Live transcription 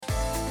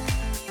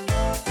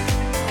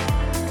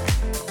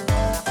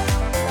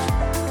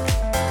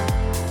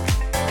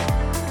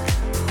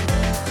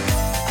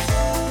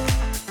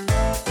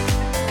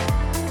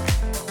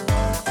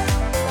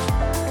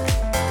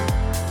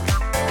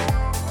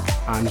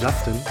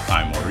Justin.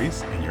 I'm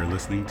Maurice, and you're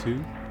listening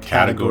to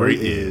Category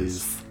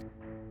Is.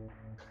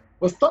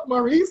 What's up,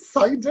 Maurice?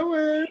 How you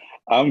doing?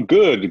 I'm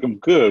good. I'm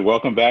good.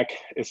 Welcome back.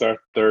 It's our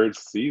third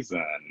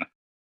season.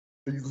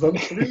 Season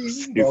 3.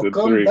 Season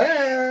Welcome 3.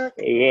 back.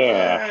 Yeah.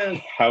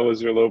 Yes. How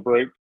was your little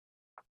break?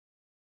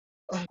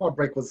 My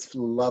break was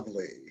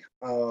lovely.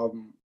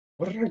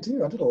 What did I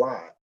do? I did a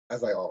lot,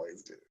 as I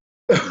always do.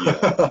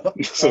 Yeah.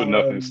 So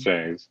nothing's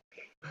changed.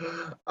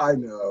 I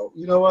know.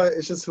 You know what?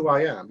 It's just who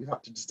I am. You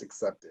have to just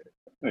accept it.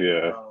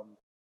 Yeah.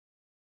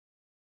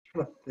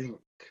 Trying to think.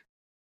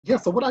 Yeah,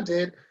 so what I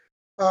did,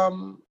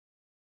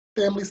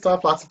 family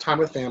stuff, lots of time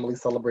with family,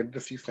 celebrated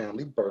a few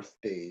family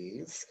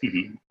birthdays.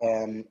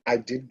 Mhm. I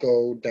did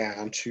go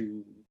down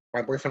to,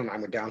 my boyfriend and I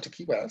went down to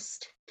Key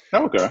West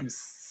Okay. to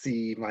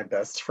see my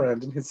best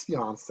friend and his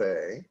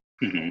fiance.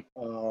 Mhm.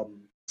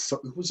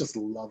 So it was just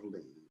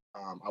lovely.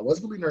 I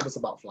was really nervous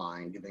about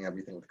flying, given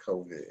everything with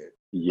COVID.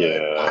 But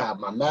I Yeah. have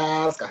my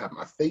mask, I have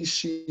my face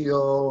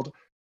shield,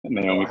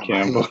 Naomi I have my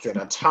Campbell. hand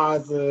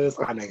sanitizers,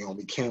 I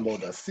Naomi Campbell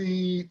the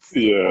seats,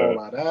 Yeah. all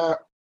of that.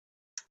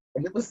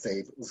 And it was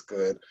safe, it was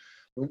good.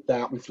 With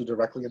that, we flew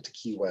directly into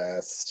Key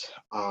West,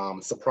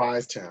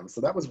 surprised him. So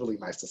that was really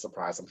nice to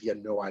surprise him. He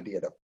had no idea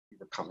that we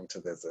were coming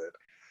to visit.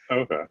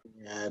 Okay.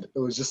 And it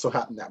was just so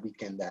happened that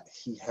weekend that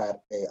he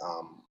had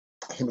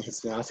him and his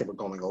fiance were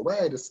going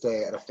away to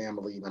stay at a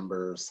family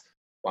member's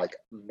like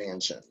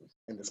mansion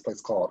in this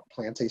place called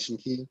Plantation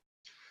Key.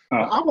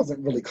 Now, I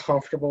wasn't really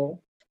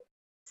comfortable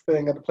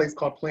staying at a place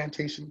called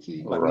Plantation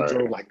Key. Like we Right.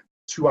 drove like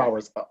 2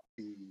 hours up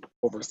the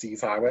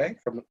overseas highway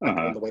from on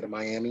Uh-huh. the way to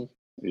Miami.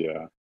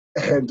 Yeah.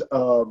 And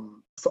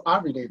so I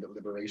renamed it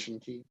Liberation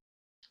Key.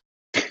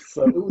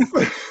 So it was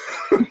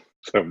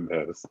It's a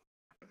mess.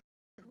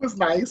 it was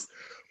nice.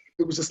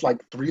 It was just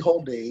like 3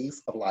 whole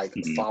days of like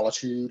Mhm.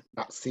 solitude,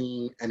 not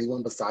seeing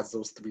anyone besides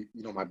those 3,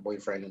 my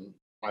boyfriend and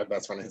my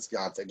best friend and his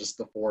fiance, just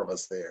the 4 of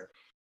us there.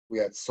 We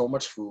had so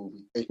much food.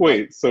 We ate like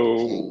Wait, so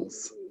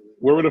kings.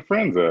 where were the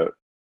friends at?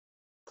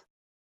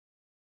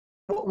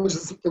 Well,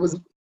 it was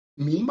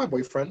me, my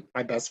boyfriend,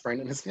 my best friend,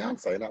 and his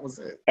fiance, and that was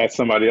it. At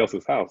somebody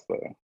else's house,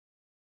 though.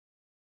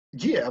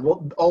 Yeah,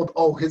 well,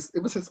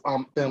 it was his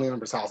family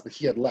member's house, but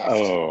he had left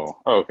Oh,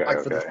 okay, like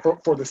okay.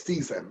 for the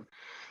season.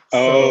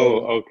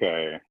 Oh, So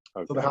okay,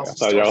 so the okay. house I was just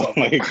thought to y'all ourselves.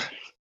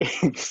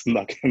 like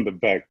snuck in the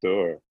back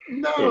door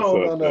or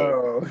something,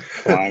 No.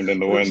 climbed in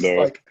the It was just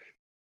window. like it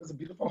was a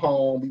beautiful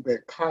home. We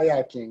went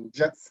kayaking,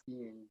 jet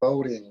skiing,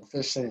 boating,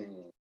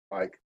 fishing,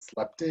 like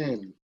slept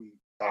in. We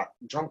got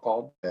drunk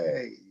all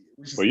day. It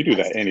was Well, just you do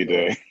nice that to any feel.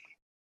 day.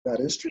 That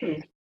is true.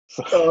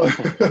 So,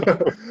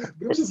 But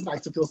it was just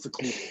nice to feel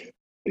secluded.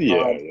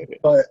 yeah, yeah.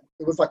 But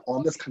it was like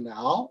on this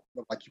canal,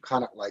 but like you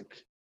kind of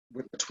like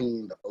went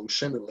between the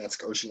ocean, the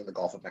Atlantic Ocean, and the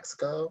Gulf of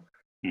Mexico.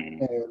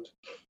 Mhm. And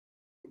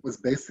it was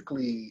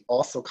basically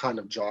also kind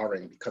of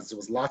jarring because there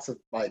was lots of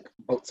like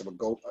boats that would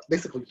go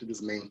basically through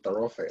this main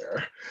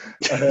thoroughfare.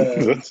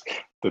 And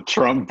The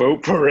Trump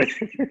boat parade.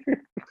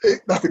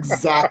 that's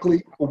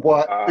exactly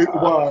what it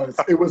was.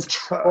 It was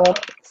Trump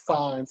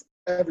signs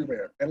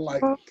everywhere. And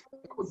like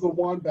that was the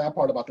one bad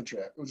part about the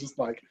trip. It was just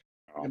like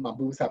in my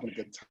booth having a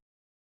good time.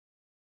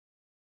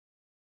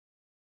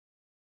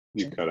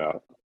 You cut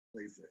out.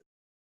 Places.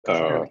 Can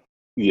you hear me?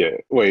 Yeah.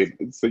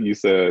 Wait, so you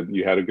said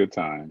you had a good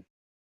time.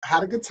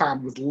 Had a good time.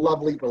 It was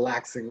lovely,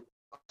 relaxing,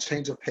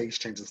 change of pace,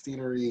 change of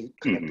scenery,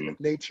 connected Hmm. with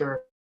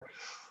nature.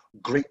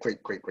 Great,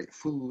 great, great, great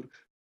food.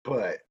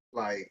 But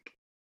like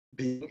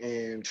being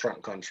in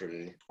Trump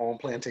country on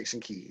Plantation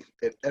Key,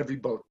 at every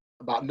boat,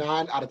 about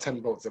 9 out of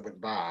 10 boats that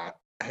went by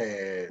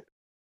had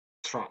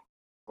Trump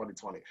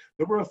 2020.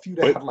 There were a few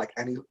that Wait, had like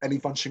any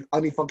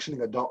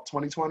functioning adult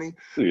 2020. But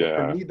for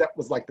yeah. me, that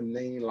was like the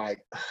main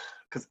like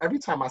because every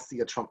time I see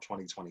a Trump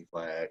 2020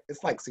 flag,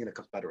 it's like seeing a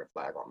Confederate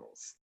flag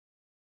almost.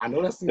 I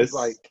know that seems It's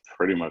like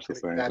pretty much the an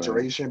same thing.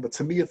 exaggeration, but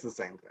to me, it's the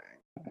same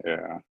thing.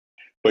 Yeah.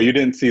 But you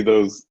didn't see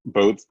those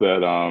boats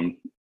that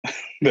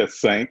that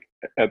sank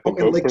at the Oh,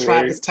 in boat Lake parade?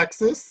 Travis,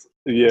 Texas?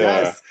 Yeah,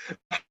 Yes.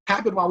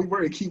 Happened while we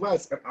were in Key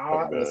West, and I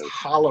I was bet.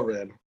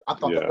 hollering. I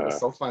thought that was Yeah,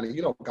 so funny. God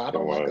it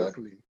don't like was.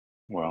 ugly.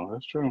 Well,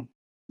 that's true.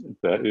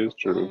 That is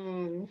true.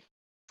 Mm,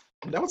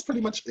 that was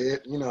pretty much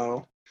it.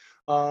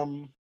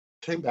 Um,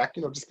 Came back,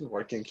 just been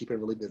working, keeping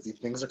really busy.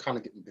 Things are kind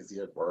of getting busy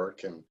at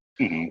work and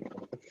Hmm.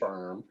 with the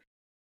firm.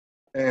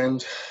 And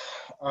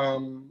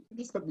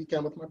just a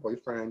weekend with my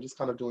boyfriend, just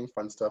kind of doing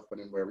fun stuff when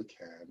and where we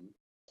can.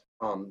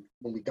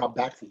 When we got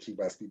back from Key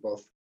West, we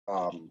both,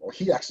 or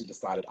he actually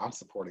decided I'm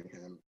supporting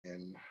him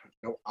in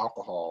no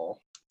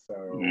alcohol. So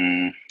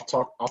Mm,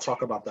 I'll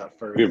talk about that we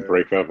further.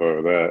 break up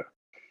over that.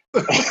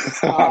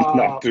 I'm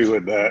not Stop.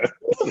 doing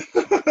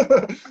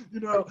that. you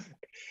know,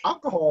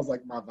 Alcohol is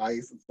like my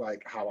vice. It's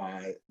like how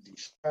I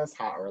de-stress,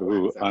 how I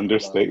Ooh, relax after a long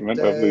understatement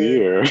of the day.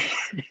 year.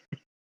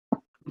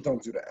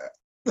 Don't do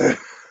that.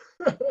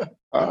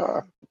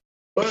 Uh,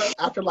 But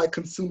after like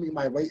consuming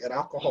my weight in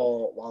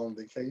alcohol while on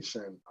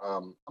vacation,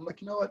 I'm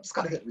like, you know what? Just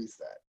gotta hit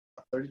reset.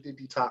 A 30-day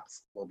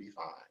detox will be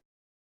fine.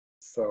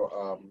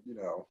 So,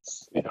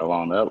 see how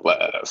long that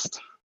lasts.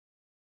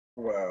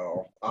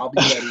 well, I'll be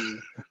ready.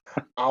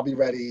 I'll be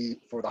ready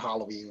for the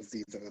Halloween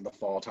season and the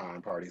fall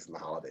time parties and the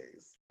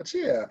holidays. But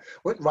yeah,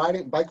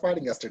 bike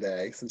riding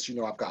yesterday. Since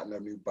I've gotten a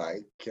new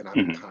bike, and I've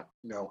been Hmm. kind,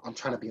 I'm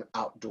trying to be an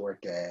outdoor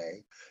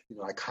gay.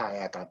 I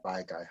kayak, I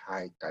bike, I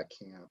hike, I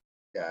camp.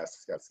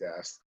 Yes, yes,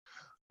 yes.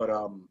 But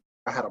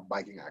I had a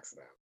biking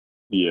accident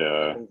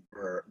Yeah.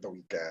 over the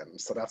weekend,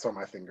 so that's why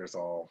my fingers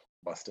all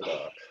busted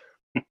up.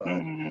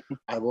 But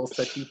I will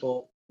say,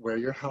 people, wear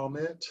your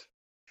helmet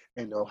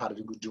and know how to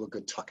do a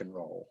good tuck and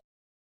roll.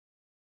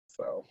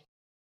 So.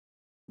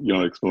 You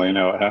want to explain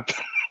how it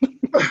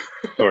happened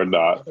or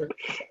not?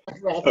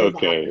 I'd rather not.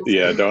 Okay.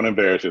 Yeah. Don't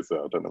embarrass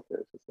yourself. Don't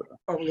embarrass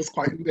It was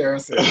quite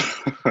embarrassing.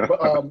 But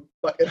yourself.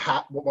 it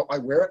happened.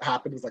 Like where it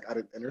happened was like at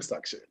an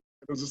intersection.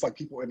 It was just like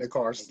people in their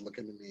cars just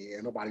looking at me,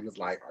 and nobody was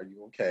like, "Are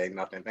you okay?"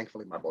 Nothing.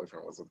 Thankfully, my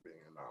boyfriend was with me,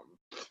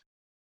 and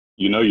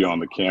You know he you're was on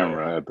the there.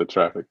 camera at the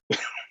traffic.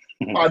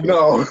 I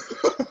know.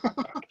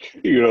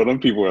 You know them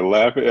people are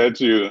laughing at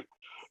you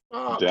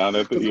down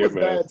at the Because it was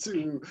EMS. bad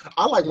too.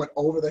 I like went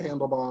over the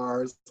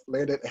handlebars,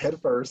 landed head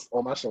first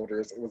on my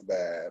shoulders. It was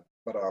bad,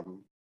 but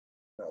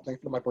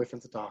thankfully my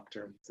boyfriend's a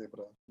doctor and he's able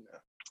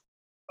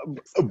to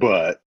fix it.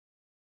 But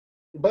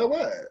But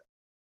what?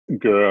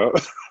 girl,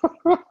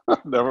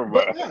 never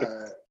But mind.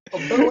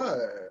 what? But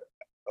what?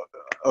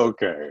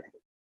 Okay,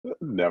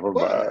 never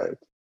What? mind.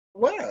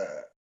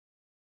 What?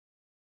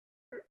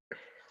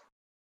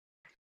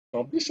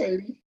 Don't be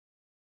shady.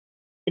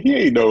 He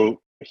ain't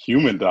no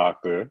human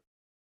doctor.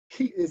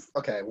 He is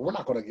okay. Well, we're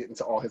not going to get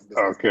into all his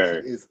business, but he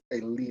Okay, is a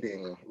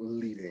leading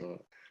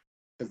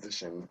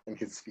physician in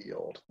his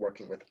field,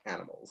 working with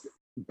animals,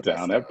 the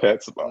down best at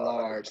of PetSmart.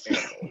 large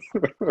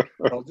animals.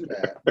 Don't do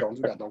that. Don't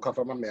do that. Don't come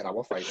for my man. I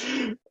will fight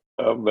you.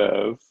 A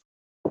mess.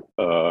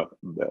 A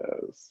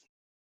mess.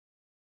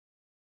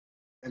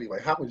 Anyway,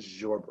 how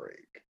was your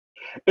break?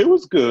 It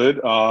was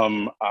good.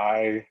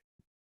 I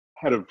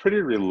had a pretty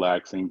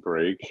relaxing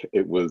break.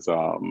 It was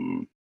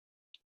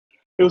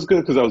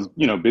good because I was,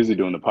 busy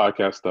doing the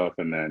podcast stuff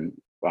and then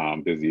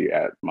busy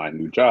at my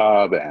new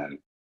job and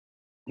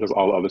there's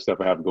all the other stuff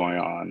I have going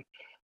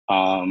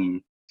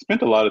on.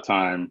 Spent a lot of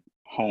time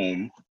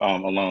home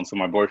alone. So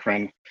my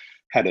boyfriend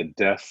had a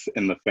death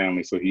in the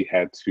family, so he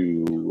had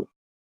to,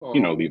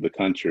 leave Oh, the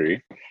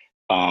country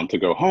to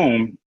go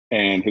home,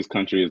 and his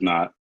country is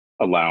not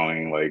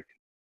allowing like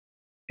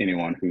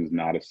anyone who's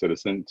not a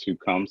citizen to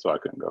come, so I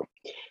couldn't go.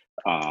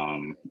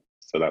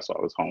 So that's why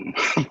I was home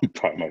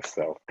by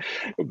myself.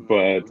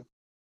 But mm-hmm.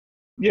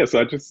 yeah, so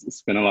I just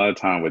spent a lot of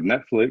time with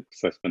Netflix.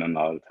 I spent a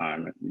lot of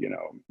time,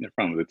 in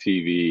front of the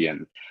TV and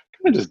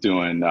kind of just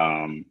doing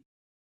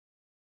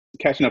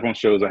catching up on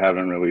shows I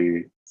haven't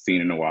really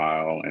seen in a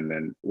while, and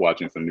then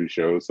watching some new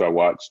shows. So I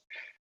watched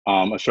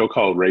a show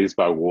called Raised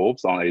by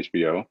Wolves on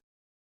HBO,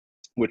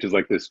 which is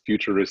like this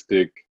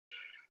futuristic,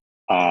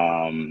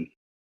 um,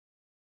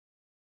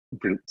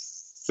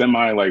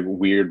 semi like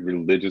weird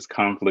religious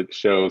conflict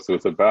show. So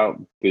it's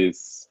about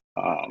this.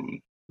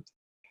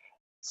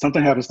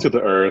 Something happens to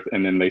the Earth,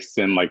 and then they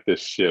send like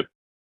this ship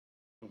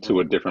to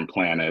a Mm-hmm. different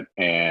planet,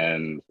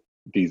 and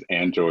these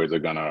androids are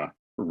gonna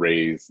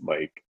raise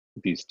like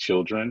these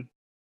children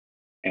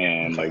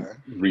and like Okay.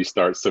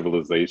 restart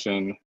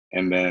civilization.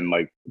 And then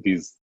like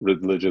these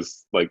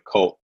religious like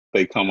cult,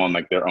 they come on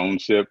like their own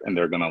ship and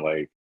they're gonna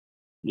like,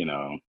 you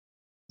know,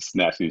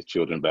 snatch these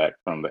children back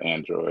from the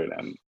android.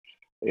 And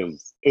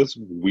it's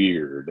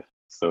weird.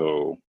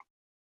 So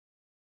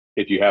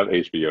if you have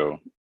HBO,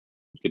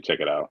 you can check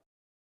it out.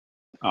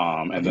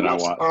 And Have you then I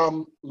watched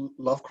watched,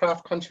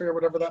 Lovecraft Country or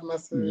whatever that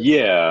mess is?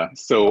 yeah,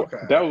 so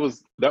that Okay.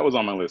 was that was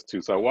on my list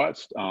too. So I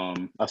watched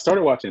I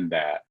started watching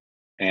that,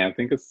 and I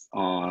think it's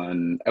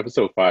on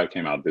episode 5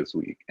 came out this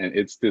week, and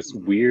it's this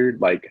weird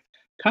Mm-hmm. like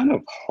kind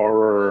of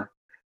horror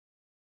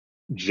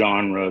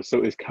genre.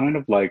 So it's kind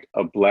of like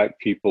a black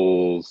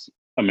people's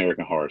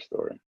American Horror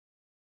Story.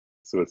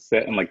 So it's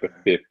set in like the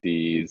Okay.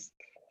 50s.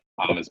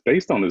 It's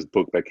based on this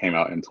book that came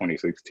out in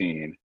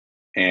 2016,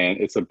 and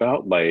it's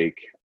about like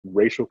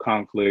racial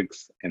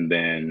conflicts and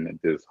then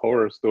this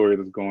horror story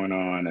that's going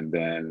on, and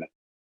then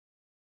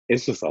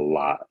it's just a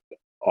lot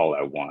all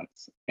at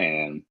once.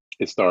 And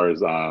it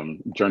stars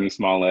Journey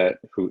Smollett,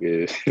 who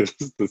is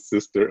the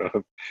sister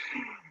of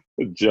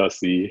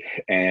Jussie,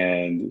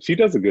 and she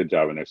does a good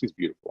job in there. She's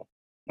beautiful,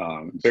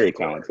 She's very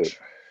talented gorge.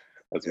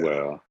 as Yeah.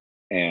 well.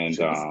 And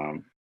She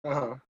was.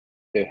 Uh-huh.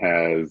 it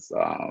has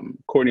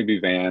Courtney B.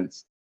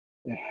 Vance.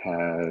 It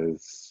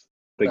has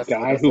the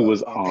guy That's who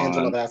was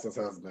Angela on Bassett's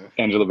husband.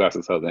 Angela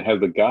Bassett's husband. It has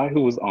the guy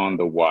who was on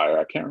The Wire.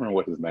 I can't remember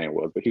what his name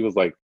was, but he was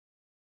like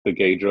the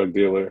gay drug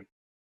dealer.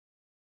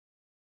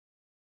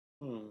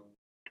 Hmm.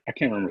 I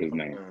can't remember his I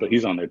don't name, but know.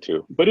 he's on there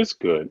too. But it's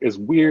good. It's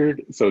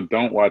weird, so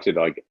don't watch it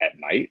like at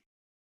night.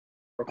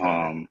 Okay.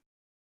 Um,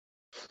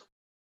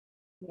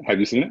 have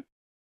you seen it?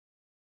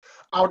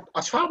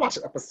 I tried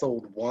watching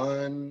episode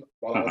one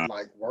while I was Uh-huh.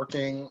 like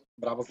working,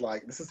 but I was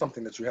like, this is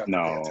something that you have to pay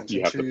No, you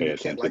attention have to. to pay You can't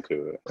attention like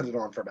to it. put it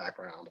on for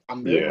background.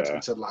 I'm very much Yeah,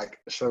 into like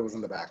shows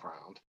in the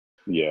background.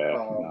 yeah.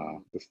 No,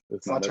 Um, it's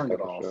so I not that turned it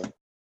type of off.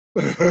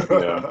 show.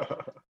 Yeah.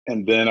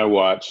 And then I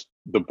watched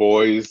The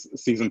Boys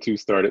season 2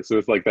 started. So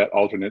it's like that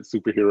alternate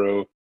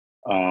superhero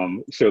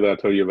show that I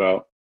told you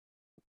about.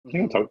 I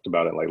think I Hmm. talked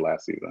about it like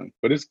last season,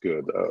 but it's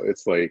good though.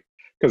 It's like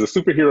because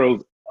the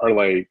superheroes are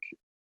like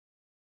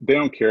they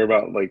don't care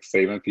about like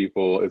saving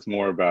people. It's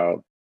more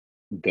about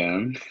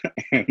them,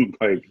 and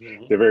like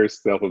Hmm. they're very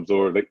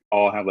self-absorbed. They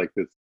all have like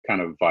this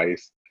kind of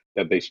vice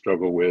that they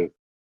struggle with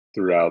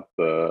throughout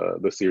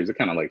the series. It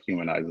kind of like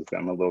humanizes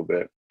them a little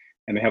bit,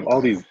 and they have all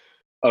Okay. these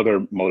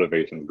other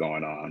motivations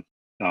going on.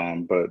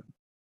 But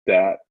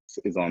that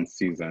is on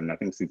season, I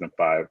think season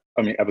 5.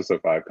 I mean,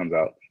 episode 5 comes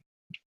out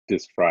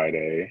this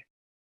Friday,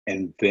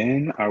 and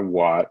then I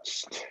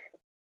watched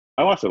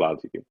a lot of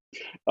TV.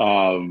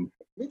 Um,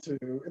 Me too.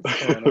 It's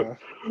kind of.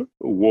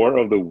 War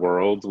of the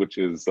Worlds, which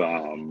is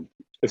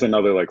it's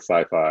another like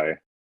sci-fi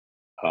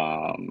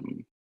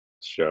um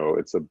show.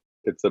 It's a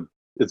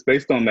it's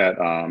based on that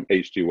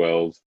H.G.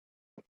 Wells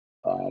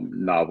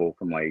novel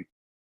from like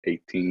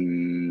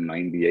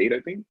 1898, I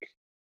think.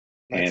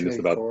 And it's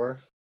about 1984.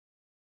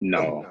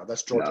 Oh no, no,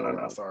 that's no, George no,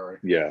 Orwell. no. Sorry.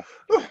 Yeah.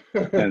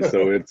 And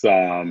so it's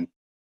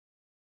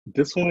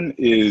this one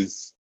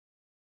is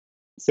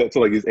set to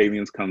like these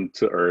aliens come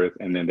to Earth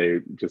and then they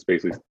just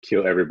basically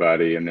kill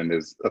everybody. And then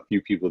there's a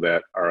few people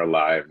that are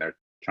alive and they're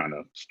trying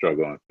to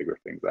struggle and figure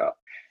things out.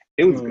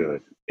 It was Hmm.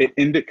 good. It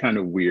ended kind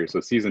of weird. So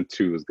season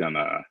 2 is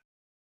gonna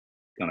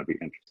be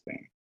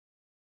interesting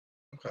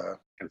Okay.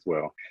 as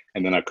well.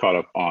 And then I caught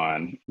up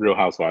on Real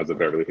Housewives of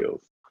Beverly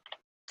Hills.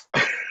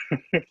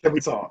 Can we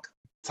talk?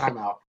 Time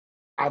out.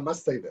 I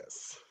must say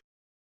this.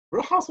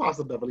 Real Housewives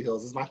of Beverly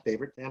Hills is my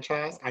favorite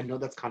franchise. I know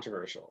that's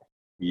controversial.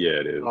 Yeah,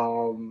 it is.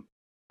 Um,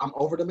 I'm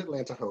over them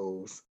Atlanta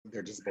hoes.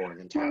 They're just boring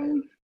and tired.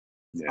 Well,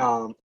 yeah,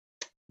 Um,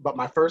 but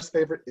my first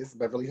favorite is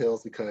Beverly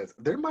Hills because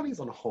their money's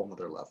on a whole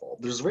nother level.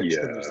 There's rich,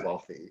 then there's yeah,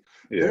 wealthy.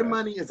 Their yeah,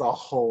 money is a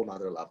whole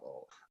nother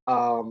level.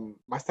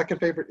 My second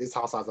favorite is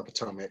Housewives of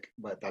Potomac,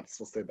 but that's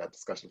we'll save that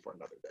discussion for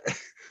another day.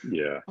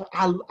 yeah.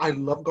 I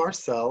love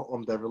Garcelle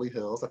on Beverly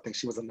Hills. I think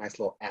she was a nice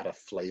little add of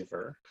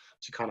flavor.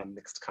 She kind of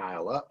mixed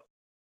Kyle up.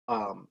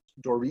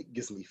 Dorit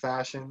gives me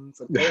fashions,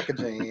 and Erica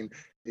Jane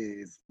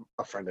is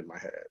a friend in my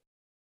head.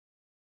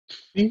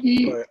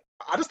 He But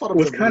I just thought it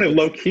was was a really kind of good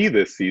low key season.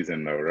 this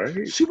season, though,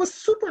 right? She was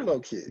super low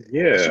key.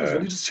 She was Yeah,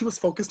 really just she was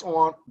focused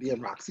on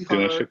being Roxy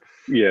doing Hart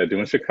doing and,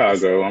 and,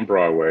 Chicago on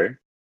Broadway.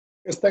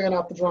 and staying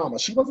out the drama.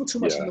 She wasn't too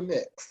much in Yeah, the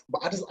mix,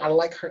 but I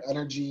like her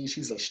energy.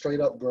 She's a straight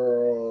up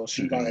girl.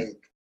 hmm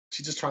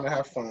She's just trying to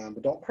have fun,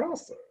 but don't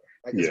cross her.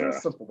 Like it's real yeah,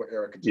 simple with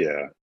Erica yeah,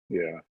 Jane.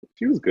 yeah.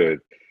 She was good.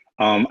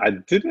 I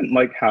didn't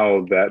like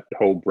how that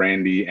whole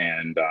Brandy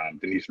and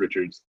Denise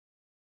Richards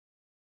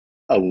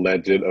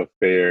alleged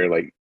affair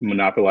like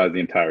monopolized the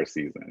entire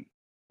season,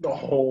 The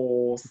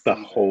whole the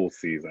season. whole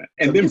season,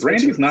 and then Denise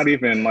Brandy's not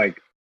Richards, even like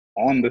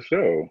on the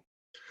show.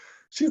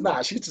 she's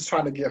not. She's just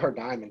trying to get her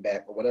diamond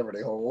back or whatever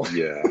they hold.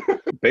 Yeah,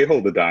 they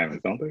hold the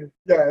diamonds, don't they?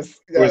 Yes,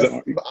 Or is it?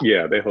 yes.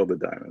 Yeah, they hold the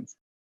diamonds.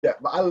 Yeah,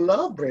 but I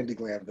love Brandy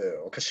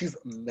Glanville because she's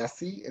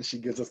messy and she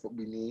gives us what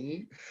we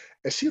need.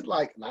 And she's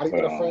like not even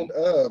a Well, friend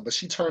of, but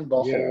she turned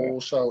the yeah. whole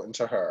show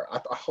into her.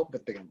 I hope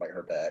that they invite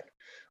her back.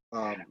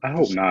 I hope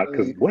Because she not,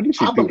 because really, what did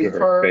she I do to believe her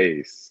her.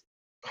 face?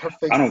 Her I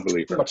face don't is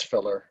believe too her. much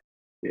filler.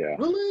 Yeah,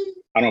 Really?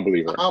 I don't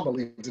believe I her. don't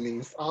believe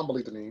Denise. I don't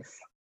believe Denise.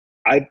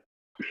 I.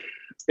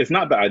 It's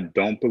not that I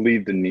don't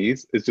believe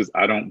Denise. It's just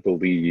I don't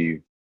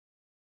believe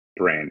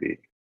Brandy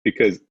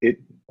because it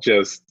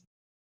just.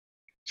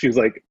 She was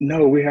like,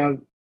 no, we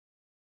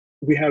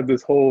have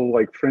this whole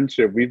like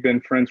friendship. We've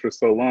been friends for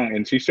so long,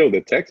 and she showed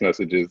the text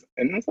messages,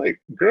 and it's like,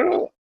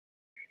 girl,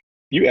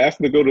 you ask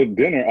to go to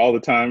dinner all the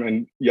time,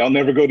 and y'all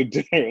never go to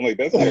dinner. Like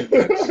that's not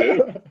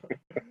friendship.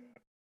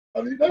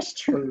 I mean, that's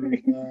true,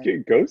 You but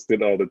get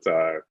ghosted all the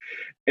time,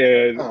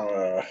 and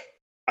uh,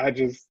 I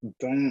just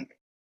don't.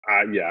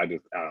 I don't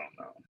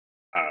know.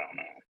 I don't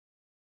know.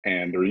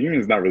 And the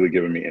reunion's not really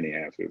giving me any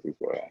answers as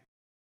well.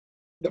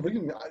 the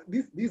reunion,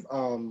 these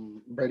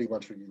Brady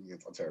Bunch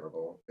reunions are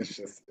terrible. It's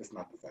just it's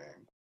not the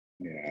same.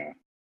 Yeah,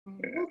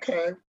 yeah.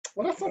 Okay.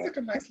 Well, that sounds like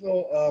a nice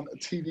little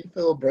TV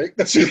filled break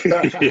that you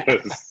had.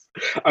 Yes.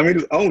 I mean,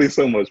 there's only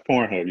so much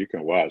Pornhub you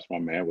can watch. My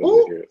man wasn't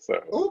Ooh, here, so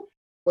ooh.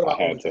 What I about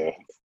had to. OnlyFans?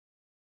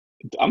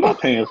 I'm not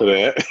paying for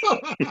that.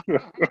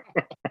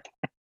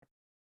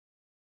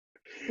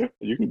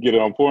 You can get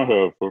it on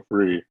Pornhub for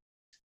free.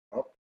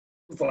 Oh,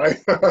 sorry.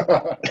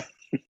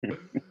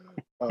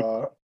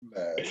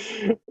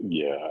 Mess.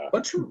 Yeah,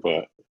 But true.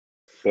 but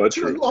but But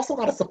you know, true. you also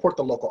got to support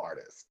the local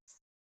artists.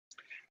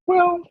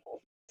 Well,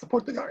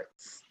 Support the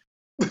arts.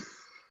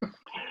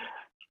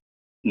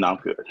 no, I'm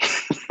good.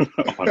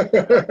 I'm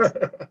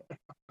good.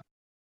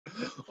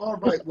 All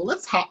right. Well,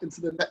 let's hop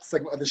into the next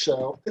segment of the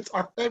show. It's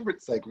our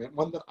favorite segment,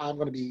 one that I'm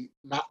going to be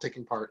not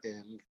taking part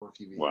in for a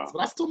few weeks, Wow.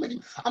 but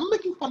I'm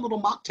making fun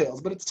little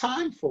mocktails. But it's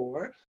time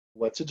for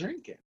what you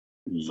drinking.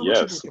 So, what you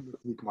Yes. drinking this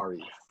week,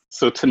 Maurice?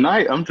 So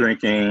tonight I'm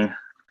drinking,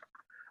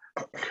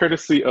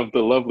 courtesy of the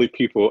lovely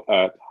people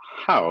at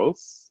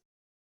House.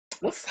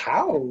 What's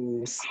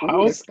House? Ooh, they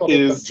House spelled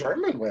it the is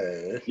German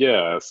way.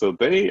 Yeah, so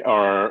they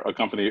are a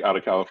company out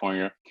of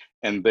California,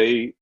 and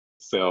they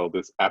sell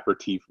this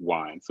aperitif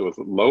wine. So it's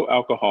a low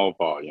alcohol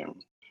volume.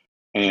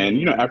 And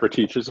Mm-hmm.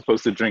 aperitif, you're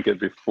supposed to drink it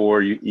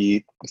before you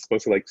eat. It's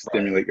supposed to like Right.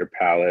 stimulate your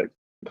palate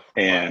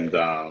and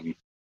Right.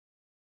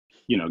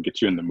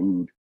 get you in the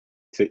mood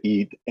to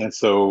eat. And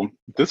so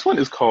this one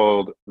is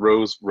called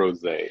Rose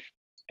Rosé.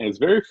 And it's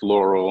very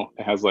floral.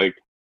 It has like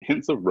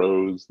hints of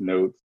rose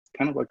notes,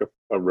 kind of like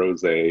a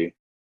rosé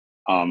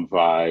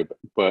vibe,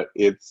 but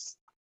it's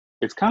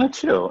kind of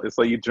chill. It's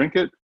like you drink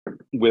it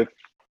with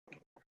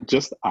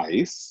just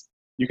ice.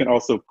 You can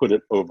also put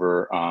it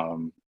over,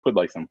 put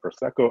like some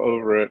prosecco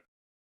over it.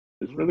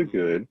 It's really Mm.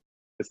 good.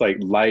 It's like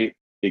light.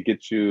 It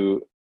gets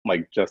you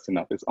like just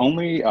enough. It's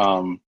only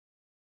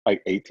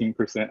like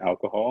 18%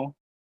 alcohol,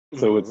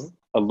 so Mm-hmm. it's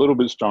a little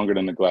bit stronger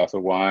than a glass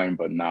of wine,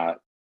 but not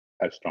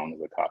as strong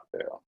as a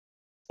cocktail.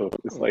 So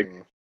it's like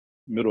Mm.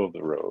 middle of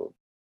the road.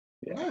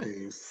 Yeah,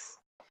 Nice.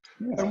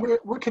 And yeah.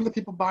 where can the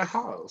people buy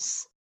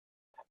house?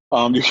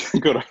 You can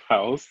go to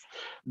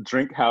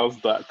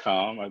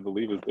drinkhouse.com, I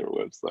believe is their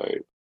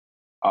website.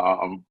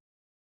 Um,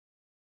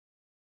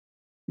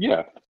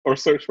 yeah, or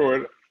search for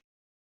it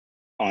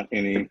on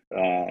any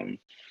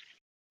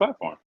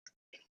platform.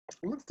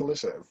 It looks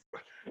delicious.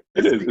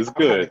 It It's is. be It's I'm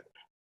having good.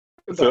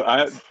 it So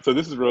does.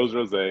 this is Rose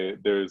Rosé.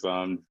 There's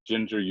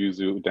ginger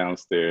yuzu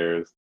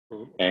downstairs,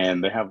 Ooh,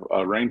 and they have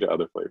a range of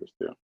other flavors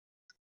too.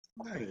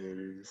 Yeah.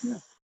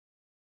 nice.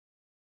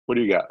 What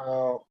do you got?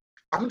 Uh,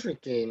 I'm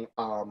drinking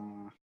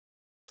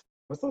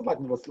what's those like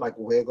what's like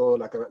Fuego,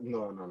 like a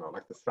no,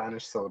 like the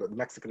Spanish soda, the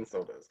Mexican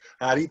sodas.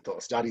 Jarritos.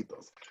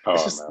 It's Oh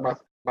just no.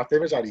 my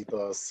favorite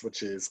Jarritos,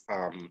 which is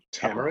Oh.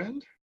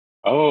 tamarind.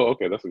 Oh,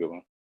 okay, that's a good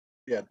one.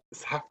 Yeah,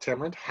 it's half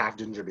tamarind, half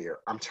ginger beer.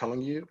 I'm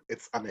telling you,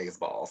 it's amaze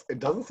balls. It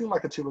doesn't seem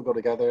like the two will go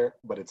together,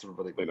 but it's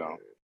really, They really don't.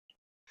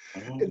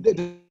 good. Oh, They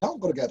don't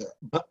go together,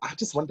 but I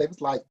just one day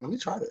was like, let me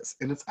try this,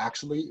 and it's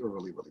actually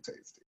really, really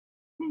tasty.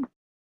 hmm,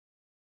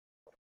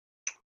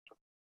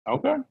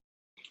 okay.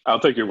 I'll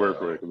take your word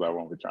for Yeah. it because I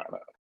won't be trying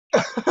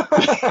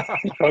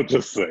that. I'll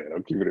just say it.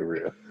 I'm keeping it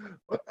real.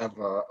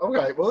 Whatever.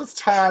 Okay, well, it's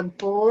time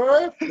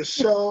for the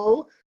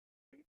show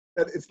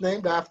that it's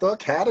named after.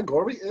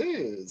 Category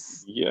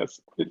is. Yes,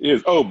 it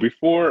is. Oh,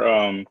 before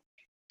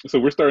so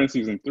we're starting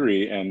season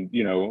 3, and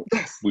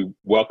Yes. we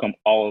welcome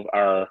all of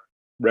our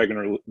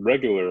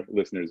regular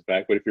listeners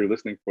back. But if you're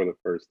listening for the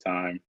first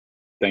time,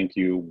 thank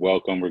you.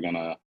 Welcome. We're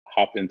gonna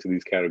hop into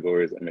these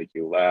categories and make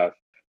you laugh,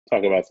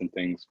 talk about some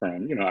things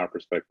from our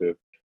perspective.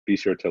 Be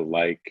sure to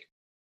like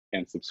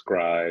and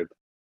subscribe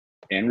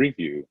and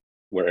review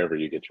wherever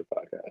you get your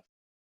podcast.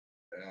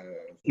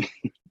 Uh,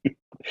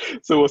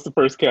 So what's the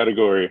first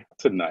category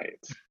tonight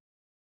so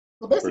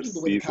for basically,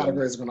 the way the season?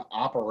 categories are going to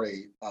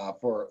operate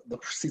for the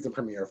season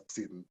premiere of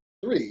season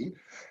 3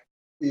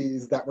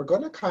 is that we're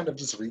going to kind of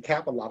just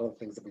recap a lot of the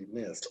things that we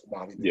missed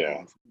while we've been Yeah,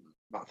 gone for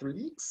about 3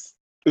 weeks.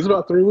 it's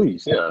about 3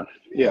 weeks. Yeah, yeah.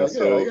 Yeah, yeah,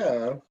 So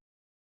yeah.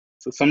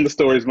 some of the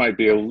stories might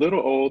be a little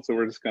old, so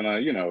we're just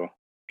gonna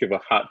give a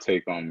hot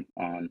take on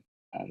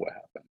what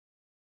happened.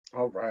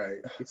 All right.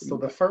 Keep it So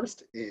the moving.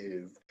 first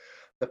is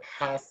the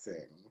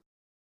passing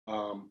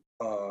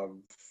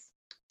of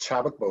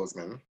Chadwick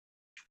Boseman,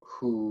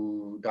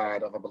 who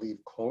died of, I believe,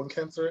 colon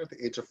cancer at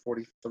the age of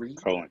 43.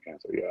 Colon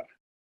cancer.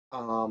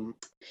 Yeah.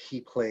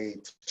 He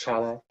played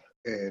T'Challa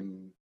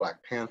in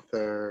Black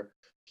Panther.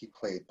 He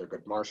played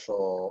Thurgood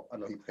Marshall. I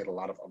know he played a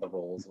lot of other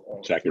roles,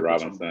 a Jackie few of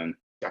which I'm Robinson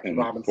Jackie in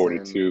Robinson.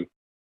 42.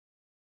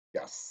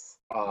 Yes.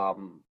 It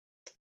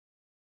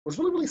was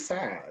really, really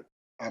sad.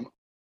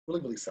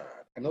 Really, really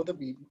sad. I know that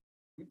we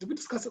did we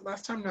discuss it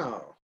last time?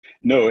 No.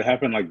 No, it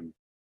happened like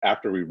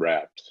after we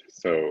wrapped.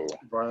 So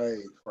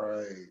Right,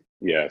 right.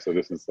 yeah. So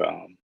this is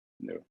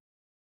new.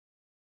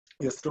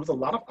 Yes, there was a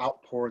lot of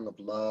outpouring of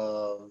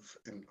love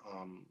and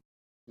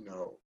you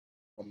know,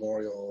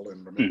 memorial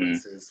and Hmm.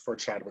 remembrances for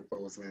Chadwick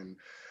Boseman,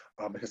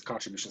 his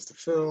contributions to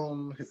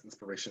film, his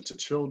inspiration to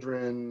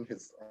children,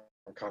 his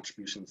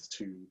contributions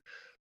to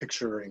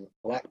picturing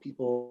Black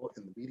people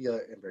in the media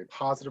in very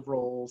positive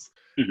roles.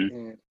 Hmm.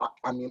 And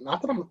I mean,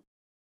 not that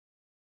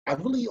I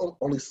really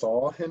only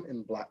saw him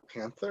in Black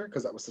Panther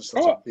because that was such a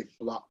Oh, big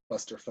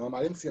blockbuster film.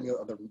 I didn't see any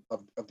other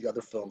of the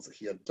other films that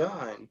he had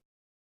done.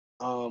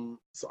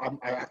 So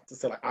I have to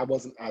say, like, I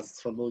wasn't as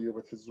familiar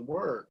with his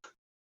work,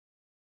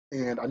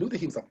 and I knew that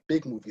he was a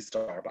big movie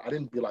star, but I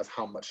didn't realize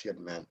how much he had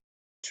meant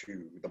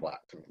to the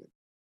Black community.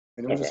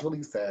 And it was okay. just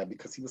really sad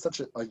because he was such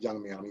a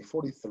young man. I mean,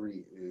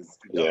 43 is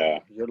Yeah.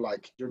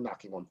 young. You're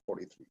knocking on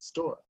 43's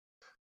door,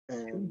 True.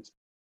 and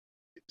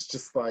it's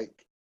just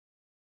like,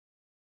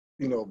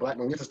 Black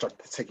men, we have to start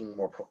taking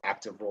more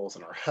proactive roles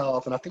in our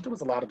health. And I think there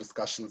was a lot of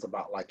discussions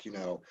about, like,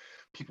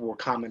 people were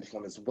commenting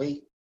on his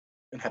weight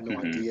and had no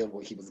Hmm. idea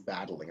what he was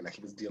battling and that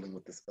he was dealing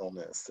with this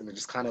illness. And it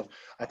just kind of,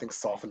 I think,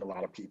 softened a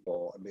lot of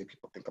people and made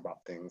people think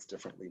about things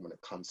differently when it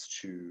comes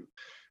to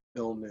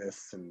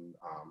illness and,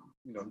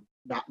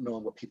 not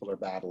knowing what people are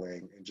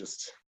battling and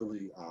just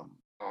really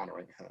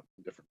honoring him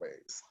in different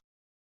ways.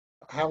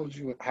 How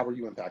were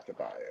you impacted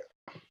by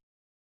it?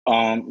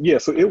 Yeah.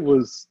 So it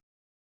was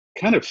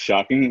kind of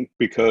shocking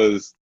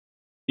because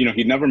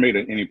he never made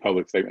any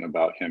public statement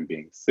about him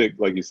being sick.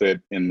 Like you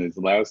said, in his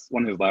last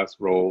one of his last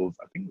roles,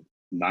 I think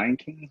Nine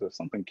Kings or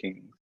something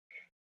Kings.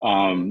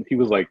 He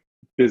was like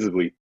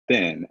visibly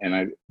thin,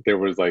 and there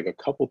was like a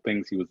couple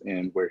things he was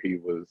in where he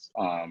was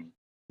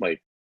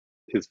like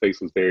his face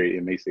was very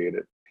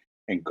emaciated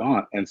and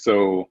gaunt, and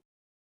so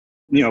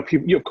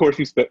people, of course,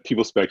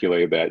 people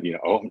speculate that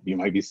oh, you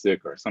might be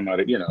sick or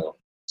somebody,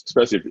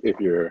 especially if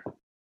you're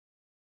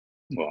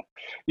well,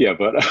 yeah,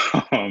 but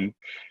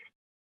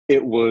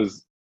it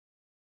was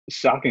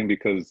shocking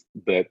because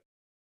that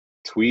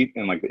tweet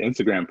and like the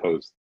Instagram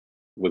post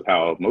was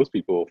how most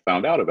people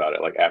found out about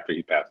it, like after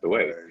he passed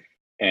away. Right.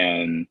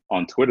 And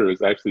on Twitter,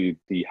 it's actually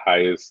the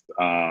highest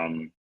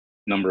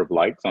number of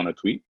likes on a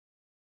tweet.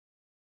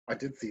 I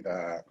did see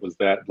that. Was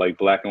that like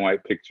black and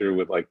white picture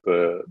with like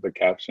the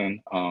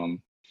caption?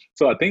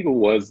 So I think it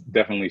was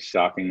definitely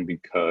shocking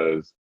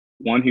because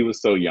one, he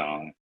was so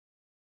young.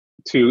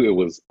 Two, it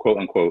was quote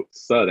unquote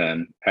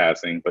sudden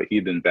passing, but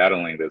he'd been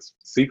battling this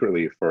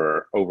secretly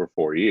for over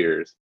 4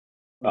 years.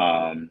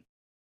 Mhm.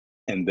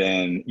 And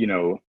then,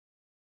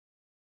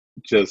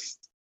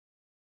 just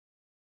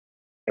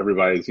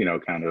everybody's,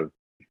 kind of,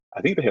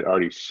 I think they had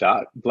already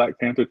shot Black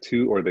Panther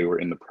 2 or they were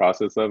in the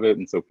process of it.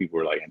 And so people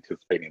were like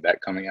anticipating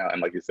that coming out.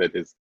 And like you said,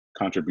 his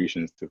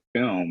contributions to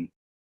film,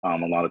 a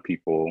lot of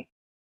people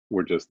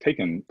were just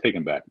taken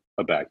back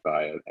aback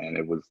by it. And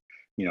it was,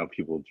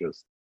 people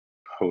just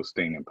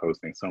posting and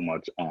posting so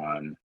much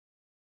on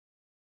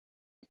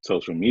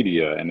social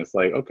media. And it's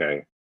like,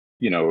 okay,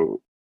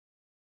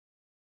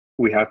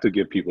 we have to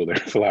give people their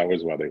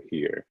flowers while they're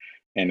here.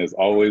 And it's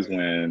always Right.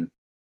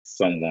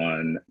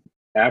 when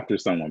after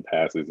someone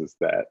passes,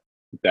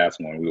 that's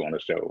when we want to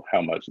show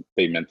how much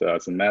they meant to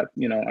us. And that,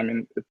 I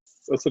mean,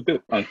 it's a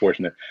bit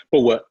unfortunate.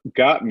 But what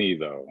got me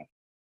though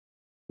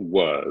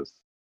was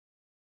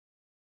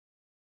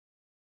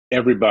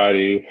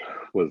everybody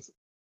was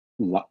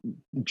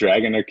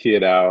dragging their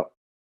kid out,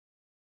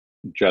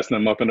 dressing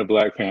them up in a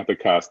Black Panther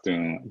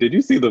costume. Did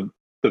you see the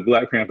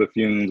Black Panther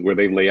fumes where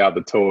they lay out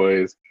the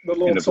toys The and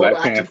little the total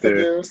Black action Panther?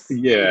 figures.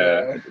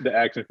 Yeah, Yeah. the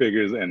action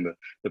figures and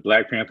the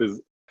Black Panthers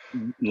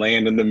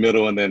land in the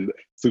middle, and then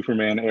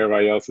Superman and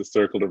everybody else is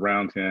circled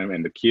around him,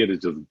 and the kid is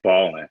just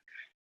bawling.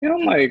 And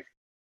I'm like,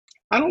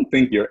 I don't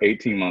think your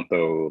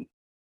 18-month-old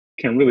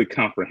can really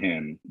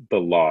comprehend the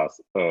loss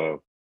of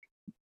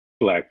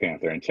Black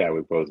Panther and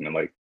Chadwick Boseman.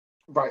 Like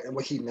Right, and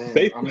what he meant.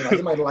 they I mean, like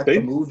he might have liked the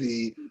they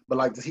movie, but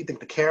like, does he think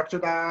the character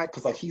died?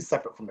 Because like he's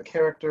separate from the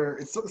character.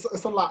 It's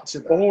a lot to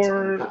that to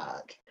or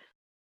unpack.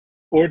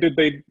 or did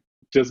they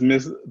just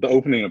miss the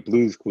opening of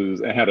Blue's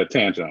Clues and had a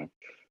tantrum?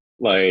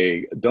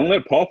 Like, don't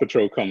let Paw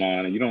Patrol come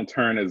on and you don't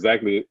turn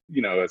exactly,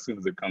 as soon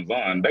as it comes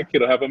on, that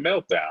kid will have a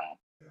meltdown.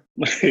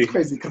 It's Like,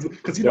 crazy because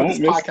this don't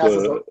miss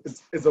podcast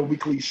is the a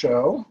weekly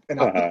show, and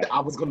I think uh that I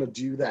was gonna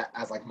do that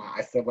as like my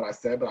I said what I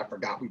said, but I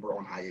forgot we were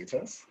on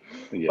hiatus.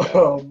 yeah.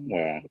 Um,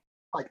 Well,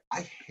 like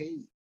I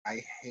think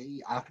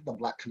the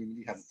Black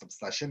community has this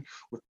obsession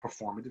with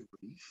performative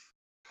grief,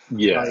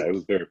 yeah, it like,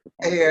 was very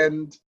performative.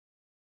 and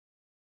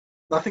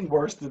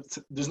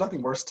there's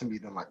nothing worse to me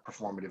than like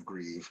performative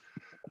grief,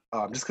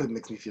 just because it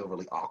makes me feel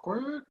really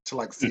awkward to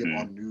like see it Hmm.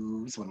 on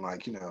news when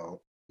like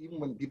even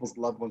when people's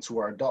loved ones who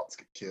are adults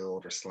get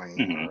killed or slain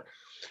Hmm. or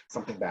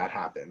something bad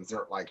happens,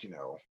 or like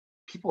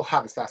people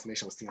have this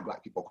fascination with seeing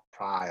Black people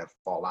cry and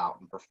fall out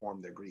and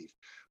perform their grief,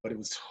 but it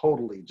was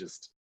totally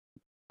just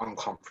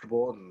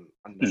uncomfortable and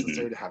Hmm.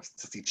 unnecessary to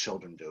see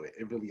children do it.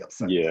 It really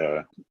upset me.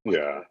 Yeah, Like,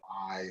 yeah,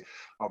 why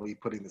are we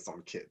putting this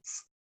on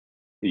kids?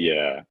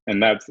 yeah.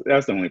 And that's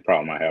the only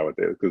problem I have with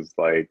it because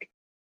like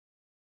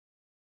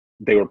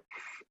they were.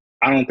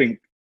 I don't think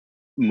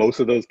most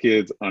of those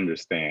kids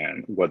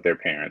understand what their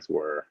parents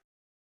were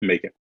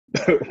making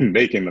Right.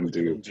 making them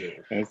Making do. them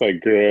do. And it's like,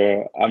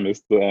 girl, I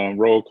missed the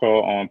roll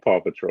call on Paw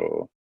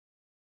Patrol.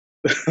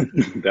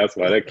 That's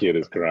why that kid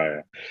is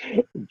crying.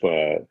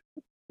 But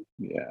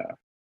yeah.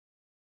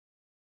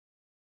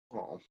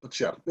 Oh, but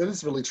yeah, it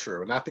is really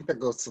true. And I think that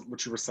goes to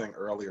what you were saying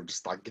earlier,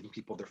 just like giving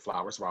people their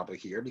flowers while they're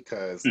here.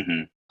 Because,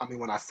 Hmm. I mean,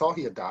 when I saw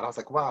he had died, I was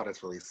like, wow,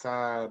 that's really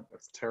sad.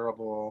 That's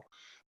terrible.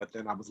 But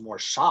then I was more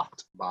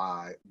shocked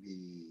by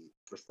the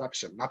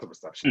reception, not the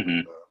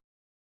reception, but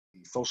Hmm.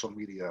 the social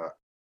media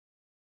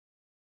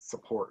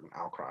support and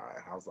outcry.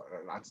 I was like,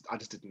 I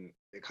just didn't,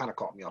 it kind of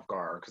caught me off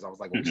guard because I was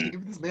like, well, we should Hmm. have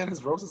given this man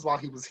his roses while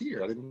he was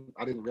here. I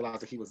didn't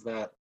realize that he was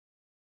that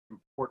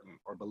important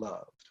or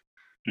beloved.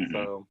 Hmm.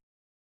 So,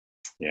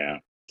 Yeah.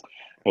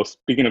 Well,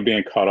 speaking of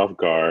being caught off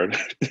guard,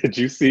 did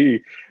you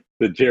see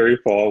the Jerry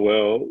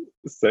Falwell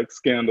sex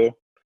scandal?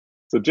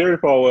 So Jerry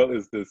Falwell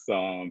is this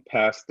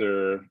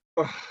pastor,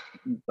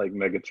 like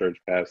mega church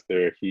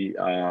pastor. He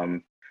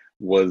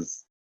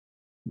was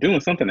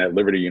doing something at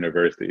Liberty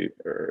University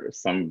or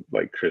some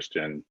like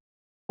Christian,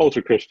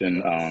 ultra Christian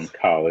yes.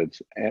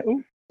 college.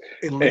 And,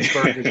 In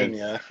Lynchburg, and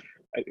Virginia.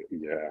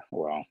 yeah,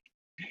 well,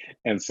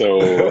 and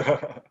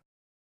so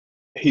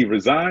he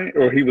resigned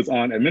or he was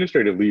on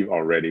administrative leave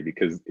already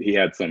because he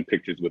had some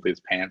pictures with his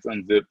pants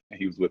unzipped and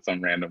he was with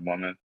some random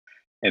woman.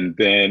 And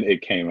then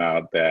it came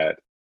out that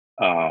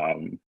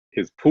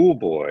his pool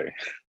boy,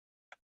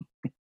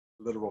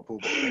 Literal pool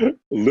boy.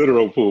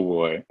 literal pool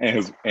boy,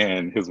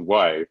 and his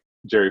wife,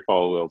 Jerry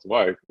Falwell's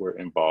wife, were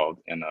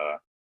involved in a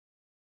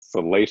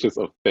salacious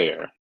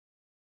affair.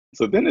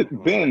 So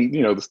Mhm. then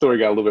the story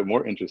got a little bit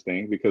more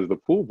interesting because the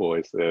pool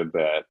boy said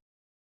that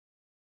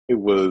it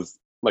was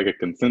like a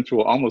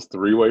consensual, almost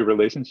three-way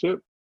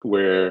relationship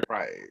where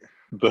Right.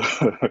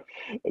 the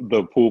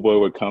the pool boy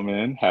would come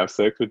in, have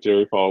sex with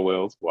Jerry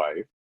Falwell's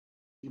wife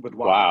You would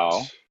while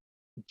watch,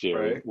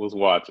 Jerry right? was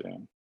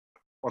watching.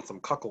 On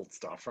some cuckold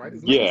stuff, right?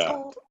 Isn't that what it's Yeah,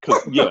 called?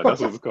 cause yeah,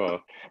 that's what it's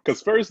called.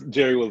 Cause first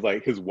Jerry was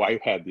like his wife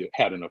had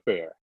an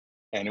affair,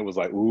 and it was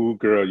like, "Ooh,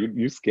 girl,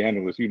 you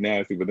scandalous, you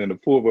nasty." But then the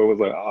pool boy was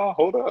like, "Oh,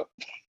 hold up,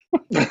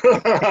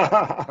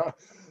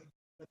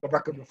 The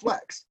record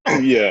reflects.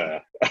 yeah,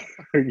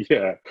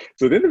 yeah."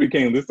 So then it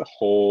became this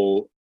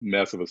whole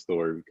mess of a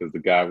story because the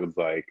guy was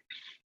like,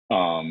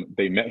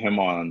 they met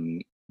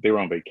him they were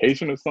on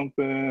vacation or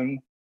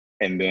something,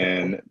 and Okay.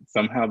 then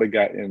somehow they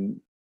got in.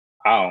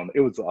 I don't know. It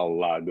was a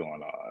lot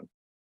going on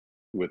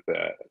with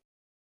that.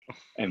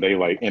 And they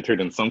like entered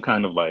in some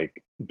kind of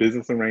like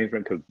business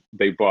arrangement because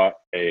they bought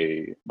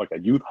a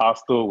youth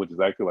hostel, which is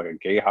actually like a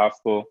gay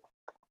hostel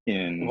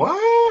in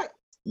What?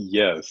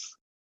 yes,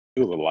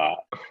 it was a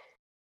lot.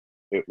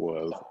 It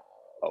was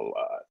a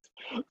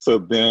lot. So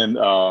then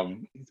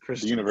These the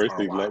Christians are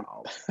university let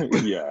wild.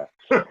 yeah.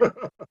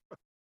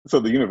 So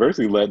the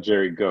university let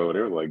Jerry go. They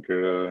were like,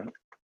 girl,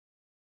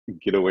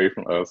 get away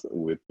from us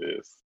with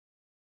this.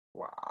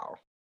 Wow.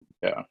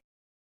 Yeah.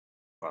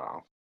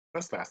 Wow.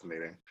 That's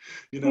fascinating.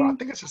 I Mm,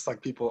 think it's just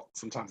like people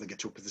sometimes they get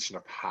to a position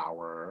of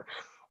power,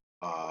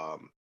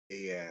 um,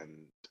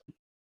 and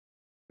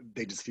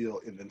they just feel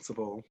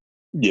invincible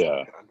yeah.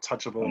 and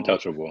untouchable,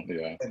 Untouchable.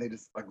 Yeah. and they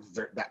just like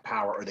exert that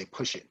power, or they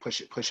push it,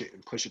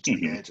 and push it to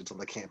the Hmm. edge until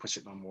they can't push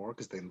it no more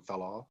because they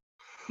fell off.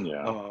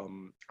 Yeah.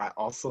 I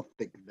also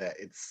think that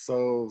it's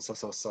so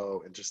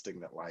interesting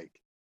that like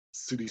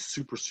these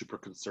super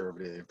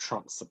conservative,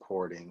 Trump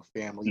supporting,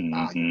 family Hmm.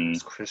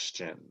 values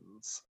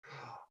Christians,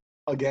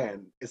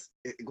 again,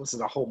 it goes to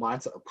the whole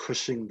mindset of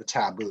pushing the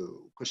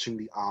taboo, pushing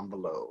the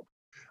envelope.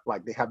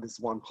 Like they have this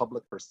one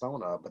public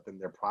persona, but then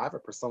their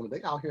private persona,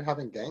 they out here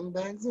having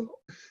gangbangs and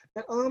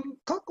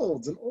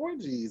cuckolds and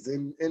orgies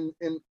and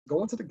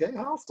going to the gay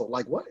hostel.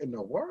 Like what in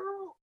the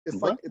world?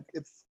 It's like What?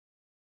 it's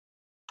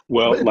but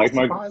Well, it don't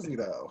surprise me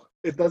though.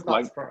 It does not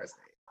like surprise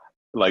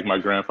like my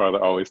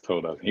grandfather always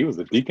told us. He was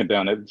a deacon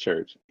down at the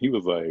church. He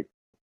was like,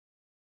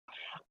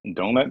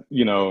 "Don't let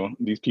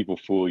these people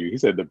fool you." He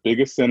said the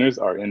biggest sinners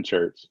are in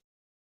church.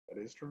 me.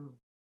 That is true.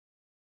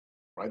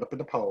 Right up in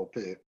the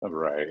pulpit.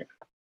 Right.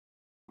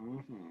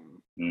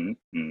 Mm-hmm.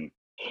 Hmm.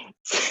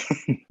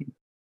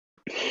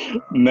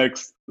 Yeah.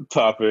 Next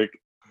topic.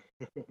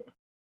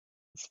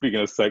 Speaking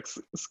of sex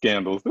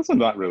scandals, this one's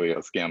not really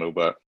a scandal,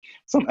 but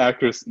some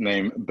actress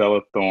named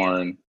Bella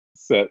Thorne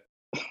set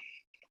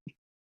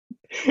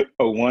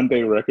a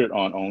one-day record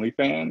on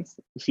OnlyFans.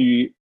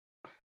 She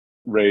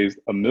raised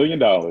 $1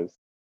 million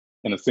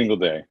in a single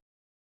day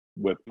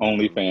with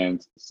Mm-hmm.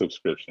 OnlyFans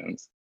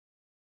subscriptions.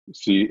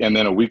 And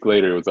then a week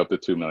later it was up to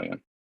 2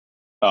 million.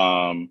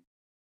 Um,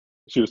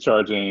 she was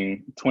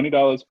charging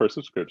 $20 per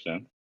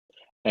subscription,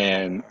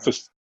 and Okay. so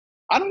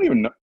I don't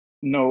even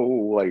know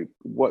like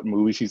what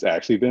movie she's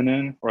actually been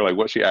in or like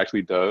what she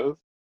actually does,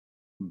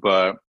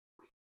 but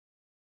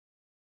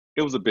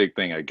it was a big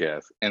thing, I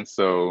guess. And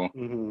so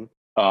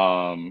Mm-hmm.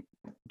 um,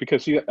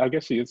 because I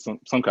guess she is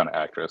some kind of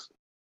actress,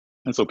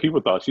 and so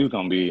people thought she was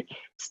gonna be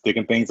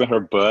sticking things in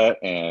her butt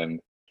and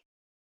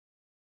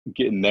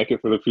getting naked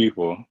for the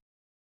people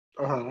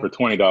Uh-huh. for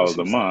twenty But dollars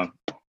a month.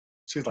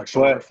 she was like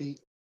showing her But feet.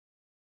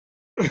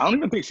 I don't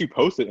even think she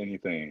posted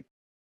anything.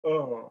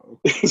 Oh.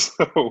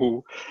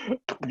 So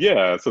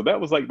yeah, so that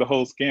was like the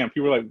whole scam.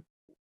 People were like,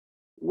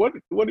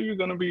 what are you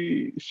gonna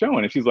be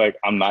showing? And she's like,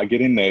 I'm not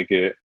getting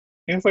naked.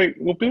 And it's like,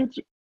 well, bitch,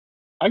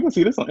 I can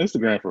see this on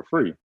Instagram for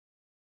free.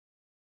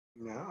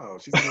 No,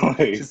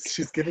 Like,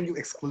 she's giving you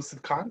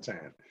exclusive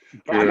content.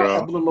 But I know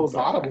girl, Evelyn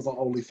Lozada bye. was on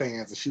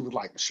OnlyFans and she would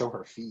like show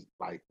her feet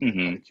like getting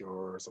Hmm.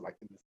 pedicures or like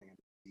in the sand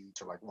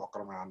beach or like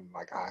walking around in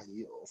like high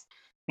heels.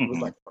 It was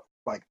Hmm.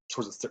 like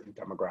towards a certain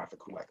demographic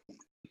who like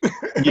feet.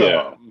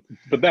 Yeah,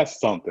 but that's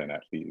something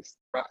at least.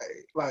 Right.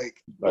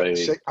 Like but Like,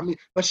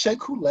 Shea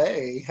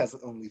Coulee has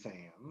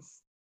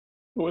OnlyFans.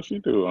 what she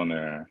do on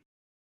there?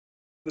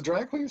 The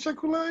drag queen Shea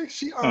Coulee,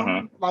 she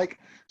Uh-huh. like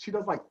she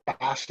does like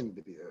fashion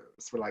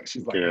videos where like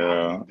she's like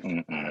modeling Girl,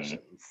 different mm-mm.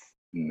 fashions.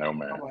 No, I'm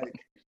man. like,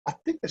 I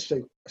think I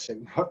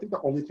think the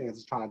OnlyFans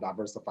is trying to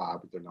diversify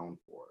what they're known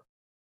for.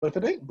 But if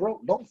it ain't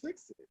broke, don't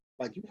fix it.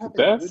 Like you have a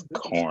That's good business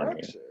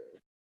corny. structure.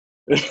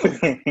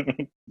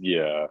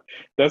 Yeah,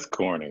 that's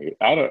corny.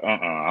 I don't,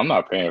 I'm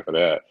not paying for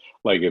that.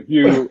 Like, if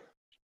you,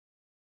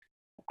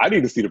 I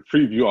need to see the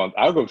preview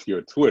I'll go to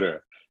your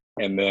Twitter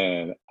and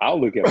then I'll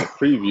look at the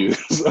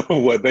previews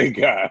of what they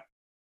got.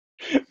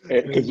 And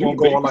then Because you won't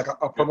go on like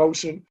a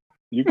promotion.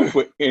 you can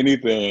put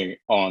anything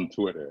on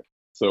Twitter.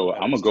 So That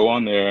I'm gonna is go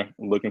on true. there,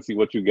 look and see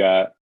what you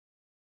got,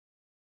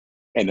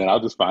 and then I'll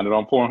just find it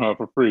on Pornhub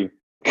for free.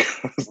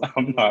 because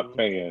I'm not Mhm.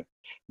 paying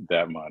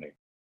that money.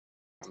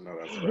 I know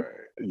that's right.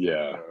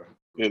 Yeah.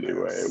 Yeah.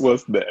 Anyway, Yes.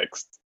 what's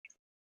next?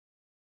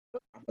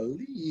 I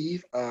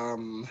believe,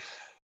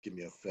 give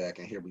me a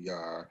second. Here we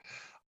are.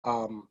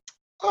 Um,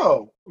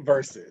 oh,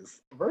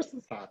 versus.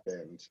 Versus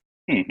happened.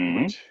 There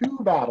were Hmm. two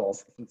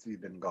battles since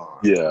we've been gone.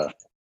 Yeah.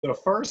 The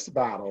first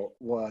battle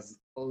was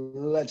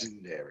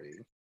legendary.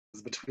 It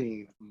was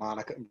between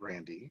Monica and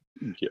Brandy.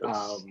 Yes.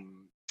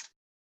 Um,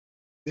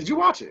 did you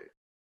watch it?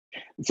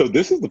 So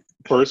this is the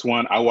first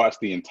one I watched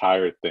the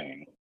entire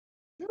thing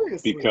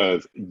Seriously.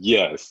 because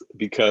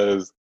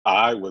because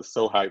I was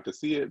so hyped to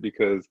see it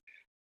because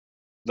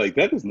like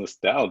that is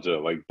nostalgia.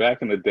 Like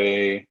back in the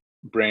day,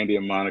 Brandy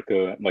and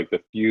Monica, like the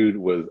feud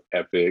was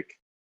epic.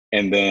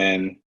 And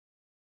then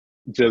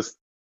just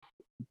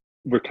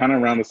we're kind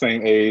of around the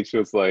same age.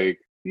 It's like,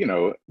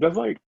 that's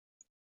like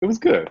it was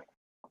good.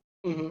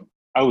 Hmm.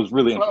 I was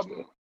really interested.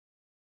 Um,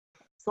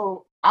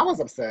 so I was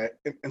upset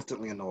and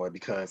instantly annoyed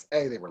because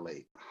A, they were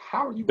late.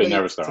 They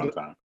never start on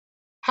time.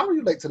 How are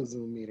you late to the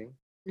Zoom meeting?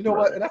 You know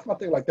what? Right. And that's my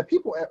thing. Like the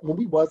people when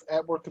we was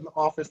at work in the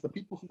office, the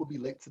people who would be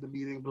late to the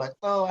meeting, be like,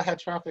 "Oh, I had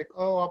traffic.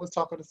 Oh, I was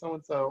talking to so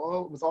and so.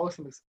 Oh, it was always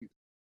some excuse."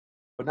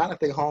 But now that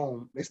they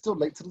home, they still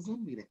late to the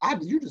Zoom meeting.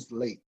 You just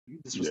late. You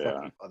Yeah.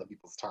 disrespecting other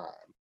people's time.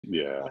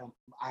 Yeah.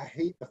 I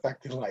hate the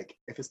fact that like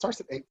if it starts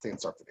at 8, say it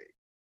starts at 8.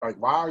 Like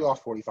why are y'all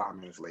 45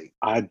 minutes late?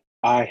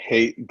 I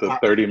hate the I,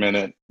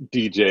 30-minute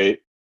DJ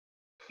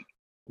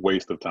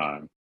waste of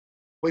time.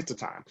 waste of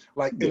time.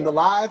 Like in the Yeah.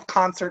 live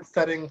concert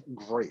setting,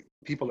 great.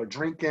 People are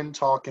drinking,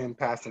 talking,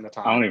 passing the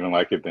I don't time. even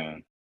like it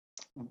then.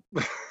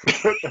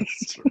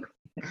 That's true.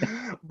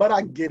 But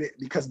I get it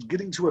because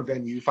getting to a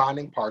venue,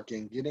 finding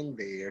parking, getting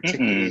there,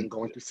 ticketing, Mm-mm.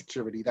 going through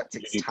security, that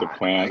You takes need to time,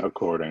 plan right?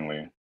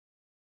 accordingly.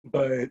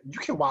 But you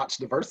can watch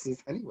the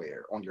verses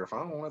anywhere on your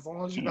phone as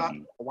long as you got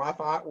Mm.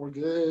 Wi-Fi or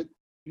good,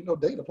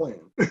 data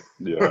plan.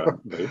 Yeah,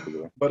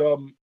 basically. But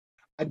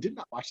I did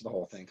not watch the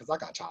whole thing because I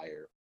got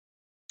tired.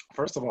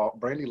 First of all,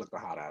 Brandy looked a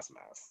hot ass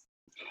mess,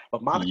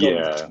 but Monica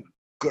looked Yeah.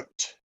 good,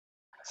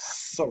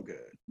 so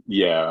good,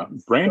 Yeah.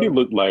 Brandy so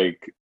looked like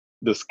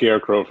the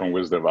scarecrow from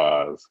Wizard of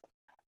Oz.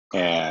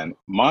 And with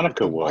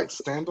Monica the white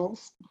was,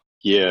 sandals.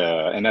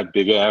 yeah, and that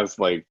big ass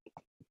like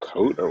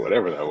coat or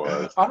whatever that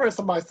was. I heard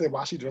somebody say,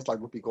 "Why she dressed like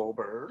Whoopi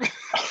Goldberg?"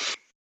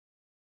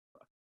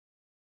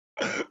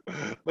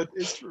 But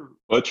it's true.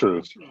 But true.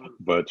 It's true.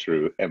 But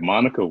true. And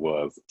Monica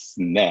was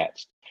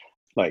snatched.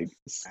 Like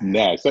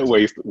snatched. That Snatched.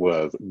 waist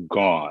was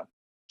gone.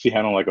 She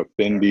had on like a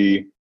Yeah.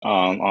 Fendi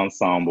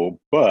ensemble,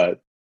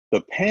 but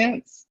the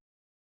pants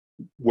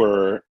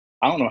were,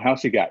 I don't know how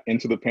she got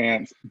into the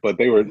pants, but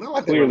It looked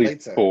like they were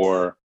latex.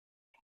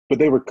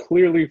 they were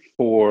clearly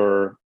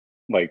for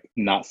like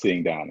not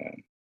sitting down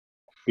in.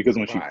 Because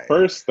when she Right.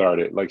 first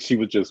started, like she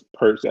was just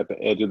perched at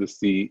the edge of the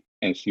seat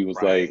and she was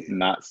like Right.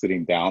 not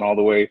sitting down all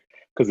the way.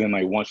 Because then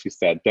like once she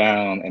sat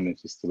down and then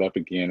she stood up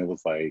again, it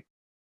was like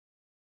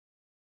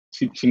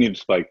she needed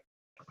to like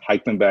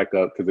hike them back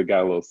up because it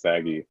got a little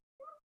saggy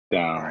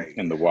down Right.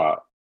 in the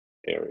WAP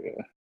area.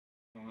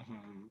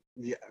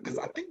 Yeah, because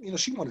I Yeah. think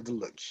she wanted to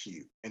look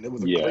cute, and it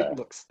was a great Yeah.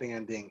 look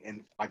standing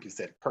and, like you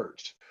said,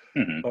 perched.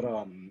 Hmm. But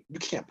you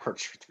can't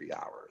perch for 3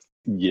 hours.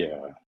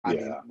 Yeah. I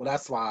mean, Yeah. well,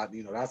 that's why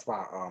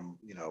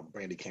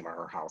Brandy came in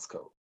her house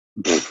coat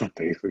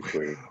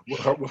Basically. with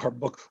her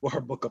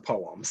book of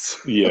poems.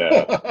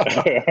 Yeah.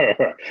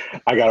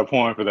 I got a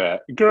point for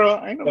that.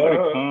 Girl, ain't nobody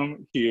uh,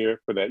 come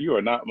here for that. You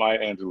are not Maya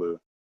Angelou.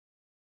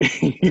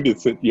 You need to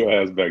sit your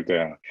mm, ass back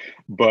down.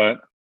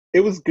 But it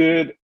was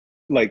good,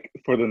 like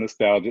for the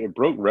nostalgia. It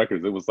broke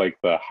records. It was like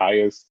the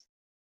highest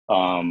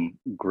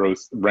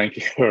gross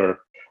ranking or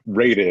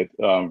rated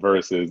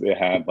versus it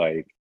had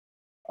like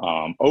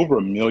over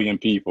 1 million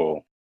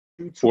people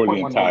two for the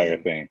point one entire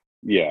million. thing.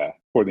 Yeah,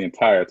 for the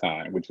entire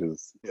time, Yeah, which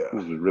was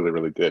really,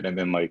 really good. And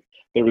then like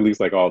they released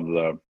like all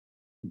the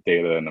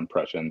data and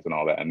impressions and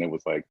all that, and it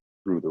was like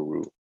through the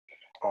roof.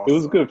 It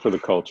was good awesome. for the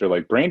culture.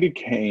 Like Brandy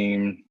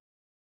came,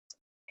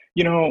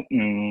 you know,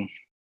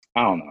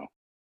 I don't know.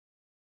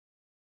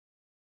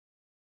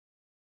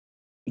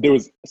 There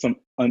was some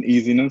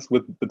uneasiness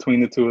with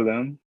between the two of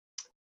them.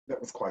 That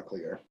was quite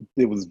clear.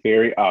 It was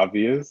very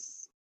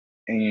obvious,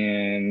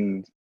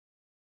 and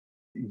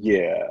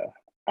yeah,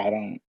 I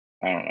don't,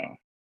 I don't know.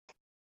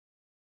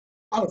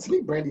 Oh, to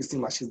me, Brandy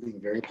seemed like she was being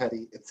very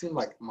petty. It seemed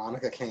like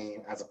Monica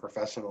came as a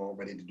professional,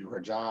 ready to do her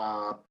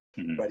job,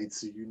 Mhm. ready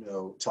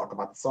to, talk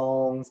about the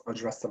songs,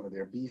 address some of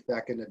their beef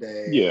back in the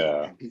day,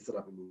 Yeah, and piece it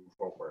up and move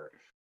forward.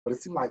 But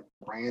it seemed like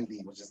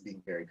Brandy was just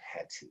being very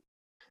petty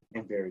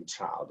and very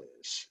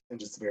childish and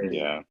just very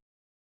yeah,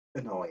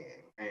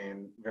 annoying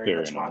and very very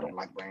much why I annoying. don't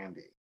like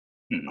Brandy.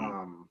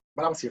 Mhm.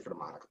 But I was here for the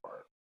Monica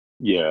part.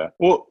 Yeah.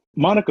 Well,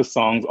 Monica's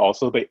songs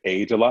also they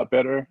age a lot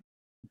better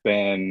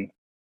than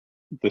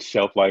the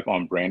shelf life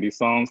on Brandy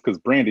songs because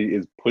Brandy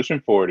is pushing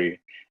 40,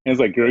 and it's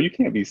like, girl, you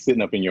can't be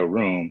sitting up in your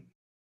room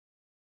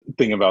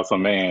thinking about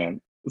some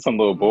man, some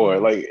little boy.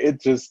 Mm-hmm.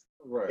 Like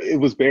Right. it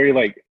was very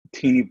like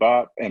teeny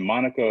bop. And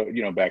Monica,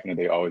 back in the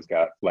day, always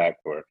got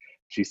flack for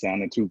she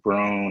sounded too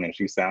grown and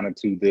she sounded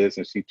too this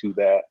and she too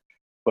that.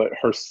 but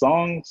her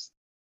songs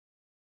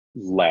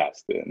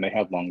lasted and they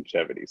have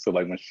longevity. So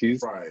like when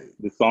she's Right.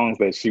 the songs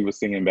that she was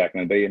singing back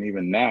in the day, and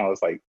even now,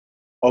 it's like,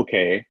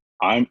 okay,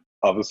 I'm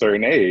of a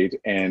certain age,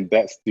 and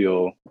that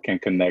still can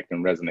connect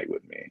and resonate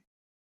with me.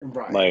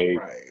 Right. Like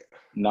Right.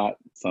 not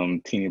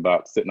some teeny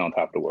bop sitting on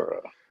top of the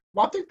world.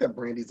 Well, I think that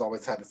Brandy's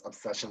always had this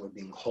obsession with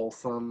being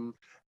wholesome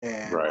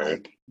and Right.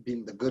 like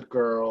being the good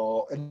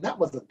girl. And that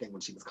was the thing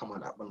when she was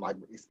coming up, when like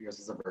Britney Spears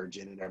was a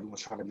virgin and everyone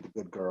was trying to be the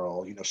good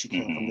girl. You know, she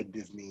came from Hmm. the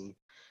Disney,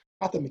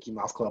 not the Mickey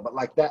Mouse Club, but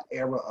like that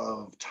era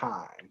of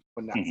time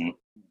when that's Hmm.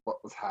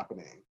 what was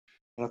happening.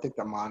 And I think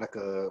that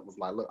Monica was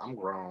like, look, I'm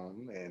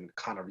grown and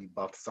kind of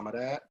rebuffed some of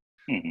that.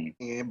 Hmm.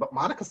 And but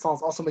Monica's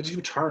songs also made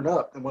you turn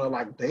up and want to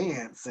like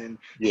dance. And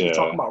she was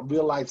talking Yeah. about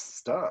real life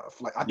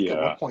stuff. Like I think at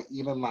one Yeah. point,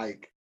 even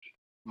like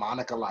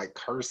Monica like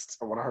cursed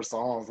or one of her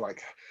songs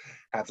like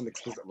had some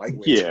explicit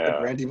language, and Yeah.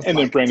 Brandy was And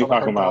then like Brandy telling her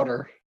talking about,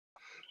 daughter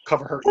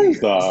cover her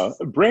first ears.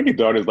 Brandy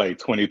daughter's like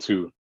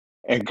 22.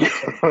 And Okay.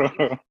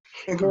 girl,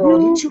 And girl,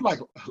 didn't you you like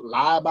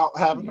lie about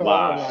having her and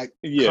lie. like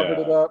covered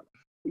it Yeah. up?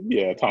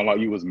 Yeah. Talking about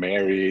you was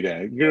married,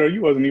 and girl,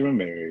 you wasn't even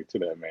married to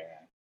that man.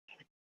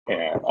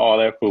 And Uh, all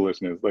that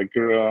foolishness. Like,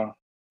 girl,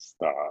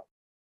 stop.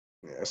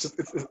 yeah, it's just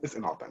it's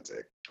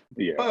inauthentic.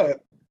 Yeah.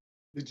 But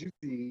did you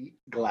see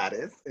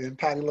Gladys and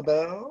Patti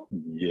LaBelle?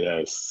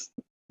 Yes.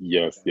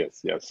 Yes,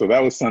 yes, yes. So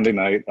that was Sunday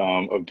night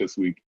of this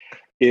week.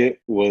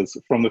 It was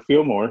from the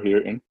Fillmore here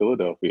in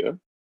Philadelphia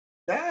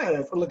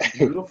Yes, it looked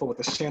beautiful with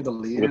the with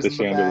chandeliers the in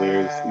the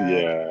chandeliers. back.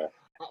 Yeah.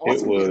 I It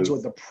also really enjoyed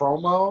was, the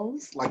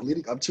promos, like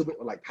leading up to it,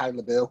 with like Patti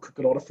LaBelle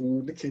cooking all the food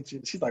in the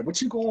kitchen. She's like, "What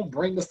you gonna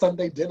bring to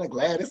Sunday dinner?"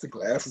 Gladys, and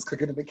Gladys was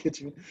cooking in the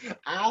kitchen.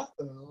 I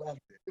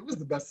loved it. It was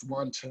the best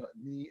one to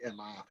me and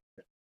my.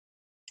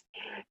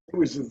 It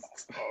was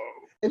just,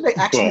 and they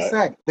actually but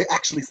sang. They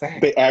actually sang.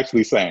 they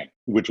actually sang,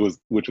 which was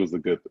the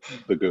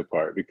good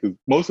part, because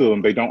most of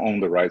them they don't own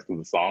the rights to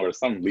the song or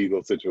some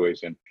legal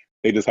situation.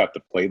 They just have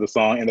to play the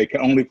song, and they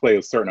can only play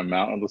a certain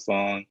amount of the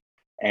song.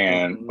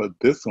 And Hmm. but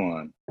this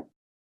one,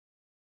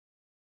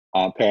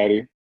 Aunt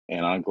Patty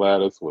and Aunt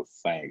Gladys was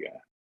singing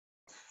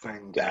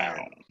Singing.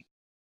 down,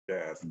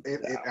 Yes.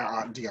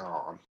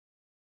 Dion.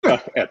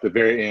 at the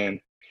very end.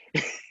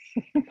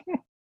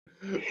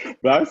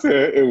 But I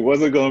said it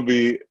wasn't gonna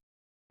be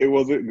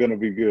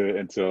good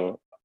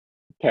until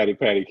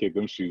Patty kicked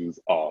them shoes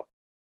off.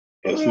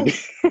 And she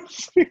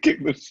she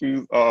kicked the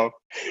shoes off.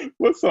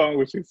 What song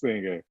was she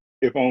singing?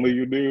 If Only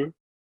You Knew?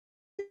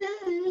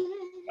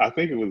 I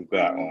think it was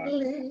that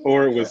one.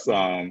 Or it Yeah.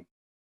 was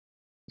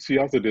she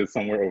also did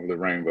Somewhere Over the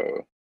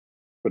Rainbow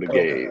for the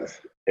Okay.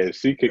 gays. And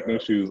she kicked them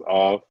Yes. shoes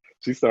off.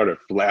 She started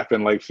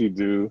flapping like she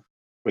do.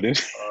 But then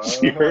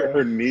she hurt Uh-huh.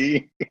 her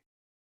knee.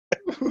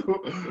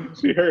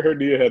 She hurt her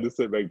knee and had to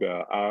sit back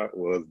down. I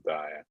was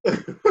dying.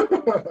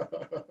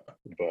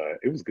 But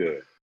it was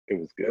good. It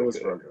was It good, was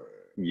good. real good.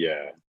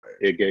 Yeah.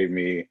 It gave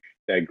me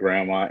that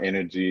grandma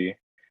energy,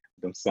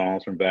 them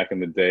songs from back in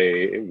the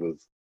day. It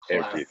was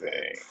everything.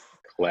 Classics.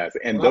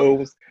 Classic. And And I,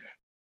 those,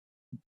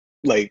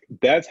 like,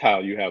 that's how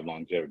you have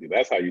longevity.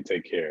 That's how you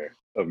take care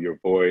of your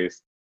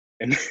voice.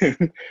 And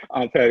then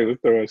Aunt Patty was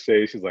throwing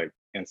shade. She's like,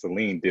 and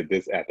Celine did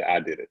this after I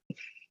did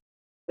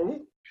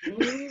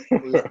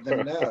let them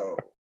it. know.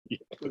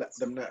 Let Yes.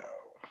 them know.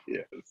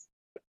 Yes.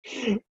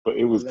 But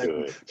it was Like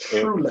good. It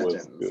true was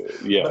legends. good.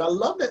 But I Yes.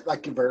 love that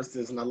like your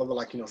verses, and I love that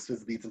like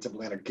Swizz Beatz and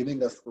Timbaland are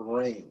giving us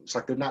range.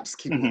 Like they're not just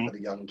keeping it Hmm. for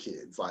the young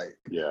kids. Like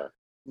Yeah.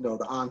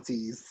 the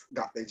aunties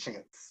got their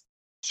chance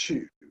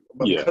too.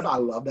 But because Yeah. I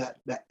love that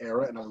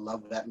era and I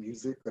love that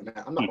music, and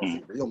I'm not gonna Hmm.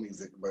 say real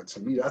music, but to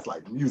me that's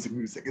like music.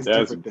 It's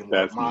That's different than what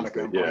that's Monica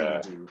music. and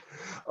Brandy Yeah.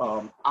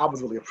 do. I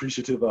was really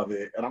appreciative of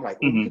it, and I'm like,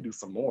 oh, we Hmm. could do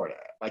some more of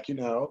that. Like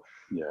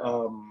Yeah.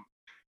 um,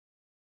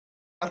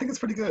 I think it's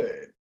pretty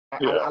good. I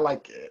Yeah.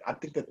 like it. I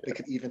think that they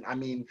could even. I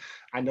mean,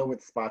 I know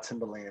it's by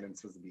Timberland and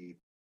Swizz Beatz,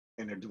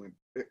 and they're doing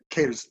it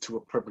caters to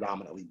a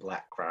predominantly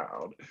black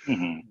crowd,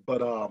 Hmm.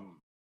 but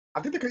I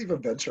think they could even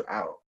venture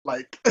out,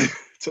 like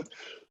to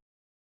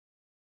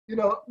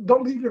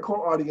don't leave your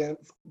core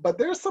audience. But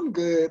there's some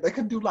good. They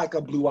could do like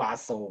a Blue Eye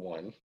Soul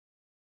one,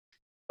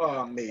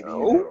 maybe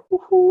Oh,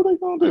 who they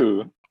gonna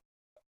do?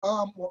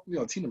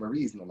 well, Tina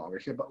Marie's no longer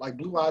here, but like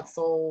Blue Eyed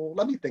Soul.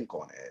 Let me think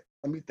on it.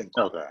 Let me think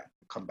on Okay. that.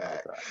 Come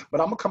back, Okay. but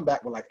I'm gonna come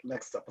back with like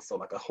next episode,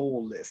 like a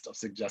whole list of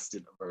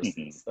suggested Hmm.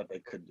 verses that they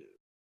could do.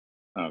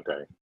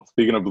 Okay.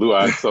 Speaking of Blue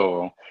Eyed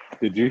Soul,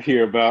 did you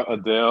hear about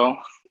Adele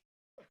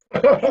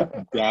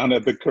down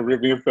at the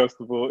Caribbean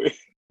Festival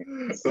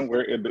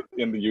somewhere in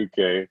the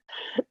UK?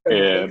 In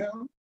And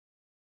Nottingham,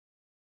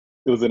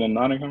 it was in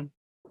Nottingham?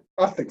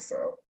 I think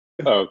so.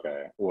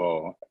 Okay.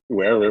 Well,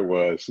 wherever it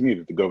was, she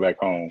needed to go back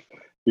home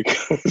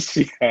because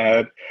she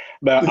had.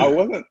 Now, I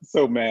wasn't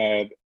so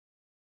mad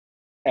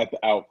at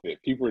the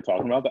outfit. People were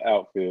talking about the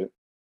outfit.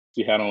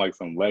 She had on like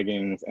some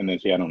leggings, and then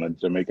she had on a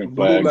Jamaican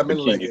flag Lululemon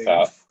bikini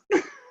top.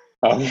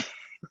 leggings. Um,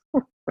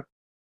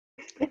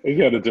 she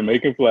had a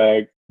Jamaican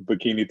flag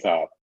bikini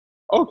top.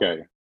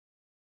 Okay.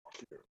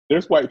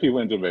 There's white people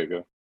in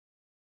Jamaica.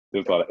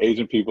 There's a lot of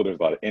Asian people. There's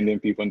a lot of Indian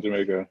people in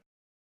Jamaica.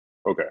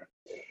 Okay.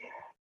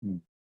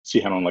 she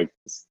had on like,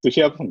 did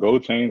she have some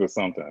gold chains or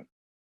something?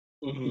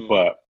 Hmm.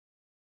 But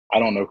I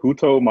don't know who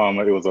told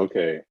Mama it was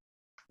okay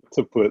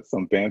to put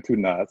some Bantu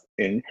knots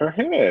in her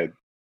head.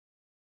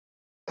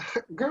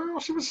 Girl,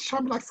 she was just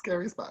trying to be like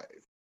Scary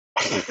Spice.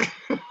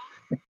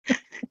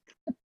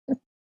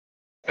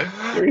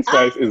 Scary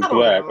I Spice is don't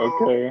black,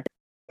 know. okay?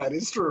 That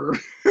is true.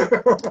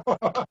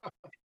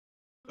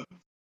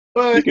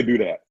 She But could do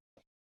that.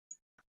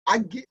 I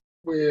get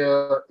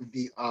where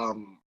the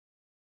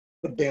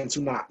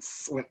Bantu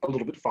knots went a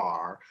little bit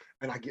far,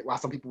 and I get why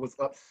some people was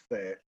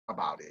upset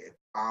about it.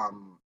 I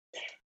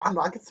don't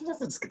know. I guess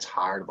sometimes I just get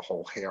tired of the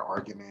whole hair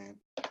argument,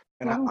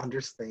 and I Well,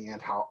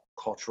 understand how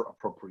cultural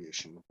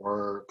appropriation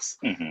works.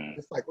 hmm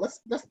It's like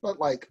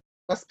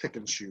let's pick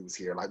and choose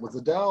here. Like with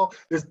Adele,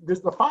 there's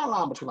the fine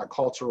line between like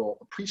cultural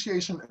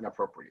appreciation and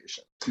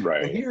appropriation. And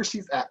right. here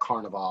she's at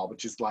Carnival,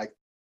 which is like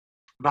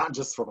not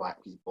just for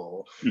Black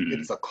people. hmm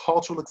It's a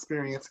cultural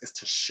experience. It's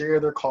to share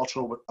their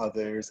culture with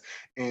others.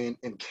 And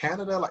in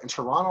Canada, like in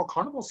Toronto,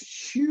 Carnival's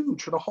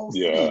huge for the whole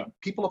Yeah. city.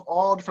 People of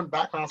all different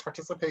backgrounds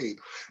participate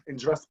and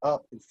dress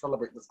up and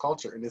celebrate this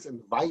culture, and it's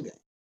inviting.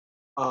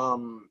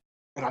 Um,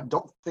 and I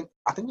think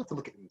we have to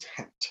look at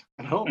intent.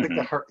 And I don't think hmm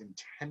that her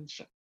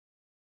intention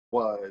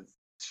was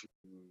to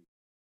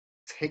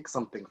take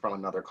something from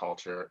another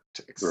culture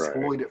to Right.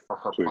 exploit it for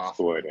her To profitable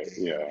exploit it.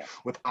 gain Yeah.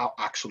 without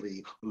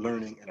actually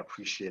learning and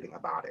appreciating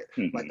about it.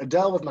 Like hmm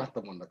Adele was not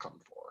the one to come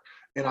for.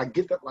 And I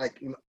get that,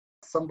 like,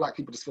 some Black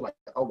people just feel like,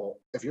 oh, well,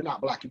 if you're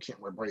not Black, you can't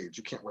wear braids,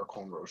 you can't wear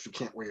cornrows, you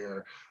can't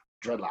wear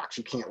dreadlocks,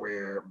 you can't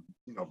wear,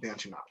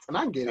 Bantu knots. And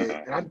I get it.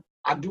 uh And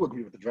I do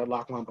agree with the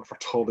dreadlock one, but for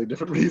totally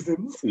different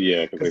reasons.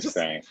 Yeah, because Because they just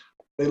stank.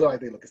 they look like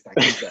they look stank.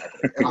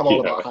 Exactly. And I'm all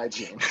about Yeah.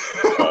 hygiene.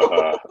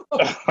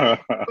 Uh-huh.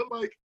 But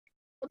like,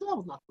 Adele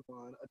was not the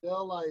one.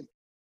 Adele, like,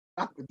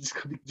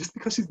 just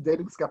because she's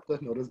dating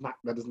Skepta, no,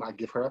 that does not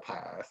give her a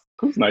pass.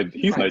 He's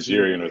He's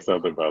Nigerian or Nigerian.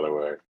 something, by the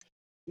way.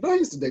 He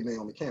used to date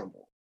Naomi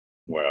Campbell.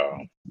 Well.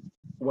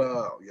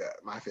 Well, yeah,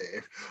 my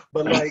fave.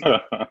 But like,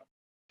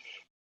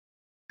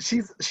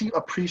 she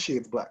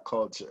appreciates Black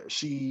culture.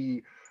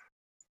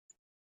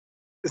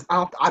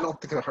 I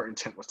don't think that her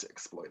intent was to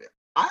exploit it.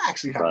 I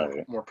actually have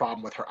Right. more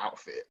problem with her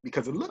outfit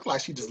because it looked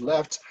like she just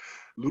left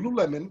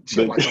Lululemon. She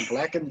had The, like some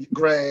black and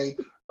gray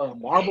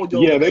marble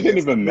yoga yeah, they didn't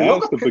pants. even The match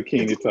yoga the pants,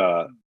 it bikini didn't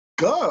top.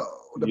 go.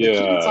 The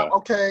bikini top, Yeah.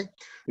 okay,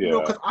 Yeah.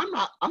 because I'm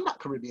not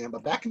Caribbean,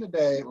 but back in the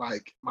day,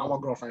 like my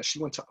one girlfriend, she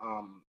went to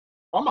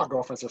all my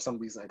girlfriends for some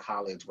reason in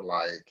college were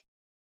like,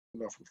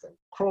 from St.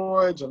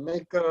 Croix,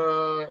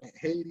 Jamaica,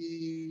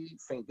 Haiti,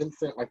 St.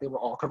 Vincent, like they were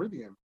all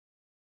Caribbean.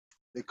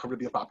 The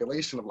Caribbean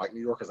population of like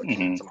New Yorkers that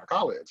came hmm to my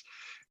college.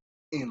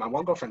 And my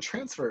one girlfriend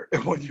transferred,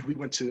 and one year we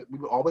would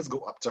always go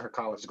up to her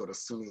college to go to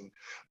SUNY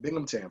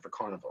Binghamton for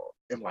Carnival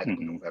in like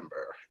hmm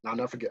November. And I'll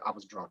never forget, I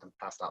was drunk and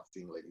passed out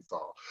seeing Lady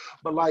Saul.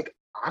 But like,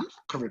 I'm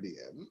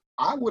Caribbean.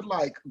 I would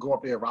like go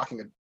up there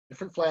rocking a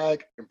different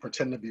flag and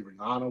pretend to be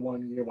Rihanna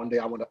one year. One day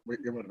I went up with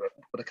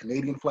a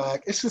Canadian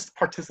flag. It's just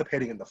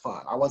participating in the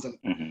fun. I wasn't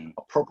hmm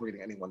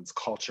appropriating anyone's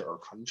culture or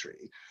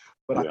country.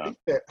 But I Yeah. think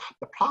that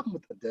the problem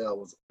with Adele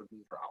was for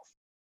me, her outfit.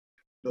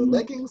 The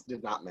leggings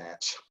did not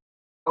match.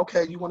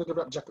 Okay, you wanted to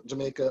rep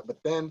Jamaica, but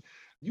then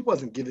you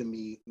wasn't giving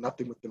me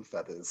nothing with them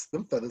feathers.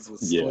 Them feathers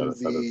was Yeah. That is.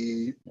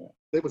 flimsy. Yeah.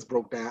 They was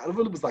broke down. It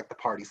really was like the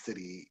Party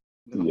City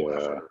minimal Yeah.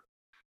 effort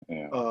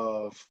Yeah.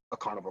 of a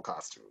carnival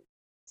costume.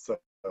 So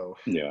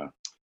Yeah.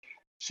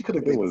 she could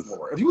have It gave us was.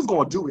 more. If you was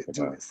going to do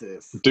Yeah. it,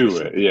 sis. Do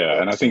it.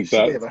 Yeah. And I think She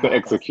gave that's a the half-ass attempt.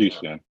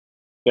 execution.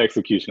 The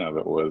execution of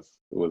it was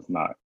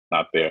not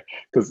there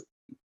because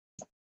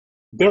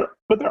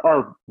there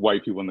are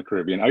white people in the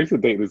Caribbean. I used to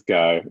date this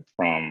guy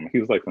he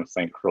was like from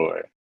St.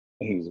 Croix,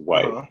 and he was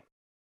white, Uh-huh.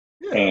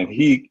 and Yeah.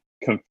 he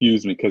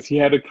confused me because he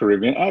had a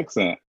Caribbean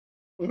accent,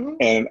 Hmm.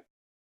 and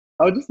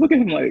I would just look at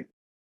him like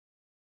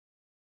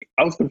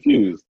I was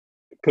confused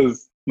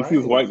because you see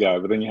this white Right. guy,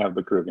 but then you have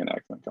the Caribbean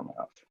accent coming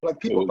out. It Like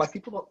was,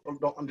 people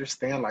don't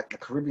understand. Like the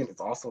Caribbean is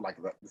also like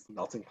this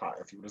melting pot.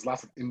 If you there's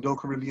lots of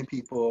Indo-Caribbean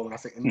people. When I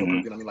say mhm,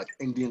 Indo-Caribbean, I mean like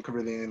Indian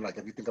Caribbean. Like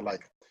if you think of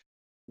like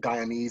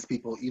Guyanese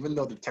people, even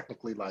though they're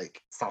technically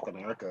like South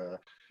America,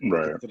 they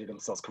right. consider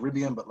themselves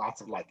Caribbean, but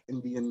lots of like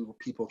Indian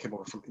people came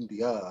over from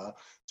India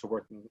to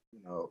work in,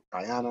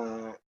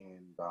 Guyana,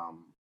 and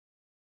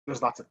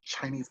there's lots of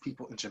Chinese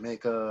people in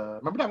Jamaica.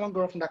 Remember that one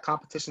girl from that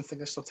competition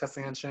singer show, Tessa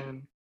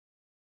Sanchin?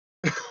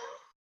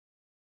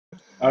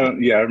 I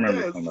don't. Yeah, I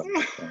remember Yes, some of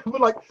that.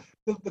 but like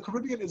the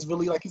Caribbean is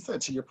really, like you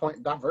said, to your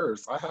point,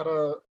 diverse.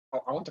 I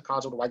went to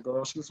college with a white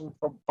girl. She was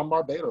from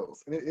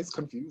Barbados, and it is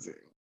confusing.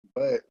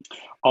 But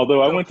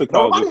Although I went to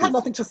college nobody with had this,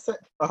 nothing to say.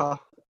 Uh-huh.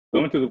 I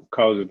went to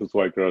college with this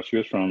white girl. She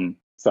was from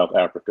South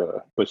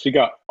Africa, but she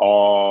got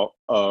all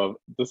of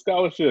the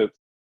scholarships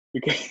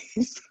because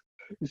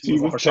She she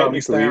was on was her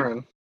Charlize technically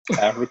Theron.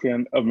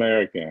 African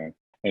American,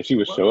 and she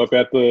would show up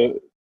Well, at the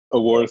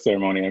award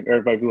ceremony, and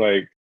everybody be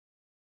like,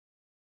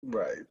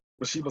 right.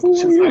 But "Who she are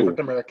was you?"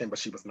 African American, but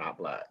she was not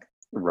Black.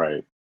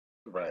 Right.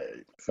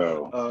 Right.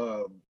 So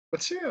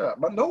But yeah,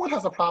 but no one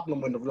has a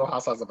problem when the Real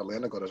Housewives of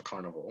Atlanta go to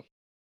Carnival.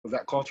 Was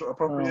that cultural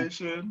Well,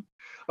 appropriation?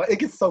 Like, it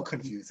gets so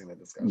confusing in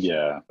discussion.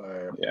 yeah,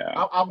 But yeah,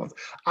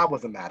 I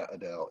wasn't mad at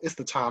Adele. It's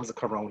the times of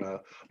Corona.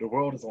 The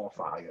world is on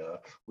fire.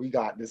 We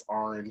got this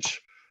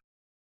orange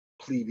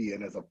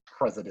plebeian as a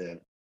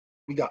president.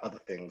 We got other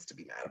things to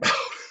be mad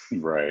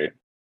about. right.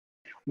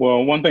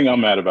 Well, one thing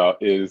I'm mad about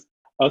is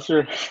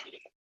Usher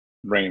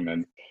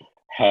Raymond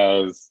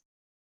has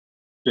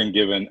been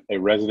given a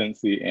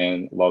residency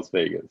in Las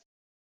Vegas.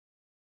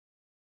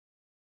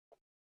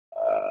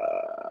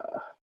 Uh,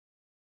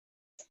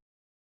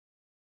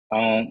 I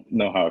don't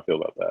know how I feel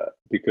about that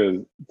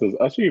because does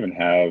Usher even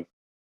have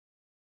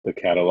the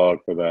catalog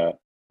for that?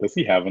 Does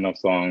he have enough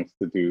songs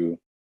to do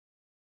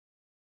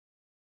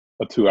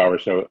a 2 hour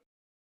show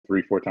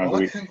three, four times All a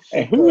I week? can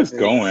And think who of is is,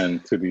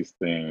 going to these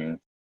things?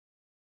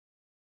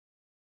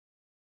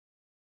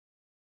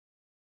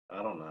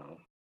 I don't know,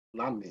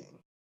 not me.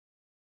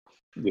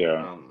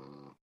 Yeah.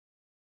 Um,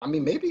 I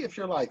mean, maybe if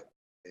you're like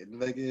in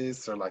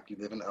Vegas or like you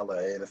live in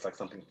LA and it's like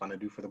something fun to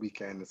do for the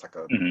weekend, it's like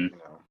a, Hmm.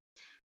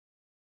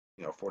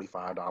 you know,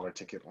 $45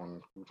 ticket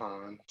on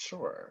Groupon,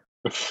 sure.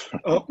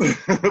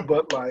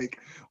 But like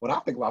when I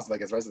think Las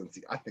Vegas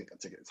residency, I think a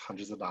ticket is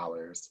hundreds of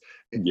dollars.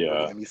 You were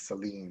Yeah, giving me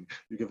Celine,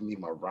 you're giving me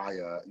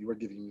Mariah, you were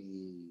giving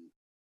me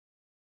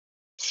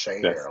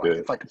that's Cher. Like good.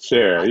 it's like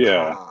Share,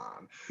 yeah.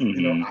 icon,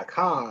 Hmm.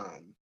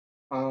 icon.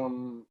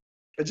 Um,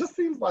 it just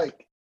seems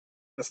like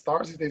the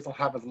stars these days don't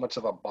have as much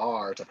of a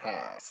bar to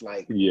pass.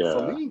 Like Yeah.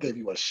 Celine gave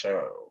you a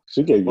show.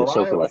 She gave you a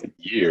show Mariah for was, like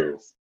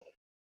years.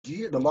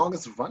 the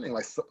longest running,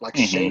 like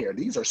Hmm. Cher.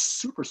 These are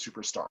super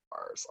superstars.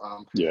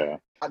 Yeah.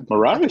 I, I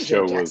Mariah's think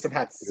Janet show was Jackson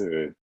had,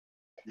 good.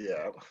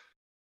 yeah,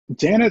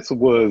 Janet's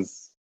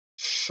was,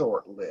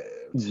 short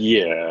lived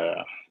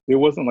yeah. It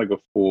wasn't like a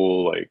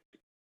full like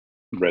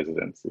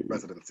residency.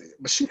 residency, Yeah.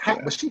 but she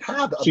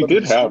had the She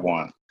did ability to do have one.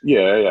 one.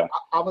 Yeah, yeah.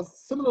 I was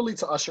similarly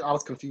to Usher. I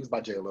was confused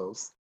by J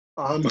Lo's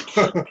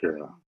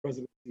Sure.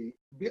 residency.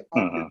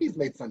 Uh-huh. Britney's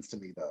made sense to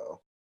me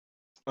though.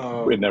 It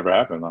Um, never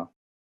happened though.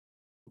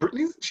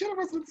 Britney's she had a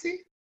residency.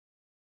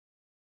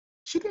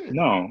 She did.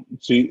 No,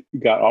 she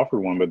got offered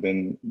one, but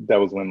then that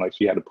was when like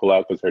she had to pull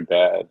out because her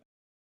dad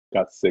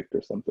got sick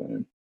or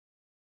something.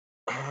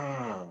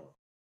 Oh,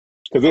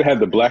 Because it had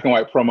the okay. black and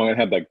white promo and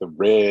had like the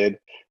red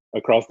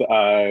across the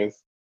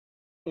eyes.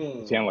 She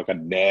had Hmm. like a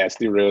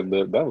nasty red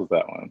lip. That was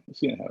that one.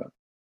 She didn't have it.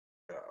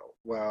 Oh,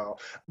 well,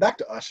 back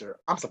to Usher.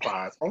 I'm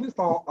surprised. Only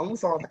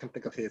songs I can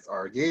think of his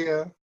are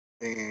 "Yeah"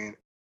 and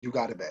 "You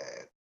Got It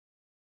Bad,"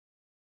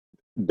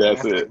 and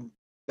That's it.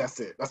 that's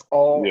it. That's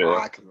all Yeah.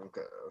 I can think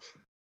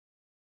of.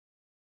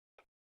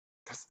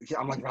 Yeah,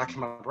 I'm like racking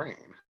my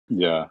brain.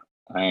 Yeah.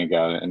 I ain't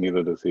got it. And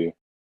neither does he.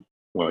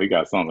 Well, he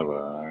got something,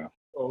 but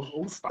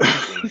Oh, stop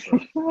it,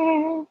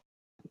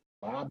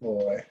 my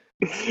boy.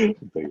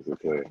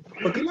 basically.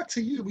 But good luck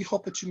to you. We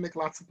hope that you make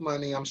lots of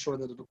money. I'm sure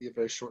that it'll be a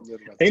very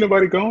short-lived Ain't residency.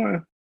 nobody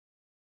going.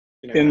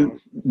 You In know,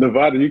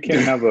 Nevada, you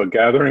can't have a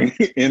gathering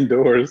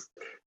indoors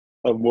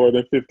of more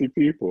than 50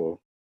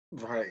 people.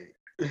 right.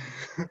 Don't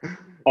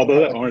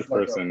Although have that like orange these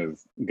like person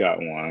has got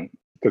one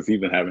because he's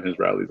been having his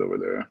rallies over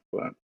there.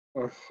 But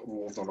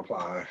rules don't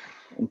apply.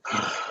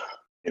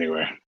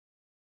 anyway,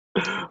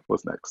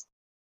 what's next?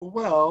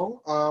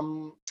 Well,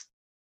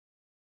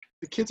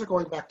 the kids are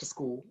going back to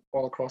school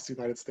all across the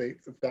United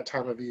States. It's that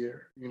time of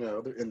year.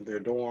 They're in their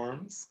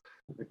dorms.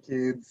 The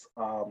kids,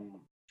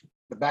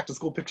 the back to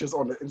school pictures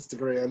on the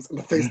Instagrams and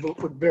the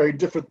Facebook look very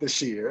different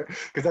this year.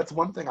 Because that's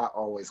one thing I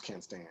always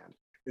can't stand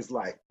is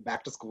like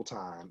back to school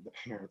time. The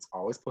parents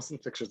always posting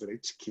pictures of their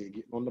kid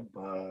getting on the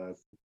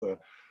bus,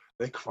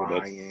 they With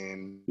that,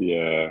 crying.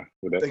 yeah,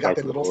 with that They got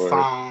their chocolate little board.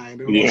 sign,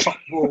 their little Yeah.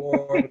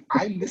 chalkboard.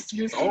 I'm this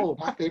year's old.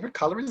 My favorite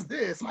color is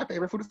this. My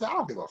favorite food is that. I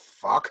don't give a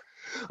fuck.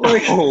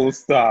 Like, Oh,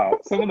 stop.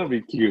 Some of them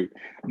be cute.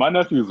 My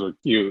nephews were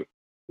cute.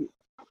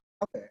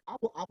 okay, I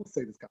will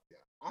say this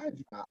caveat. I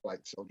do not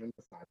like children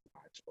besides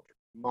my children,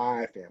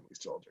 my family's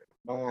children,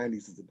 my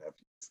nieces and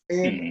nephews,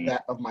 and Hmm.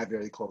 that of my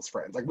very close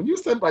friends. Like when you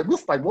send like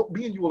what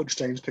me and you will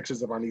exchange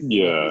pictures of our nieces and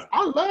nephews. Yeah.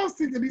 I love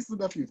seeing your nieces and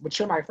nephews, but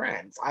you're my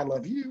friends. I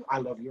love you. I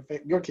love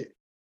your kid.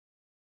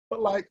 But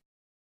like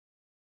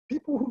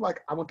people who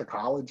like I went to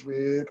college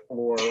with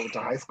or went to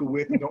high school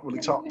with and don't really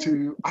talk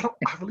to, I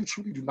really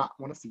truly do not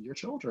want to see your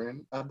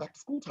children back to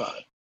school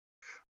time.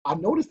 I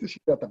noticed this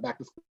year that the back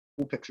to school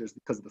pictures,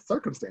 because of the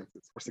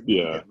circumstances, were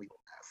Yeah. significantly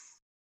less.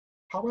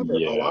 However,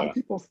 a lot of Yeah.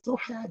 people still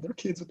have their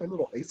kids with their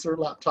little Acer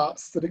laptops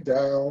sitting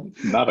down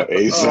Not an at the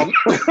ace.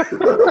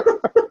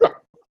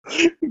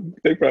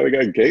 They probably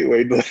got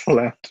gateway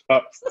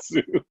laptops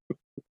too.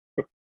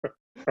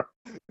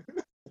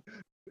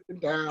 sitting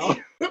down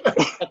at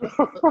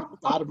the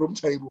side of the room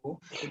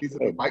table. And these are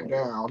they Oh wipe boy.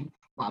 down,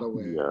 by the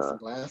way, with Yeah. some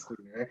glass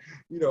cleaner,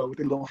 with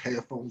their little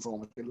headphones on,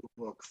 with their little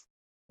books.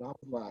 And I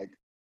was like,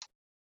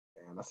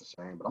 man, that's a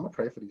shame. But I'm gonna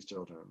pray for these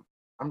children.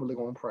 I'm really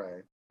gonna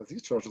pray because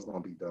these children's gonna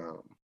be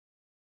dumb.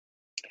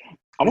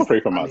 I'm gonna It's,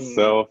 pray for I mean,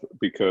 myself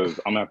because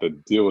I'm gonna have to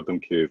deal with them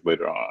kids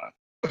later on.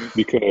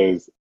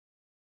 Because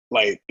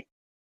like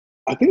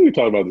I think we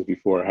talked about this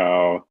before,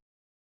 how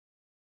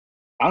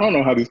I don't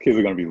know how these kids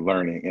are gonna be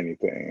learning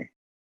anything.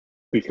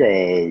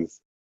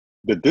 because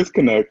the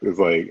disconnect is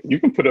like you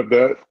can put up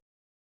that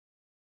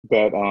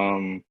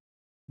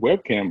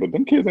webcam, but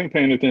them kids ain't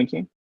paying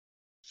attention.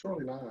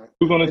 Surely not.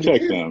 Who's gonna And the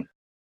check kids, them?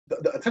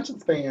 the attention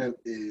span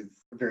is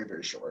very,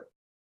 very short.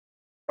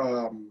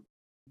 Um,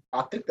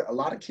 I think that a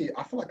lot of kids,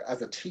 I feel like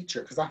as a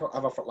teacher, because I have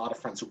a lot of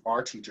friends who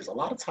are teachers, a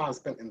lot of time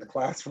spent in the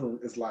classroom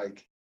is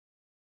like,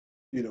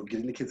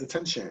 getting the kids'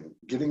 attention,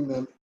 getting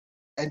them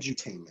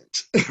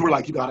edutainment. We're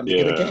like, you got to make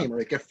it a Yeah. game or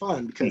make it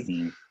fun because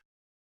Hmm.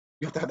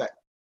 you have to have that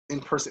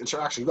in-person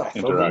interaction. You got to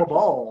throw them a Interaction.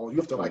 ball. You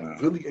have to like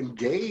Yeah. really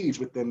engage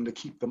with them to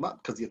keep them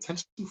up because the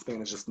attention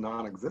span is just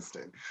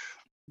non-existent.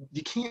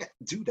 You can't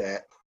do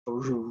that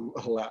through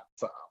a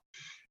laptop.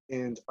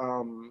 And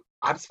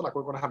I just feel like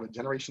we're going to have a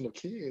generation of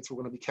kids who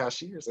are going to be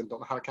cashiers and don't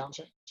know how to count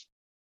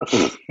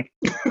change.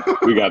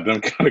 We got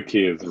them kind of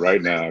kids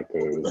right now,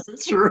 cause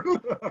It's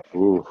true.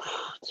 ooh,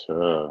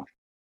 child.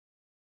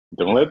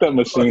 Don't let that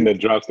machine Like,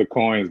 that drops the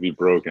coins be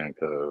broken,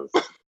 cause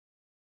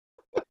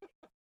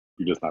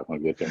you're just not gonna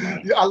get your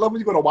money. yeah, I love when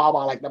you go to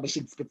Wawa, like that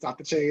machine spits out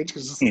the change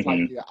because it's just like,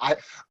 Hmm. yeah,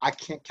 I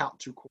can't count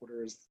two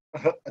quarters a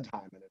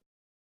time in it.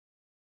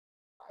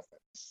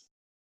 That's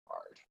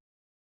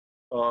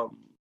hard.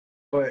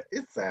 But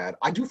it's sad.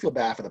 I do feel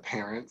bad for the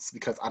parents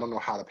because I don't know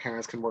how the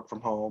parents can work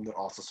from home that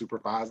also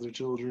supervise their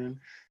children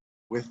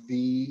with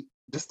the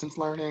distance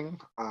learning.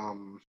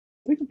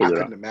 They can I figure it out.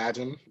 couldn't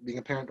imagine being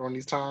a parent during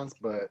these times,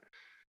 but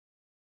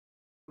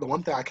the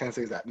one thing I can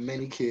say is that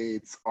many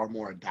kids are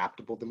more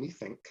adaptable than we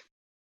think,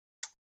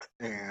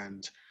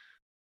 and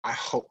I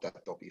hope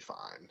that they'll be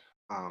fine.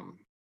 Um,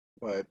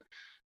 but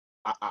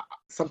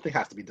something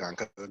has to be done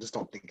because I just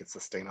don't think it's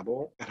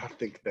sustainable, and I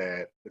think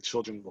that the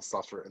children will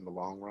suffer in the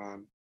long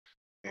run,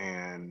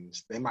 and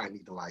they might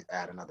need to like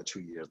add another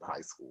 2 years to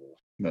high school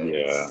Yeah,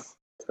 because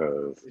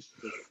cause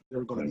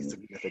they're going to be mm,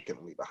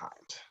 significantly behind.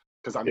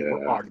 Because I mean,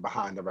 we're yeah, already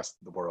behind the rest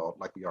of the world,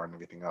 like we are in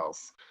everything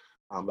else.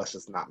 Let's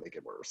just not make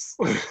it worse.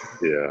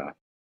 yeah.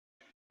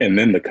 And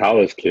then the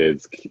college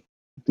kids,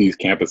 these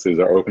campuses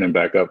are opening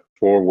back up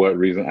for what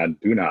reason I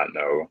do not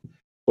know.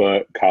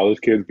 But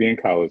college kids being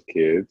college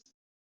kids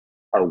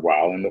are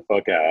wilding the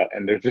fuck out,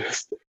 and they're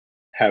just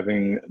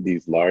having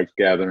these large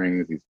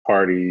gatherings, these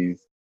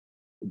parties.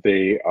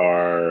 They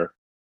are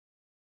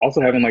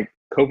also having like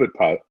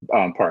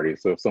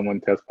parties. So if someone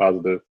tests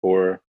positive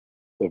for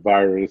the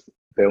virus,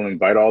 they'll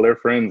invite all their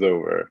friends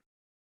over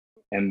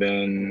and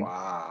then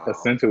Wow.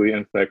 essentially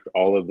infect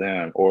all of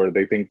them. Or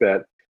they think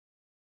that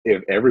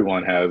if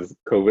everyone has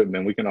COVID,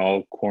 then we can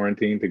all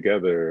quarantine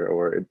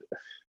together.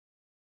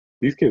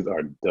 These kids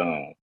are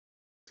dumb.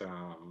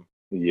 Um,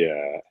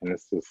 Yeah, and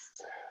it's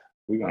just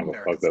we're gonna have a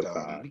fucked America's up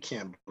dumb. time. We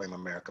can't blame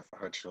America for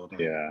her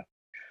children. Yeah,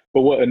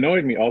 but what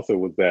annoyed me also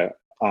was that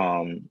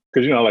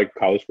because I like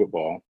college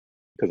football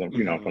because I'm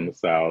from Hmm. the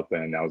South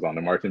and I was on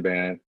the marching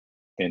band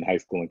in high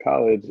school and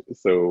college.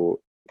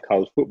 So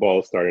college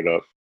football started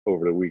up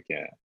over the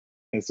weekend,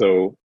 and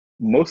so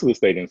most of the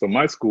stadiums. So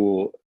my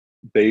school,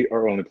 they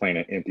are only playing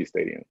in empty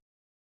stadiums,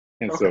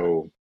 and Okay.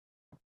 so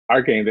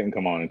our game didn't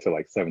come on until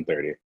like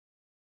 7:30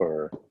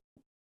 or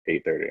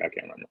 8:30. I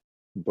can't remember,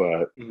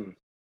 but Hmm.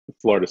 the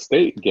Florida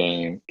State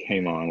game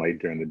came on like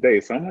during the day.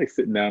 So I'm like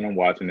sitting down and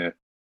watching it,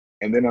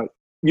 and then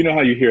you know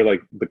how you hear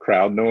like the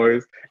crowd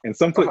noise, and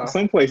Uh-huh.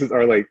 some places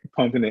are like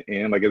pumping it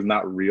in, like it's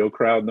not real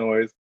crowd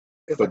noise,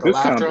 It's but like a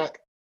laugh track.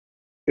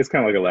 it's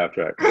kind of like a laugh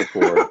track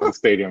before the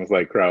stadium is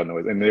like crowd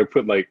noise, and they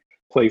put like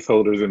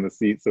placeholders in the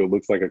seats so it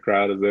looks like a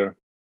crowd is there.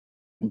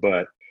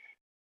 But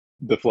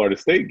the Florida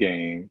State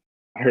game,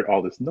 I heard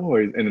all this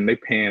noise, and then they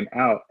pan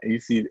out, and you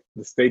see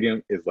the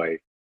stadium is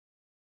like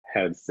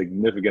had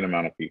significant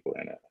amount of people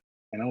in it,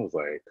 and I was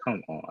like,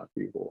 come on,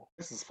 people,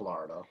 This is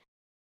Florida.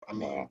 I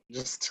mean, wow,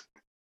 just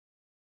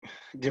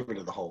give it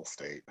to the whole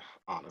state,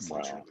 honestly,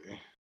 wow, truly.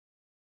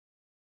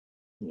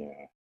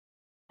 yeah,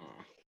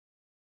 Mm.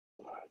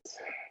 but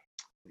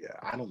Yeah,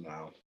 I don't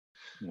know.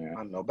 yeah, I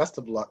don't know. Best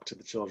of luck to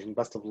the children.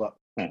 Best of luck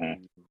uh-huh.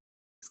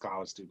 to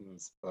college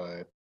students.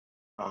 But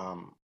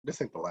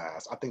this ain't the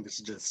last. I think this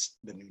is just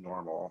the new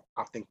normal.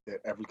 I think that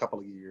every couple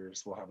of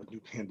years we'll have a new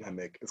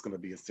pandemic. It's going to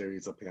be a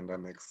series of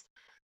pandemics.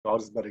 Y'all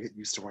just better get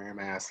used to wearing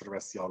masks for the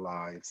rest of your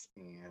lives.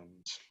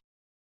 And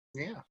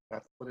yeah,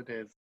 that's what it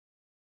is.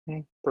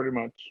 Pretty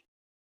much,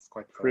 It's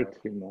quite sad.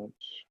 pretty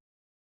much.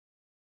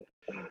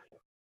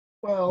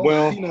 Well,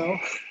 Well,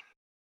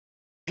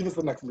 give us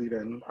the next lead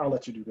in. I'll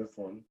let you do this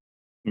one.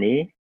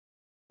 me,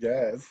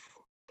 Yes.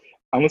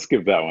 I'm gonna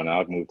skip that one.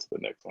 I'll move to the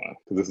next one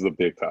because this is a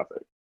big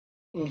topic.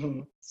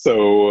 Hmm.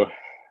 So,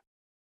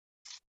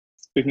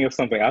 speaking of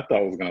something I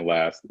thought was gonna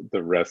last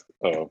the rest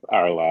of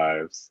our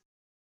lives,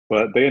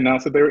 but they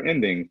announced that they were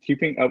ending.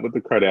 Keeping Up with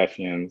the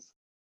Kardashians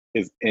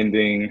is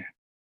ending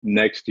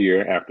next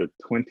year after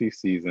 20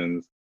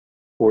 seasons,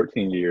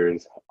 14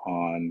 years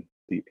on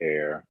the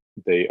air.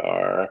 They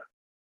are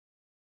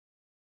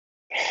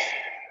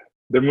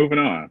they're moving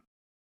on,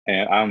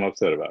 and I'm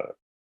upset about it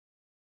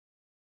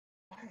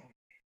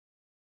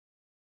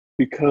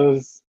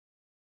because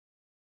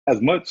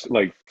as much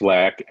like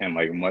flack and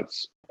like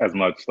much as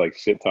much like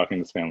shit talking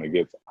this family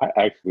gets, I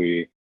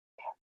actually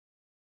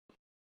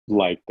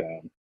like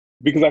them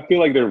because I feel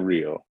like they're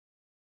real.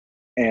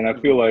 And I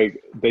feel Mhm.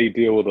 like they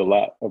deal with a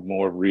lot of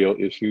more real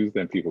issues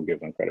than people give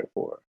them credit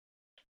for.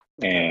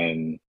 Okay.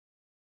 And,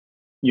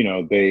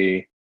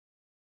 they,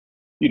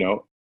 you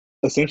know,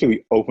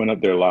 essentially open up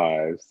their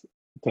lives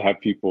to have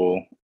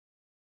people,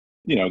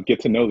 get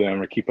to know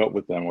them or keep up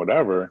with them,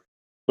 whatever.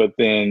 But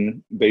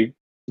then they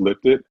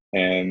flipped it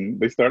and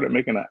they started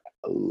making a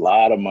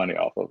lot of money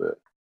off of it.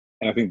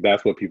 And I think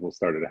that's what people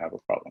started to have a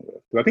problem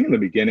with. Because I think in the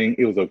beginning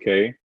it was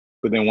okay.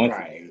 But then once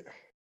Right.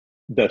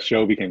 the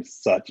show became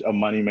such a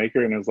money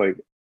maker, and it was like,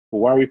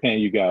 well, why are we paying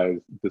you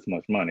guys this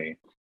much money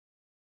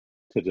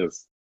to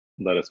just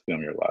let us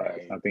film your lives?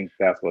 Right. I think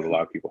that's what a And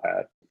lot of people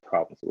had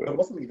problems but it with.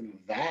 wasn't even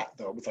that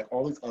though. It was like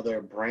all these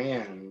other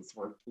brands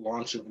were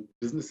launching,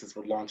 businesses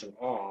were launching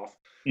off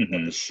that the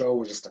Hmm. show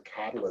was just a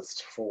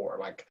catalyst for.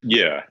 Like,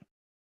 Yeah.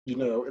 it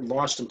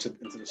launched into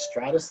the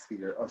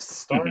stratosphere of Hmm.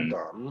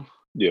 stardom.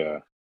 Yeah.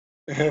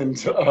 And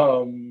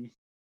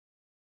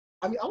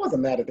I mean, I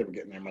wasn't mad that they were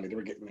getting their money. They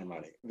were getting their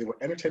money. They were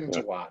entertaining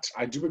Yeah. to watch.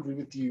 I do agree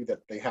with you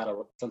that they had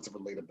a sense of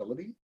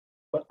relatability,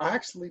 but I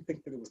actually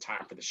think that it was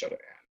time for the show to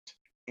end.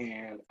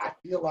 And I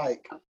feel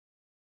like,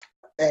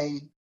 A,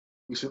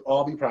 we should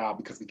all be proud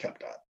because we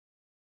kept up,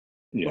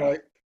 Yeah.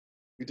 right?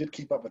 We did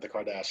keep up with the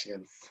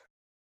Kardashians.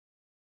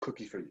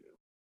 Cookie for you.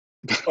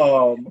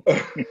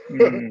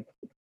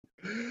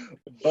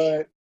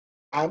 But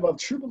I'm a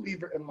true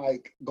believer in,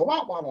 like, go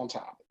out while on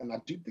top. And I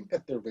do think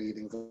that their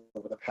ratings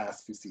over the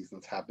past few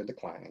seasons have been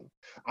declining.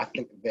 I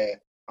think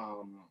that,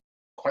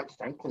 quite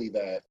frankly,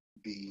 that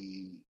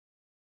the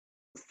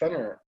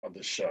center of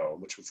the show,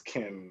 which was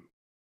Kim,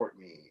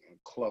 Courtney, and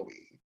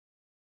Chloe,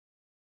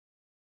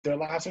 their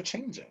lives are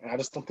changing. And I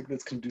just don't think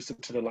that's conducive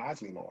to their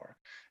lives anymore.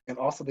 And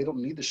also, they don't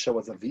need the show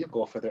as a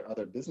vehicle for their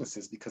other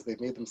businesses because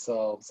they've made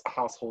themselves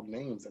household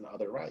names in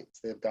other rights.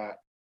 They've got,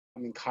 I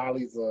mean,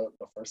 Kylie's the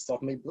first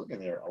self-made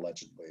billionaire,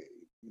 allegedly.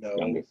 You know,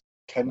 Youngest,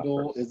 not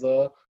Kendall first. is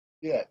a,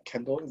 yeah,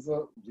 Kendall is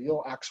a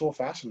real actual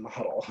fashion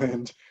model.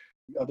 And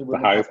the other The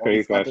women have highest all paid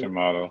these other, fashion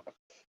model.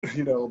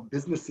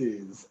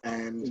 businesses,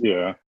 and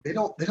Yeah. they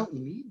don't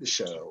need the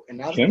show. And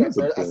now that Kim is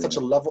a they're at such a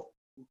billionaire. level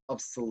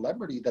of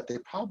celebrity that they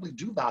probably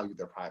do value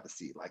their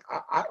privacy. Like,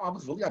 I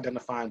was really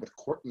identifying with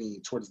Courtney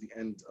towards the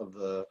end of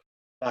the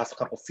last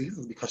couple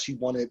seasons because she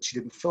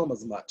didn't film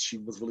as much. She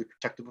was really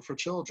protective of her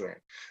children.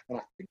 And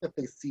I think that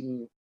they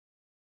seen,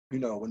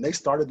 when they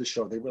started the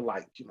show, they were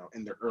like,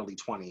 in their early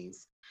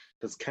 20s,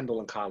 because Kendall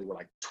and Kylie were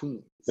like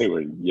tweens. They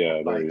were, But yeah,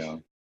 they were like,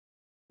 young.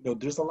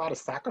 there's a lot of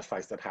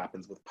sacrifice that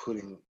happens with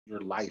putting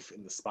your life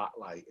in the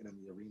spotlight and in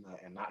the arena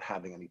and not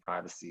having any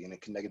privacy, and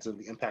it can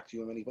negatively impact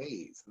you in many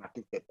ways. And I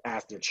think that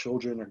as their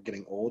children are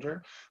getting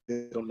older,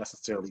 they don't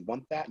necessarily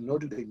want that, nor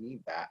do they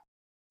need that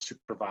to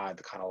provide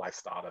the kind of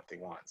lifestyle that they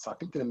want. So I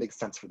think that it makes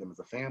sense for them as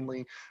a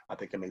family. I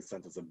think it makes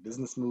sense as a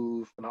business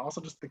move, and I also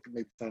just think it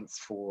makes sense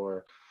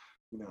for,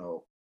 you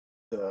know,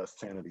 the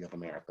sanity of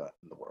America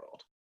in the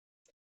world.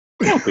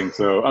 I don't think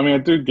so. I mean, I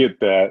do get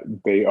that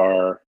they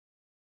are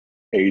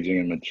aging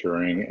and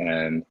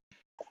maturing,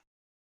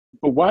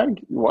 but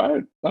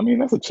why? I mean,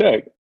 that's a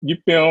check. You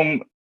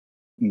film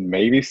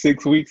maybe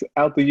 6 weeks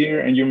out the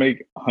year and you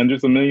make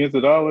hundreds of millions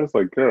of dollars.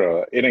 Like,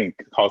 girl, it ain't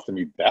costing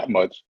me that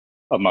much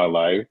of my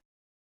life.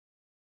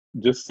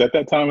 Just set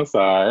that time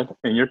aside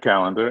in your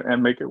calendar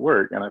and make it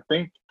work. And I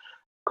think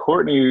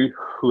Courtney,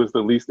 who is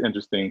the least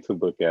interesting to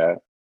look at,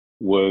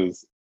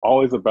 was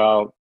always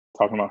about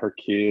talking about her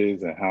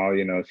kids and how,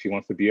 she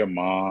wants to be a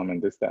mom and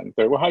this, that, and the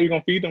third. Well, how are you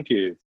gonna feed them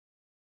kids?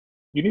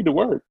 You need to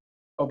work.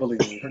 Oh,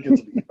 believe me,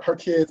 her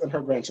kids and her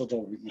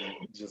grandchildren will be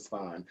eating just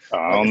fine. I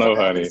Like I don't said, know, I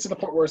think honey. it's to the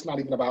point where it's not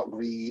even about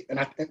greed.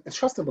 And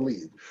trust and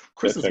believe,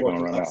 Chris That is check gonna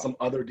working run up out. some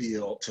other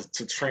deal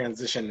to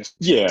transition this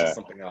chick into Yeah,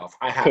 something else.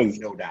 I have because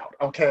no doubt.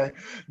 Okay,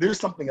 there's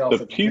something else the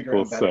that's bigger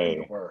people and better in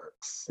the say,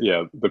 works.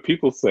 yeah, the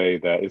people say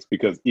that it's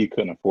because he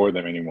couldn't afford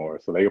them anymore.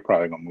 So they're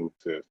probably gonna move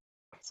to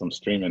some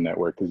streaming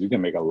network because you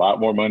can make a lot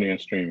more money in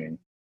streaming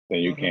than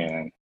you Hmm.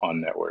 can on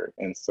network.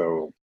 And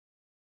so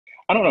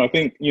I don't know. I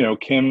think,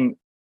 Kim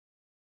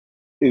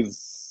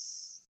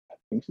I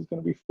think she's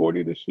gonna be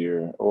 40 this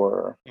year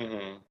or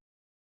Hmm.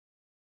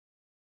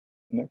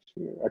 next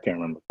year. I can't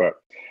remember. But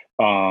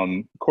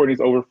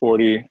Courtney's over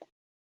 40.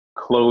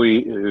 Chloe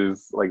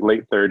is like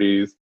late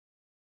 30s.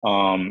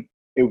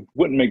 It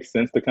wouldn't make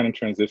sense to kind of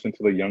transition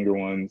to the younger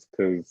ones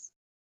because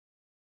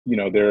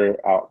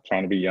they're out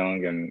trying to be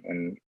young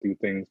and do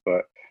things.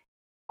 But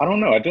I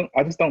don't know.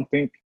 I just don't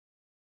think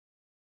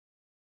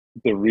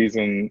the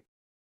reason,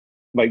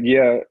 like,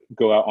 yeah,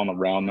 go out on a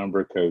round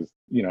number because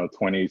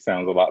 20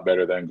 sounds a lot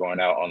better than going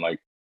out on like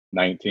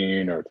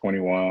 19 or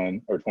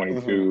 21 or Hmm.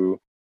 22.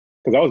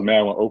 Because I was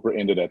mad when Oprah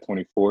ended at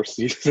 24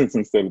 seasons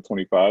instead of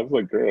 25. It's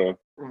like, girl,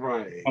 how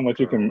Right, much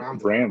you girl, can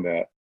round it brand up.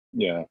 that?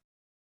 Yeah.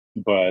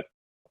 But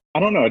I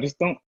don't know. I just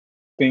don't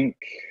think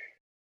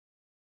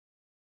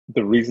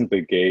the reasons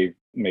they gave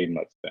made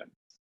much sense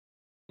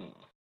Hmm.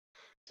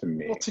 to Well,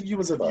 me. to you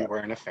as a But viewer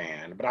and a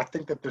fan, but I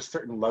think that there's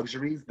certain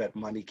luxuries that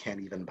money can't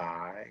even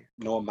buy,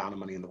 no amount of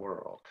money in the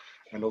world.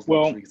 And those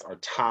well, luxuries are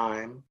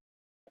time,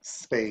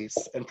 space,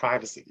 and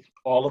privacy,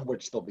 all of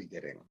which they'll be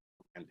getting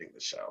ending the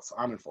show. So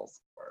I'm in full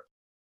support.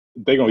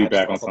 They're gonna And be I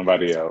just back on also think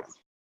somebody it's time. else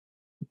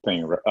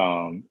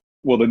thing.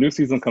 Well, the new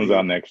season comes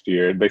out See? next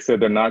year. They said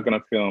they're not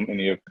gonna film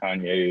any of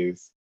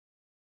Kanye's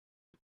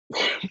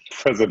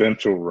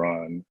presidential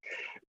run.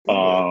 Good.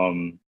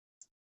 Um,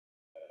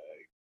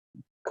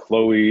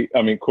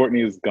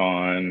 Courtney is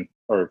gone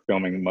or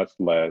filming much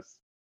less.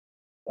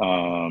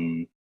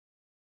 Um,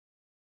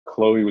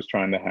 Chloe was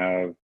trying to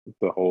have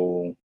the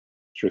whole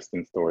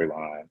Tristan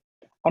storyline.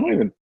 I don't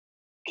even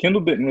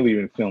Kendall didn't really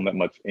even film that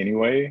much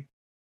anyway.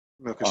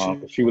 No,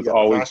 because She was had the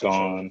always fashion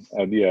gone,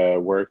 shows. yeah,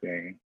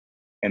 working.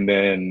 And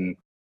then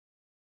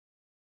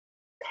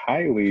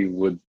Kylie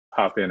would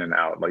pop in and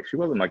out. Like she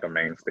wasn't like a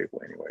main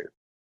staple anyway.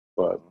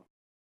 But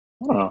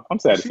Mm. I don't know. I'm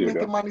sad But to she see her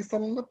making go. money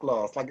selling lip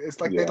gloss. Like it's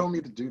like they Yeah. don't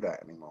need to do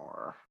that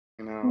anymore.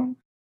 You know? Hmm.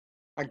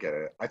 I get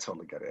it. I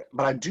totally get it.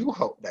 But I do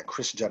hope that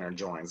Kris Jenner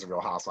joins the Real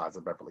Housewives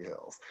of Beverly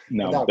Hills.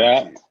 Because Now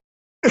that would be that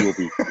cute. will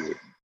be cute.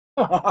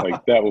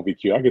 Like that will be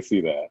cute. I can see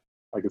that.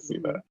 I can see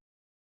Mhm. that.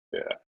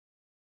 Yeah.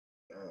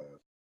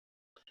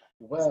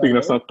 Speaking of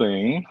Well,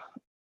 something,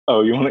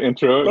 oh, you want to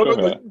intro it? no, Go no,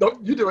 no, ahead. no,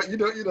 you do it. You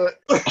do it. You do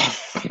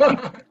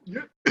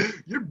it.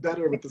 You're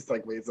better with the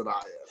segues than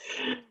I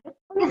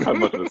I don't have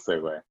much of am. a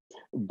segue,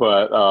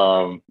 but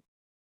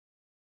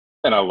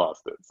and I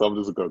lost it, so I'm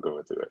just gonna go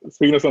into it.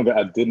 Speaking of something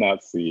I did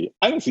not see,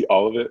 I didn't see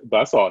all of it, but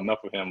I saw enough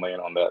of him laying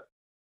on that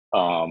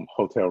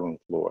hotel room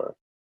floor.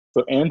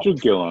 So Andrew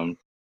Gillum,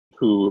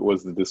 who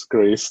was the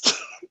disgraced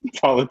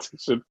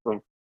politician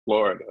from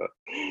Florida,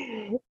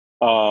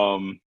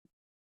 um,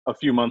 a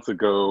few months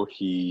ago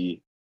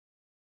he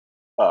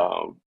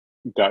um,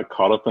 got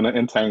caught up in an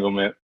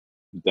entanglement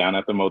down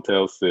at the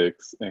Motel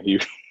 6, and he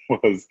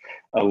was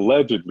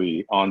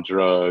allegedly on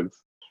drugs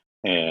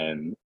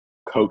and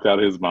coked out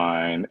of his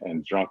mind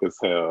and drunk as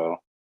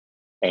hell.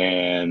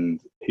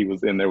 And he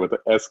was in there with an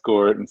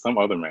escort and some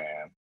other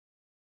man,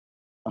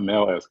 a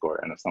male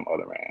escort and some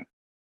other man.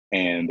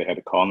 And they had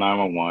to call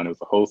 911. It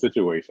was a whole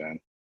situation.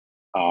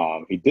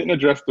 He didn't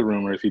address the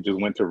rumors. He just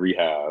went to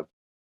rehab,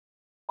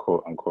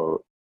 quote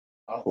unquote,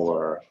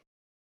 for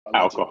Alcohol,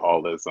 allegedly.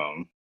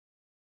 alcoholism.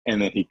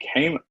 And then he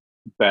came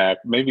back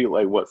maybe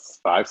like what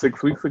 5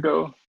 6 weeks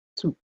ago,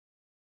 too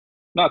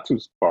not too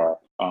far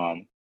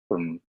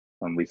from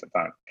recent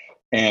times,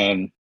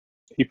 and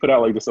he put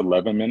out like this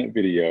 11-minute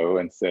video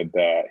and said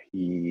that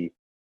he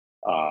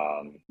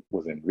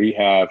was in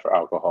rehab for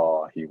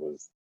alcohol. He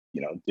was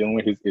dealing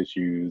with his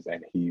issues,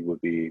 and he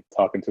would be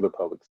talking to the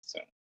public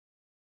soon.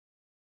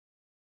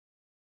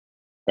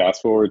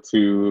 Fast forward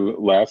to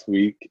last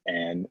week,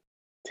 and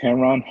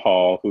Tamron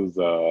Hall, who's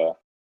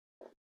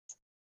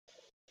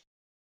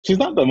she's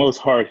not the most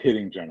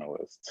hard-hitting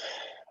journalist.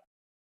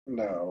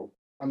 No.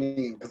 I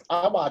mean, because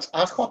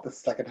I caught the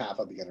second half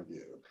of the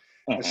interview,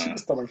 and she Uh-uh.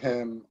 was throwing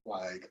him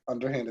like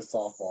underhanded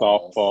softballs.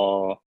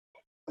 Softball,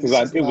 because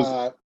She's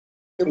not,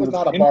 it it was was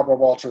not a in, Barbara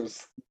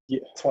Walters yeah,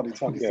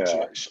 2020 yeah,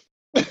 situation.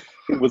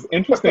 it was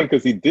interesting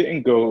because he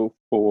didn't go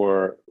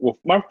for. Well,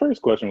 my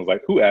first question was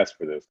like, who asked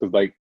for this? Because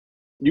like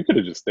you could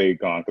have just stayed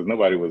gone because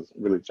nobody was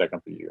really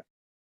checking for you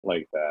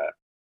like that.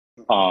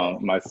 No.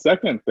 My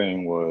second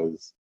thing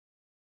was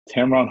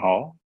Tamron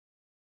Hall,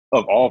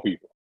 of all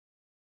people,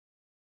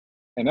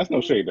 and that's no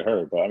shade to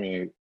her, but I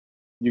mean,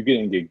 you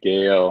getting get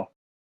Gail,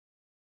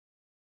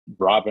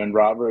 Robin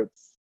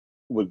Roberts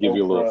would give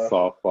you a little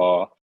Oprah.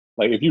 softball.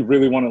 Like if you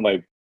really wanted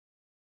like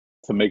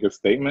to make a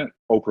statement,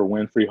 Oprah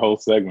Winfrey whole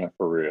segment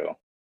for real.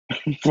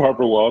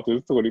 Barbara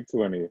Walters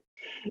 2020,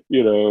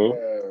 you know,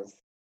 Yes.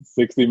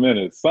 60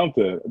 Minutes,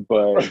 something.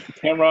 But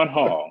Tamron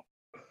Hall,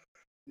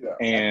 Yeah, at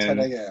 10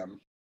 and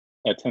a.m.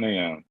 at 10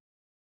 a.m.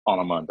 on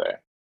a Monday.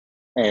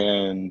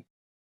 And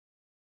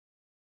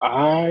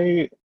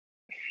I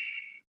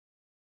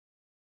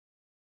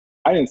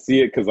I didn't see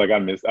it because like I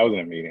was in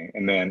a meeting,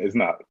 and then it's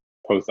not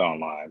posted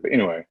online. But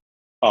anyway,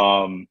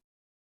 um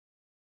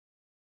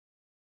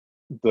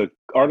the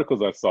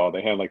articles I saw,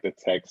 they had like the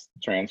text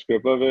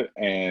transcript of it,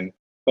 and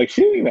like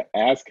she didn't even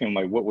ask him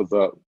like what was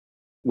up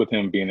with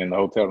him being in the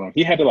hotel room.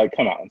 He had to like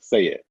come out and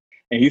say it,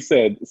 and he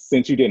said,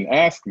 "Since you didn't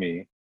ask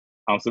me,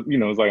 it's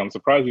like I'm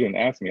surprised you didn't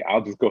ask me.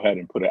 I'll just go ahead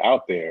and put it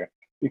out there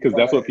because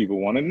that's what Right. people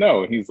want to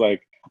know." And he's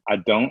like, "I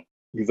don't."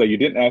 He's like, "You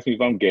didn't ask me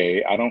if I'm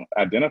gay. I don't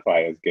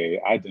identify as gay.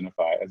 I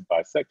identify as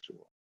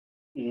bisexual."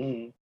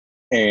 Hmm.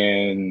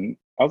 And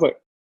I was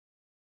like,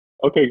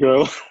 "Okay,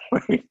 girl."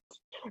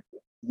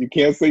 You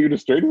can't say you're the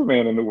straightest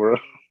man in the world.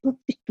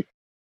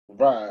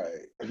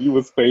 Right. You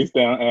was face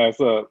down, ass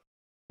up,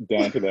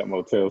 down to that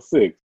Motel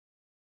 6.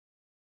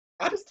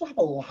 I just still have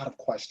a lot of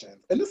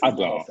questions. And this I is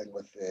my whole don't. thing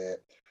with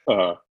it.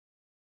 Uh,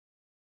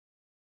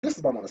 This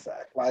is what I want to say.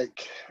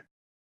 Like,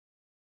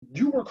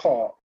 you were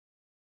caught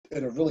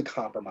in a really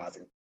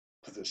compromising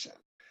position.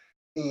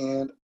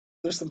 And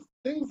there's some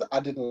things that I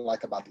didn't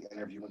like about the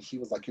interview when he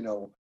was like,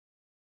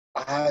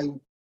 I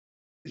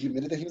he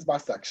admitted that he was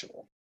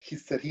bisexual. He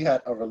said he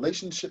had a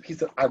relationship. He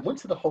said, I went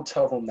to the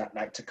hotel room that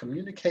night to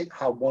communicate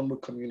how one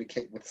would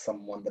communicate with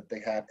someone that they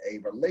had a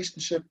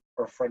relationship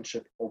or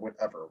friendship or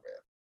whatever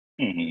with.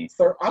 Hmm.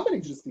 Sir, I'm going to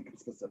need you to speak in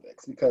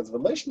specifics because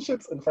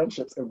relationships and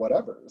friendships and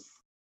whatevers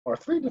are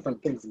three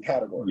different things and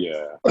categories.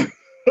 Yeah,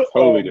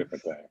 totally um,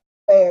 different thing.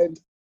 and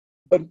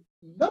but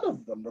none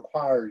of them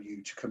require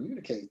you to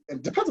communicate. And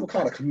it depends on what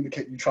kind of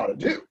communicate you try to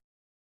do.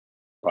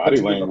 But Body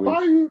do they require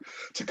language. you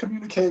to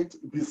communicate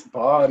this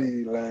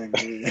body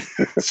language?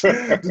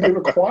 Do they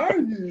require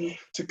you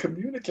to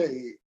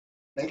communicate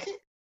naked?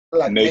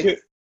 Like naked,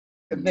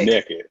 Naked, naked,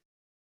 naked,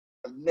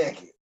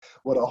 naked,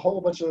 with a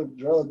whole bunch of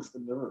drugs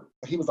in the room.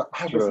 He was like,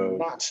 I was drugs.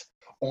 not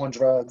on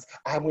drugs.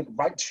 I went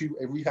right to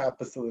a rehab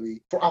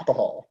facility for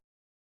alcohol.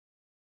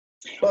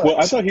 Well,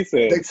 I But thought he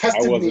said they I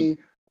tested wasn't. me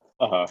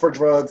Uh-huh. for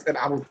drugs and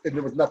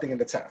there was nothing in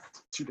the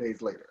test 2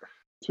 days later.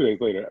 2 days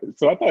later.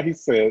 So I thought he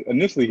said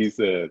initially he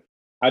said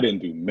I didn't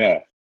do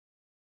meth.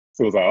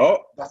 So it was like, oh,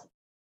 That's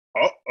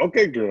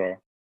okay, girl.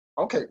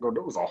 okay, girl,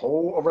 there was a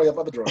whole array of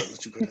other drugs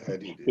that you could have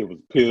had you There did. was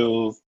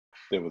pills.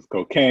 There was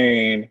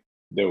cocaine.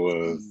 There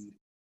was Weed.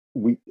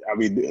 we. I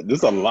mean,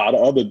 there's a lot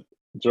of other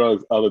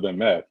drugs other than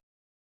meth.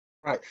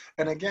 Right.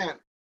 And again,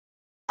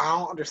 I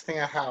don't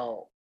understand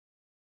how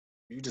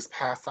you just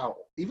pass out.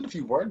 Even if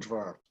you were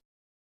drunk,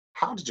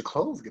 how did your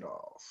clothes get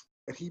off?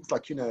 And he was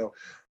like,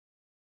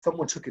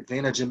 someone took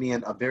advantage of me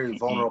in a very Hmm.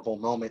 vulnerable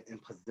moment in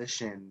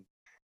position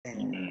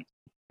and,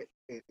 Hmm.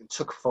 and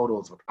took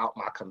photos without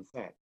my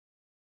consent.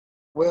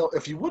 Well,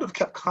 if you would have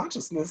kept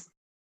consciousness,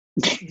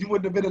 you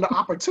wouldn't have been an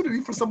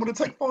opportunity for someone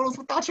to take photos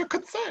without your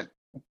consent.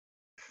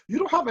 You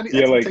don't have any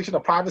Yeah, like expectation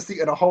of privacy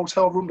in a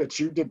hotel room that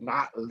you did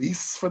not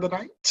lease for the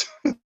night.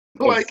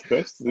 Like,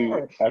 especially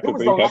sir, it after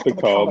was a they had lack to of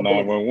call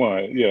accountability.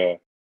 911. Yeah, It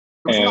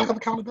was a lack and of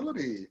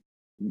accountability.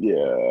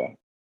 yeah,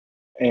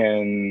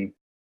 and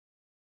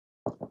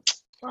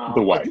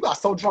the Like you wife. got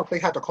so drunk they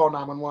had to call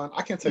 911.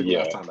 I can't tell you the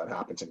last Yeah, time that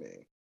happened to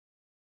me.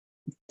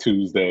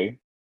 Tuesday.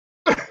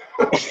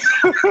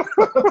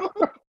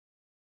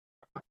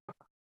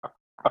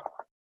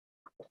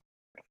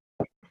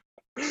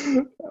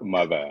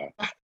 My bad.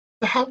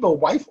 To have the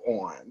wife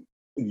on,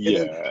 and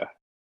then Yeah.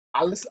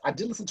 I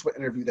did listen to an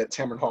interview that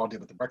Tamron Hall did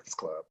with the Breakfast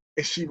Club,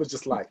 and she was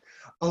just like,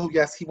 "Oh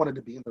yes, he wanted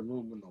to be in the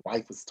room when the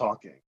wife was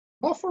talking."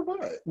 Well, for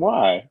what?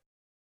 Why?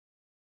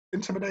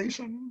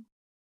 Intimidation,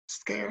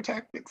 scare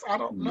tactics? I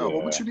don't know.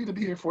 But what Yeah. you need to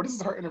be here for? This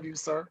is her interview,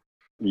 sir.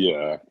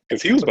 Yeah.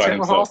 Because he was But by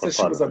Tamron Hall himself for said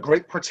she part was of a it.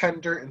 great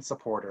pretender and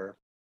supporter.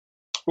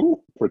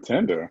 Ooh,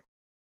 pretender.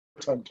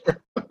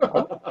 Pretender.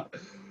 Oh,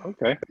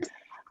 okay.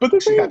 But the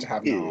She had to thing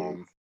have is,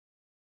 known.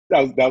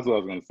 that's what I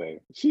was gonna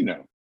say. She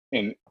knew.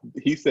 And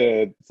he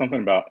said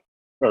something about,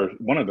 or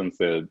one of them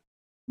said,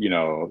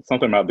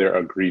 something about their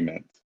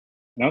agreement.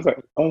 And I was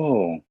like,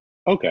 oh,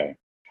 okay.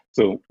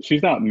 So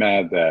she's not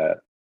mad that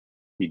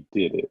he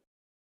did it.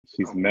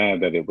 She's Oh no,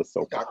 mad that it was he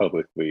so got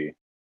publicly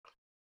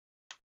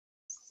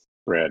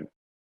spread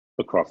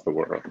across the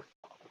world.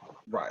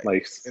 right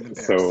Like, and embarrassing and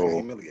so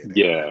humiliating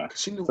yeah.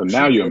 because So she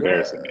now knew you're what it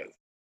embarrassing me. was.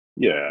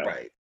 Yeah.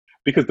 Right.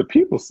 Because the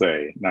people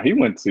say, now he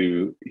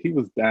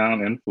was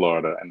down in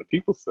Florida, and the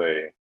people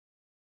say,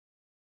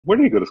 where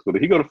did he go to school?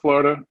 Did he go to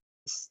Florida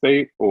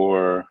State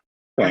or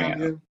FAM?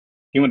 FAMU.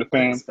 He went to I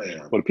think it's FAM.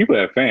 FAM. Well, the people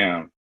at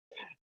FAM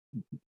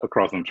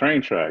across them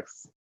train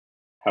tracks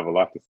have a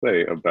lot to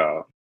say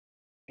about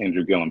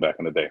Andrew Gillum back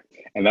in the day.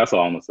 And that's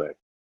all I'm going to say.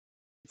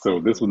 So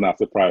this was not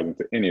surprising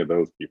to any of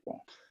those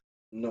people.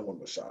 No one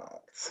was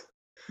shocked.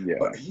 Yeah.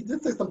 But he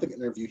did say something in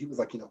an interview. He was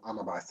like, I'm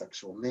a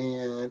bisexual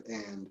man,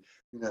 and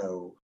you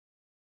know,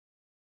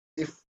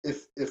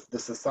 if the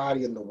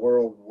society and the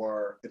world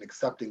were an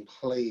accepting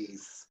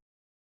place,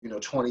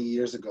 20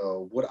 years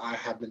ago, would I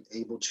have been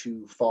able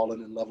to fall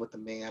in love with a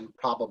man?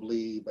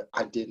 Probably, but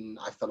I didn't.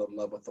 I fell in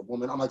love with a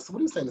woman. I'm like, so what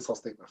are you saying this whole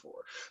statement for?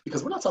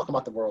 Because we're not talking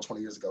about the world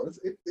 20 years ago.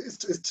 It's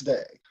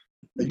today.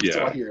 And you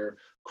still out Yeah. here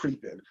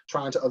creeping,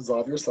 trying to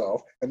absolve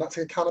yourself and not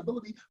take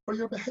accountability for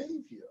your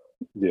behavior.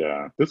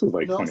 Yeah. This was You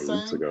like know what 20 I'm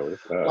weeks saying? ago.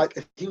 If that.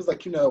 Like he was like,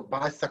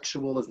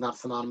 bisexual is not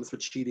synonymous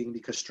with cheating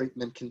because straight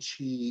men can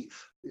cheat.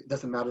 It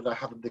doesn't matter that I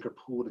have a bigger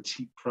pool to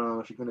cheat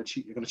from. If you're gonna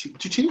cheat, you're gonna cheat,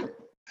 but you cheated.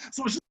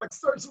 So it's just like,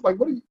 sir, it's like,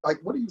 what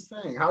are you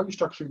saying? How are you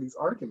structuring these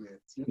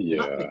arguments?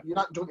 Yeah. You're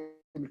not doing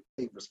any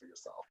favors for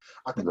yourself.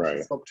 I think that he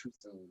Right. spoke too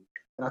soon,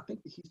 and I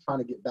think that he's trying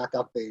to get back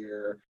out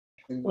there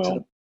into the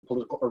Well,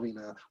 political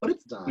arena. But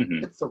it's done.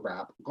 mhm. It's a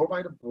wrap. Go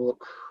write a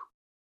book.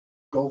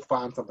 Go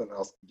find something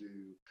else to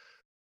do.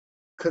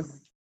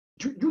 Because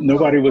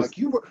Nobody was. like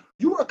you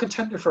were a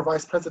contender for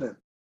vice president.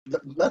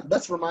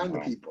 Let's remind the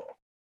Oh, people.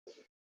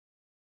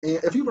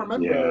 And if you yeah.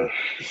 remember,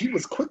 he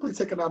was quickly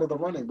taken out of the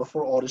running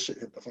before all this shit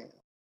hit the fan.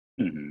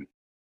 Hmm.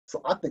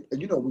 So I think,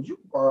 when you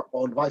are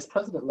on vice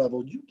president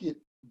level, you get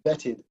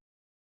vetted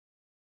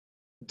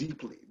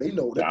deeply. They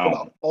pull Down.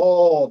 out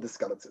all the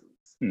skeletons.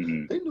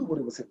 Hmm. They knew what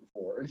it was hitting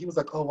for. And he was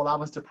like, oh, well, I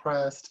was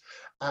depressed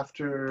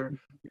after,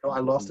 I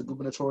lost the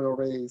gubernatorial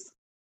race.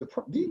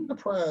 Being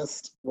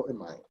depressed, well, it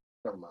might.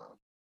 Never mind.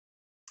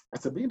 I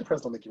said, being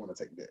depressed don't make you want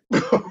to take dick.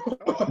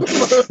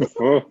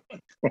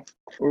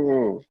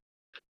 Oh.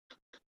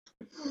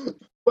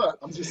 But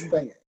I'm just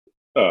saying,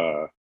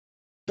 uh,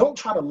 don't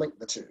try to link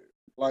the two.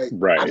 Like, I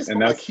right, just and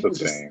felt like that's he the was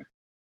just thing.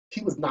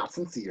 he was not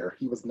sincere.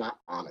 He was not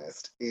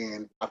honest,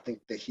 and I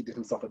think that he did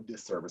himself a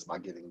disservice by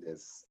getting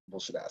this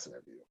bullshit ass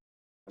interview.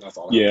 And that's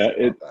all I have to Yeah, say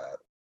it about that.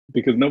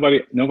 because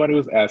nobody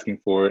was asking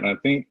for it. And I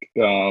think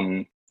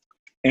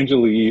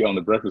Angela Yee on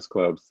the Breakfast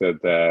Club said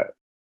that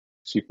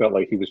she felt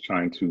like he was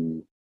trying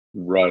to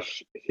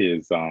rush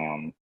his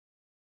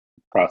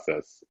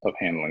process of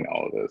handling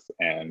all of this,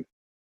 and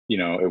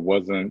it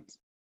wasn't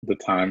the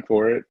time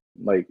for it.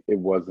 Like it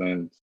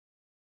wasn't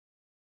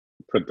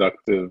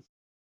productive.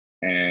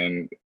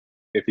 And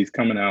if he's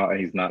coming out and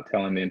he's not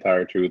telling the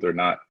entire truth or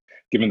not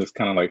giving this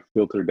kind of like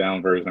filtered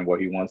down version of what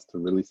he wants to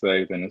really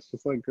say, then it's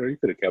just like, girl, you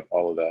could have kept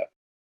all of that.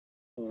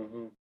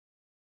 Hmm.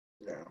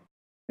 Yeah.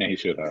 And he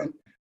should have. And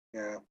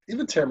yeah,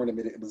 even Tamron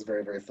admitted it was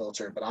very, very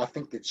filtered, but I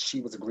think that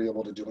she was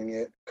agreeable to doing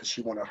it because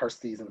she wanted her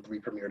season 3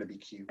 premiere to be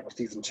cute, or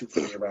season 2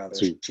 premiere rather.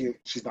 Too.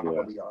 She's not Yeah.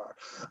 where we are.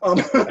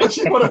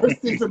 She wanted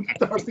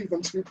her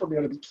season 2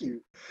 premiere to be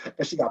cute,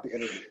 and she got the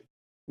interview.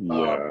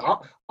 Yeah.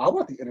 I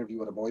want the interview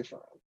with a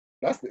boyfriend.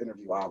 That's the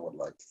interview I would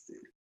like to see.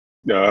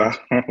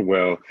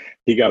 Well,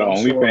 he got But an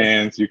I'm sure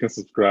OnlyFans. You can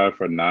subscribe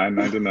for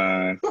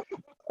 $9.99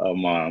 a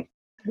month.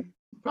 Go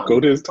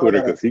probably to his probably Twitter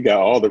got a. because he got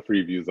all the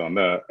previews on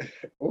that.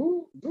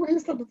 Oh, do he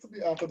send it to me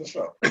after the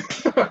show?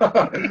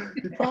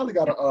 He probably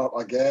got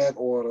a gag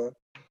order.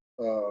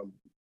 Um,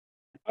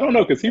 I don't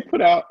know because he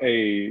put out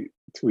a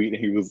tweet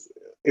and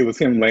it was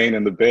him laying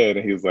in the bed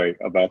and he was like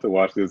about to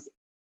watch this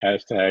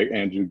hashtag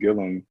Andrew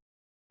Gillum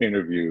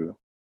interview.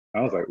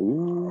 I was like,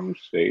 ooh,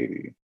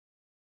 shady,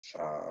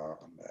 a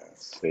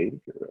mess. shady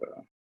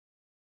girl.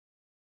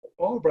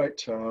 All right,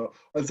 child.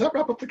 Does that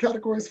wrap up the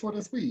categories for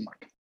this week?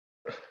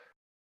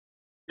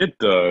 It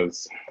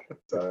does. It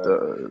Uh,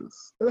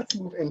 does. let's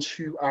move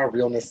into our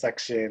realness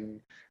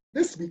section.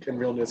 This week in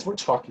realness, we're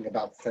talking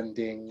about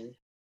sending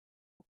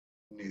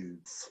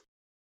nudes,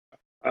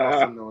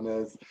 also Ah, known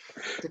as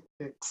dick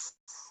pics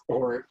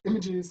or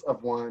images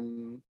of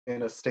one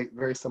in a state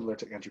very similar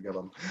to Andrew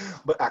Gillum,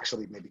 but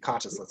actually maybe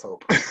conscious, let's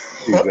hope.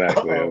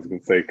 exactly. I was um,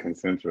 gonna say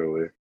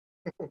consensually.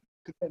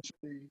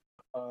 Potentially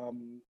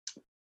um,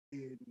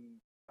 in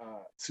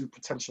to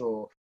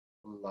potential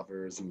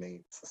lovers,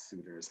 mates,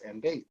 suitors,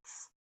 and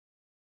dates.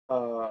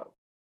 Uh,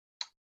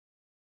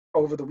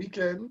 over the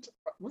weekend,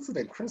 what's his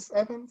name? Chris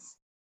Evans?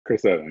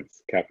 Chris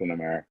Evans, Captain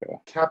America.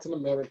 Captain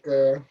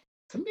America.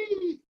 To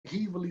me,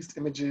 he released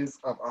images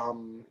of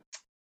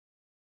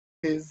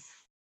his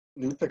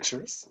new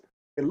pictures.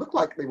 It looked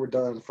like they were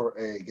done for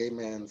a gay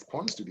man's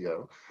porn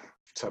studio.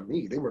 To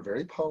me, they were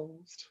very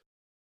posed.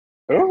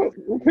 They were Oh,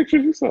 what very.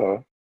 pictures you saw?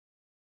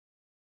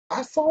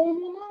 I saw them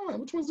online.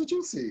 Which ones did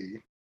you see?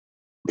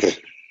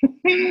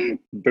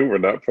 They were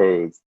not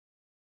posed.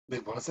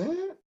 It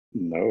wasn't.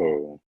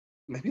 No,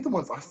 Maybe the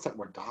ones I sent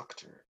were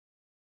doctored.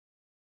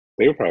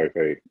 they were probably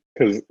fake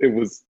because it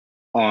was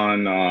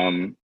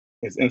on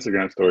his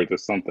Instagram stories or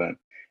something,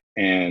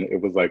 and it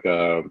was like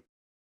a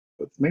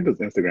maybe it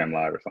was Instagram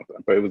Live or something,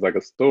 but it was like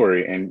a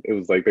story, and it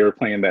was like they were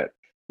playing that.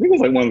 I think it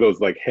was like one of those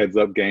like heads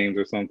up games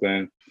or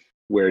something,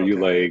 where you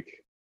Okay. like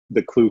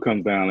the clue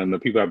comes down and the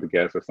people have to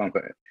guess or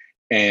something,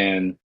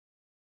 and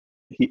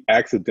he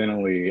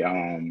accidentally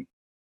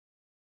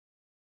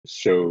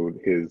showed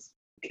his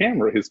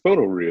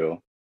photo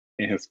reel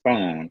in his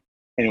phone,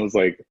 and it was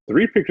like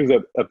three pictures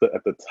at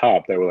the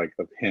top that were like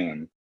of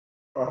him,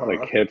 like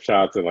Uh-huh.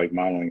 headshots or like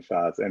modeling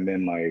shots, and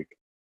then like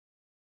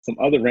some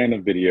other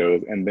random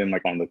videos, and then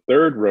like on the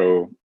third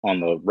row on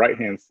the right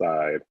hand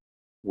side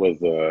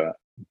was a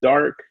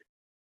dark,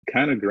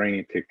 kind of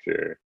grainy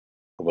picture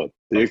of a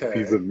thick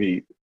piece Okay. of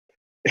meat,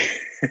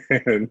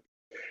 and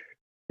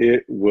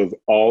it was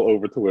all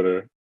over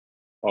Twitter,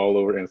 all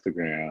over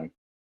Instagram.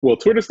 Well,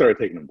 Twitter started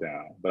taking them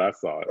down, but I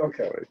saw it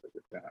Okay. before they took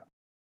it down.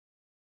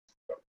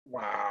 I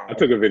Wow.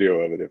 took a video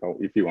of it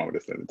if you want me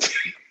to send it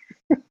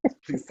to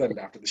Please send it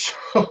after the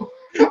show.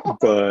 you.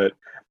 But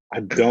I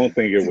don't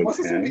think it See, was once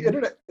it's on the him.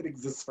 internet, it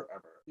exists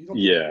forever. You don't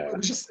think Yeah.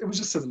 it was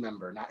just his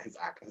member, not his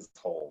act, his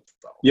whole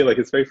self. Yeah, like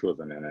his face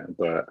wasn't in it,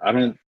 but I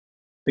don't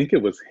think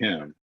it was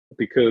him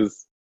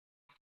because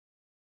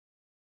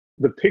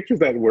the pictures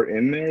that were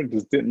in there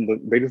just didn't look,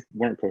 they just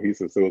weren't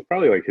cohesive. So it was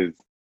probably like his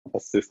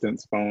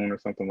assistant's phone or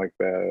something like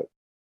that,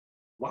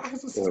 Why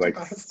his or assistant like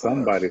got his stuff?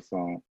 somebody's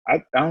phone.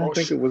 I don't Oh,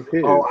 think sh- it was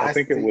oh, his. I I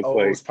think it see. was Oh, it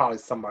like was probably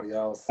somebody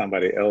else's.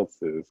 somebody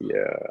else's.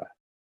 Yeah.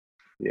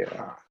 Yeah.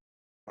 Huh.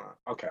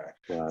 Huh. Okay.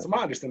 But So my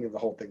understanding of the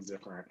whole thing's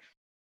different.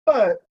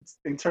 But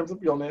in terms of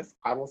realness,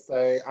 I will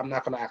say I'm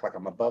not going to act like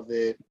I'm above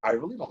it. I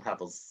really don't have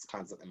those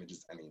kinds of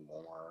images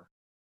anymore.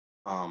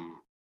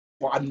 Um,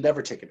 well, I've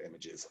never taken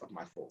images of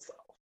my full self.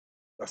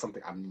 That's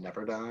something I've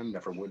never done,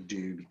 never would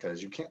do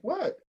because you can't.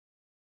 What?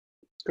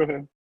 go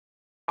ahead.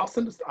 I'll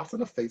send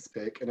a face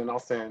pic and then I'll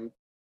send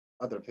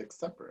other pics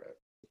separate.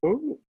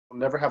 Oh, I'll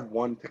never have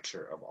one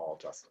picture of all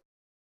Justin.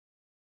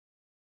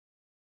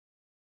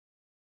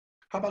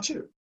 How about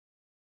you?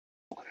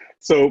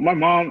 so my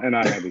mom and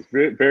I had this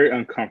very, very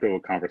uncomfortable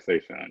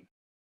conversation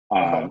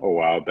Uh-huh. a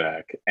while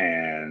back,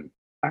 and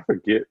I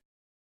forget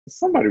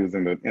somebody was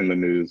in the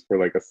news for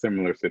like a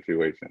similar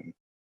situation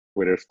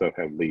where their stuff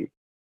had leaked,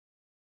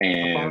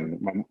 A fart?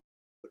 and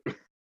my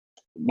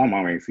My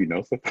mom ain't seen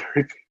no stuff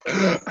like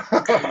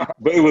that.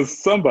 But it was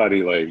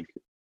somebody like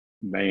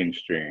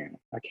mainstream.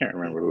 I can't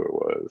remember who it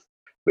was.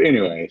 But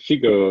anyway, she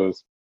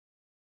goes,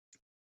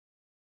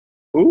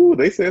 "Ooh,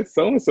 they said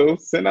so and so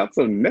sent out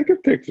some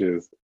naked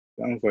pictures."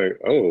 I was like,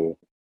 "Oh,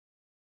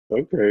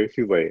 okay."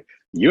 She's like,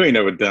 "You ain't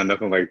never done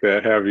nothing like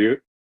that, have you?"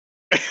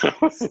 I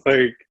was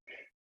like,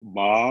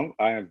 "Mom,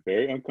 I am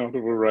very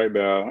uncomfortable right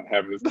now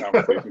having this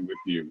conversation with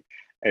you."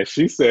 And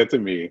she said to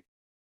me,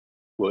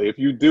 "Well, if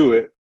you do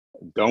it,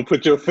 don't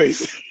put your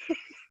face."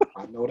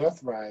 I know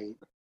that's right.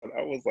 And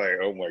I was like,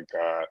 "Oh my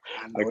God,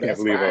 I I know can't that's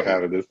believe I'm right.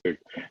 having this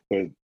picture."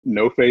 But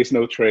no face,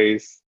 no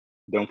trace.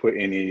 Don't put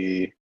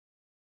any.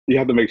 You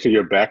have to make sure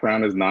your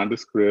background is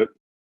nondescript.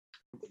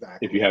 If you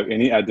Exactly. have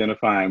any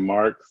identifying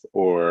marks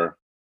or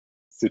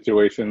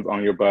situations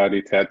on your body,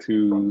 Rub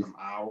tattoos, them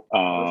out.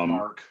 um,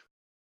 Birthmark.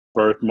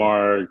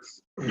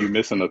 birthmarks, you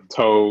missing a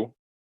toe,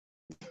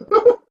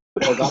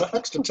 Or got an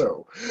extra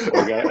toe.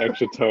 or got an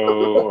extra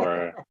toe,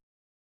 or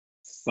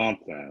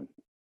something,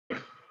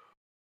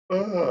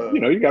 uh,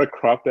 you got to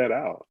crop that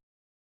out.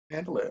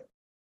 handle it.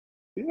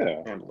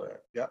 Yeah. Handle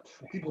it. Yep.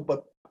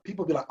 But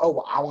people be like, oh,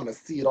 well, I want to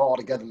see it all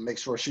together and make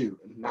sure shoot.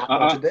 Not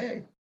on Uh-uh.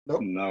 today.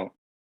 Nope. No.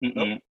 Nope.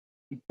 Mm-mm.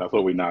 That's what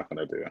Nope. we're not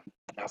gonna do.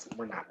 That's what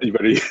we're not You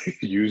doing. better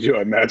use your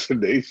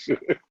imagination,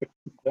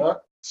 Yeah.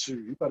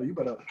 Shoot. You better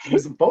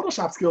use some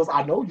Photoshop skills.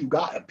 I know you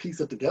got and piece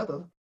it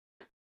together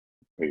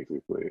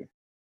basically.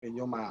 in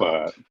your mind.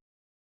 But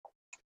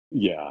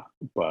yeah,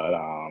 but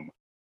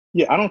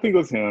yeah, I don't think it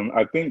was him.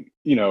 I think,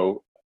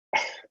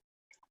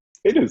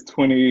 it is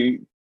 20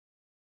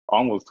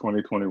 almost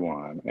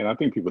 2021, and I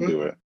think people do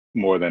Mhm. it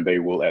more than they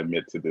will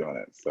admit to doing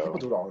it. People So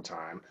do it all the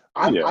time.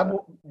 I yeah.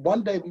 will.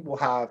 One day we will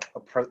have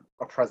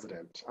a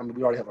president. I mean,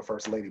 we already have a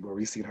first lady where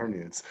we've seen her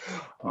nudes,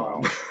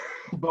 um, Well,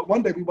 but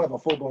one day we will have a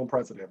full blown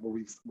president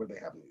where they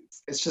have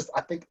nudes. It's just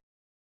I think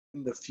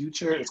in the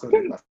future it's going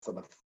to be less of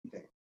a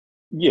thing.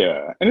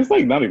 yeah, and it's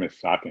like not even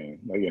shocking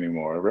like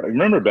anymore.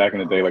 Remember back in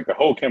the day, No, like the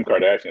whole Kim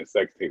Kardashian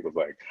sex tape was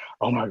like,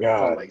 oh my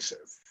God,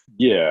 salacious.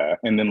 yeah.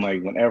 And then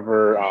like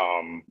whenever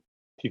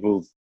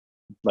people's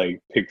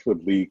like pics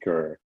would leak,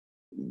 or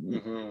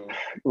Hmm.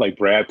 like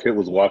Brad Pitt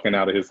was walking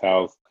out of his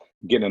house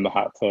getting in the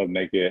hot tub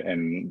naked,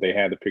 and they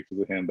had the pictures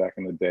of him back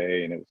in the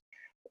day, and it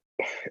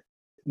was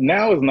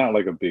now it's not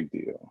like a big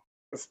deal.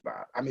 It's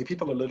not. I mean,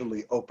 people are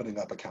literally opening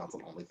up accounts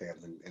on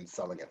OnlyFans and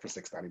selling it for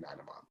 $6.99 a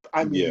month.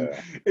 I mean,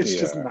 Yeah, it's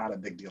just yeah. not a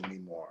big deal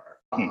anymore.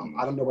 I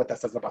Mm-mm. don't know what that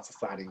says about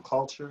society and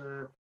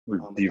culture. It's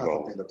not something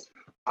Devolved. that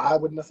I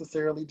would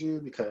necessarily do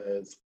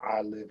because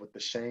I live with the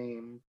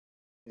shame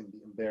and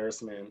the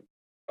embarrassment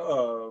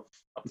of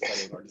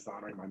upsetting or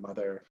dishonoring my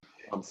mother.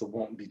 So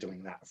won't be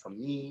doing that for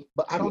me.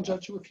 But I don't Yeah,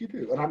 judge you if you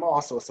do. And I'm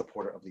also a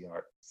supporter of the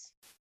arts.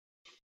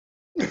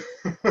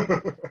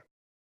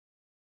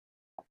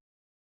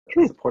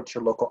 true. Support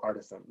your local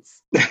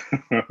artisans.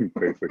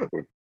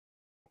 Basically.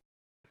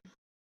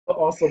 But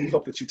also, we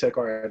hope that you take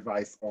our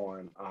advice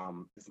on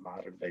this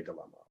modern day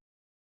dilemma.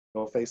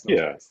 No face, no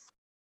Yeah, trace.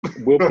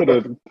 we'll put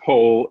a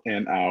poll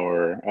in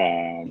our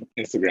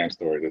Instagram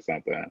stories or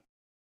something.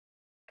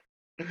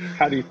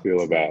 How do you feel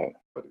So, about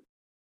but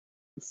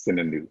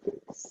sending nude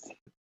pics?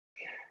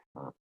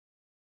 that'll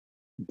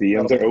DMs be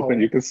are the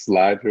open. You poll. can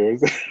slide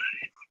yours,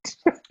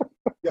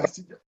 Yes,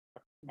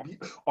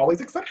 always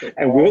accepted.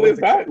 and Always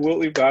accept.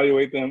 we'll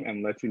evaluate them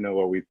and let you know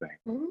what we think.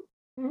 Hmm.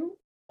 Hmm.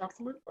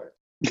 Absolutely.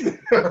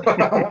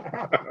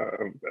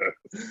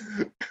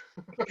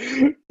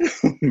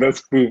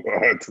 Let's move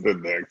on to the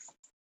next.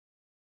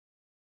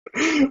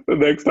 The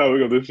next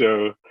topic of the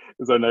show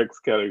is our next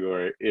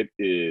category. It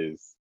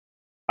is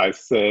I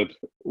said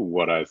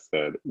what I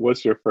said.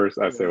 What's your first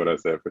I say what I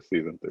Yes. said for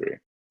season three?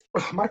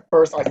 My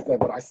first I said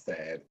what I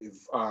said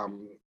is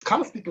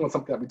kind of speaking on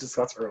something that we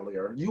discussed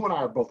earlier. You and I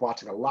are both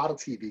watching a lot of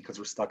TV because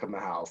we're stuck in the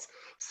house.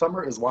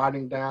 Summer is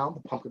winding down.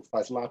 The pumpkin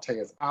spice latte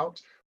is out.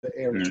 The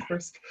air is Mm,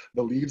 crisp.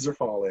 The leaves are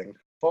falling.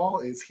 Fall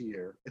is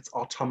here. It's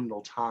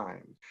autumnal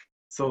time.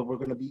 So we're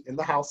going to be in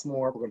the house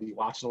more. We're going to be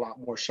watching a lot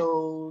more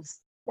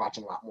shows,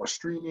 watching a lot more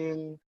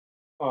streaming.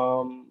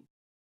 Um,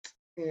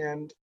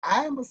 and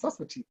I am obsessed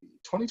with TV.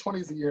 2020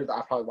 is the year that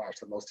I probably watched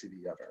the most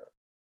TV ever.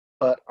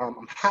 But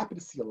I'm happy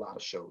to see a lot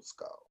of shows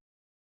go.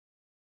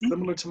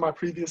 Similar to my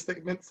previous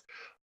statements,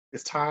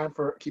 it's time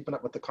for Keeping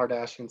Up with the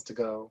Kardashians to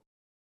go.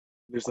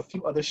 There's a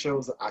few other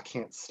shows that I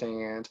can't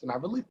stand, and I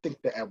really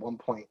think that at one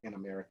point in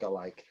America,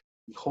 like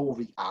the whole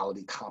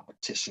reality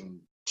competition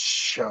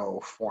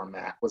show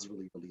format was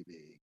really, really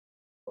big.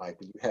 Like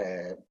when you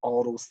had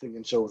all those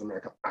singing shows,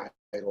 American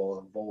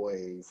Idol, The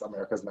Voice,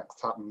 America's Next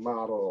Top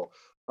Model.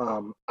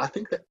 I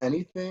think that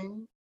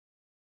anything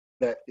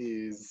that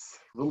is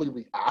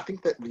really, I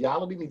think that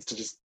reality needs to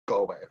just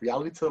go away.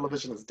 Reality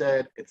television is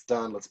dead. It's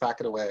done. Let's pack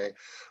it away.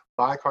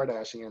 Buy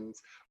Kardashians,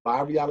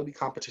 buy reality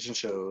competition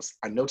shows.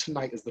 I know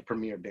tonight is the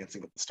premiere of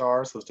Dancing with the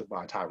Stars, hosted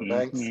by Tyra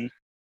Banks. mm-hmm.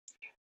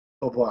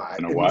 But why?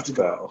 Gonna It needs watch to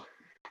that. go.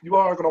 You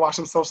are going to watch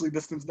them socially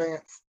distance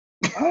dance?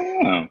 I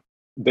am.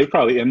 They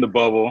probably in the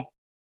bubble,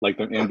 like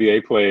the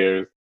NBA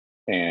players,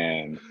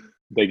 and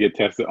they get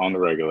tested on the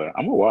regular.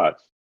 I'm gonna watch.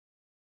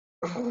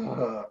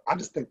 I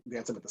just think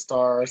Dancing with the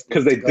Stars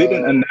Because needs they to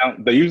didn't go.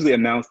 announce. They usually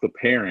announce the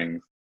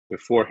pairings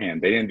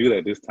beforehand. They didn't do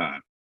that this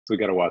time, so we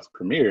got to watch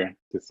premiere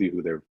to see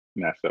who they're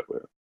matched up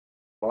with.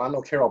 Well, I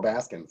know Carol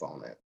Baskin's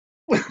on it.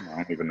 I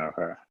don't even know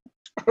her.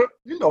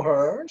 You know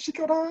her. She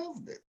killed her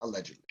husband,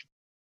 allegedly.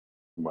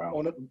 Wow.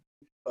 On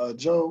it,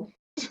 Joe,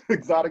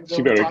 Exotic She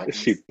Joe the better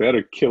she Tigers.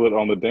 better kill it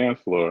on the dance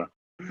floor,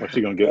 or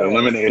she gonna get Yes.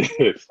 eliminated.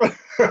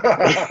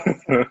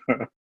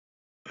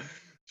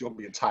 She's gonna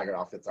be in tiger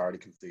outfits. I already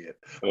can see it.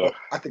 Ugh. But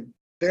I think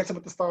Dancing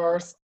with the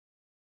Stars,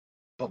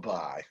 bye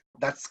bye.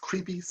 That's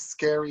creepy,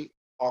 scary,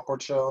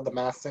 awkward show. The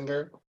Masked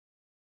Singer,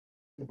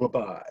 bye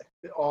bye.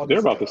 It all They're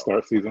needs to about to go.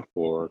 start season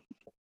 4.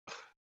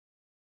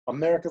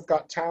 America's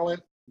Got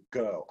Talent,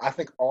 go. I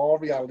think all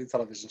reality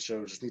television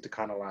shows just need to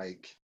kind of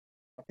like.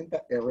 I think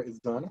that era is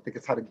done. I think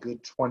it's had a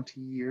good 20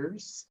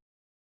 years.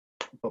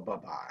 But bye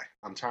bye.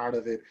 I'm tired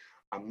of it.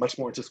 I'm much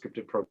more into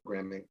scripted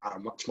programming. I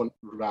much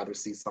rather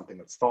see something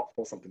that's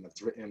thoughtful, something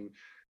that's written,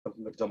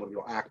 something that's done with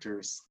real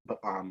actors. But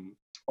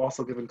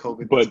also, given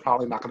COVID, that's But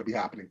probably not going to be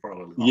happening for a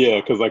really long yeah,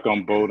 time. because like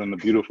on Bold and the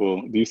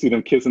Beautiful, do you see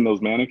them kissing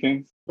those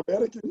mannequins? The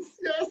mannequins,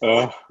 yes.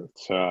 Oh,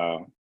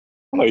 child.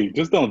 I'm like,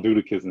 just don't do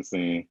the kissing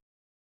scene.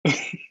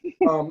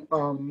 Um,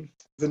 um,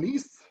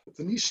 Denise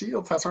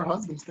Shields has her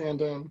husband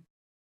stand in.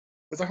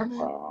 Is that her name?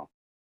 Wow.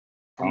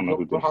 I From don't know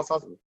who Real did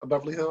Housewives this. of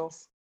Beverly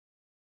Hills?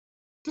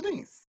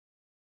 Denise.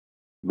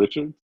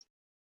 Richard?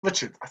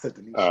 Richard. I said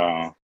Denise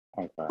Oh,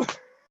 Shields.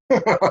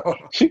 okay.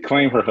 She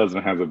claimed her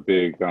husband has a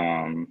big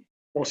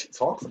Well, she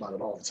talks about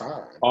it all the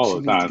time. all She the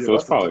needs to time, so give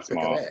it's us a probably dick pic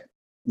of small. that.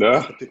 Yeah.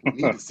 That's the pic we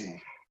need to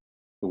see.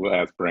 We'll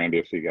ask Brandy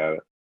if she got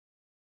it.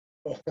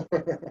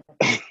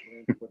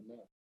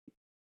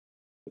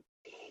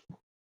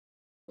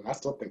 And I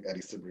still think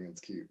Eddie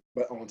Cibrian's cute.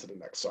 But on to the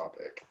next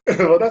topic.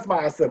 Well, that's my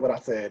I said what I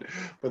said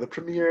for the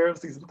premiere of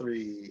season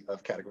 3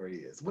 of Category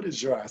Is. What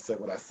is your I said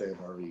what I said,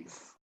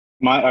 Maurice?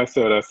 My I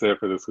said what I said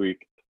for this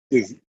week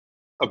is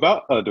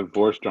about a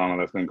divorce drama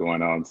that's been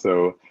going on.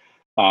 So,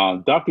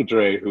 Dr.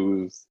 Dre,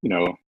 who's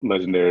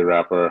legendary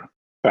rapper,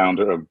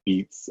 founder of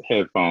Beats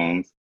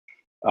headphones,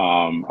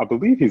 I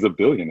believe he's a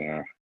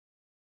billionaire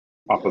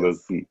off of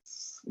those Yes.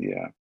 beats.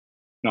 Yeah.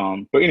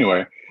 But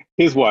anyway,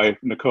 his wife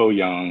Nicole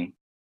Young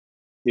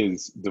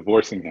is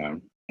divorcing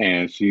him,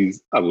 and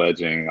she's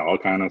alleging all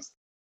kind of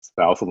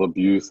spousal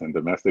abuse and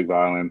domestic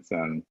violence,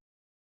 and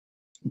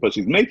but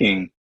she's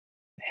making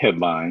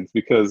headlines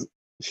because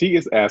she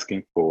is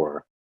asking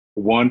for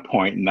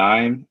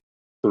 $1.936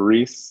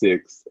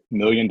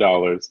 million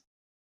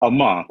a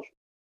month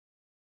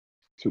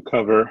to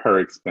cover her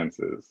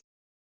expenses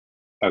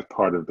as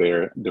part of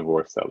their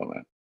divorce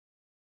settlement.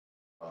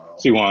 Oh.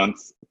 She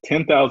wants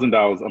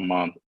 $10,000 a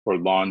month for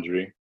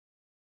laundry.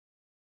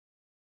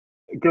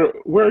 Girl,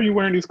 where are you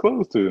wearing these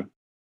clothes to?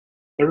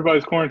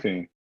 Everybody's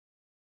quarantined.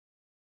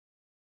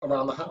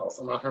 Around the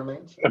house, around her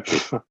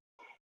mansion.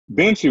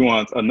 Then she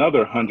wants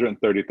another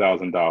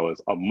 $130,000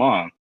 a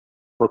month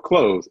for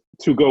clothes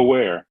to go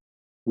where?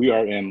 We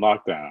are in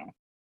lockdown.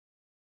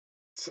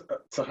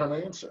 To her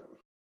mansion.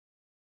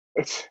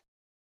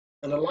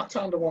 And the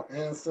lockdown won't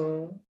end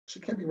soon. She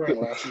can't be wearing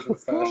last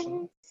season's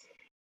fashion.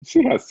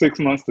 She has 6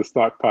 months to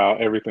stockpile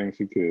everything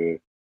she could.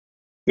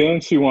 Then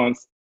she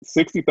wants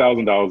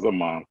 $60,000 a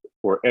month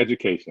for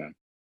education.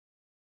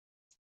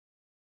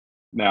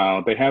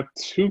 Now they have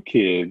 2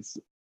 kids,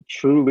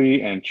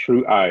 Truly and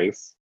True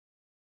Ice,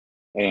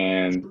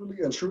 and Truly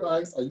and True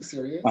Ice, are you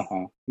serious?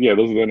 yeah,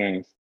 those are their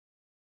names.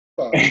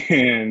 Fine.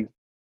 And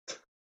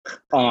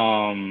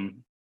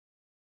um,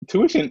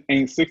 tuition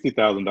ain't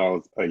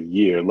 $60,000 a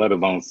year, let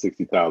alone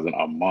 60,000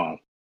 a month.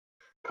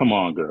 Come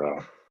on,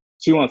 girl.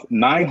 She wants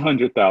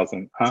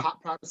 900,000. Huh?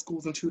 Top private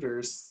schools and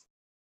tutors.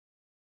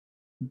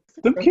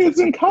 Them kids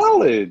in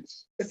college.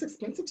 It's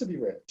expensive to be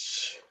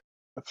rich.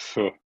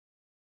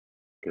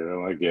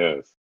 Girl, I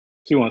guess.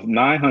 She wants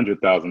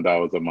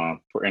 $900,000 a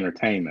month for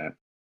entertainment.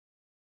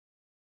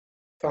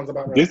 Sounds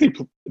about right.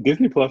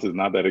 Disney Plus is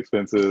not that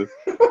expensive.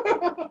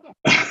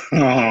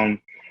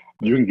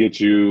 You can get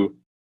you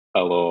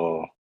a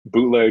little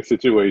bootleg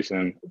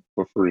situation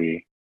for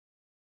free.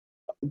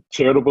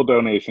 Charitable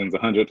donations,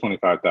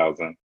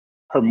 125,000.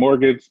 Her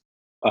mortgage,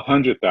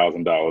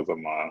 $100,000 a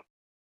month.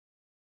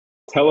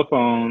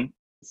 Telephone,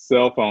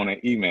 cell phone,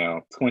 and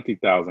email,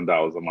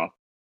 $20,000 a month.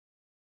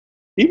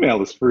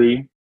 Email is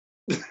free.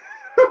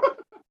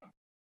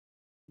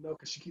 No,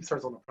 because she keeps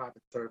hers on a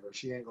private server.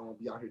 She ain't gonna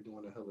be out here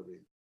doing a Hillary.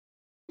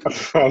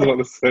 I was about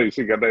to say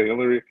she got that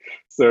Hillary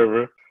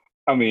server.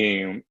 I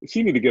mean,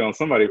 she need to get on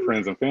somebody's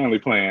friends and family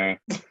plan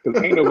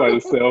because ain't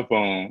nobody's cell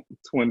phone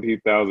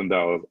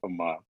 $20,000 a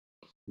month.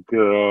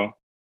 Girl,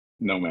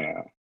 no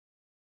man.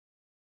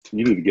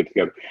 You need to get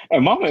together.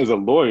 And Mama is a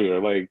lawyer.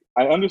 Like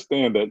I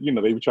understand that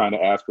they be trying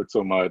to ask for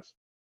so much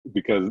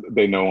because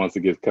they know once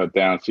it gets cut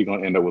down, she's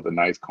gonna end up with a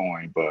nice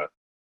coin. But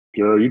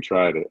girl, you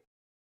tried it.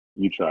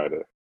 You tried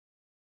it.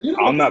 You know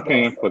what I'm this not about?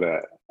 paying for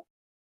that.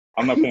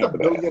 I'm not He's a paying for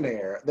that.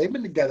 billionaire. They've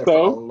been together for a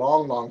So,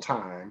 long, long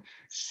time.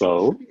 She should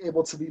so be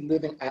able to be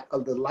living at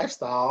the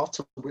lifestyle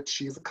to which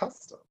she is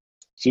accustomed.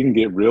 she can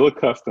get real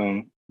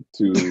accustomed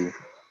to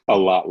a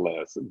lot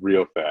less,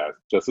 real fast.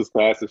 Just as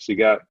fast as she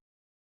got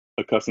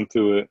accustomed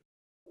to it,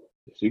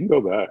 she can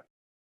go back.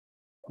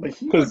 But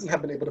he Because wouldn't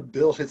have been able to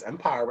build his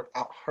empire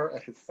without her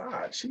at his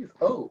side. She's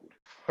owed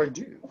her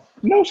due.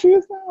 no, she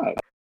is not.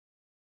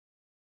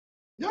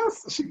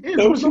 Yes, she is. There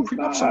No, was no she's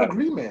prenuptial not.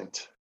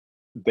 agreement.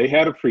 They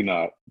had a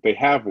prenup. They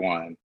have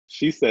one.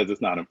 She says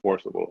it's not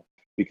enforceable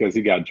because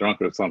he got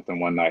drunk or something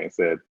one night and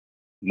said,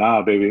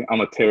 "Nah, baby, I'm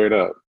gonna tear it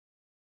up."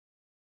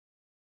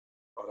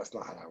 Oh, that's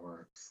not how that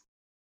works.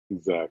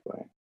 Exactly.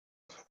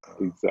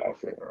 Okay,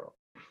 Exactly. girl.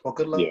 Well,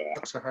 good luck Yeah.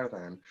 to her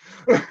then.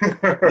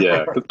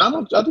 Yeah. Because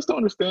I just don't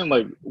understand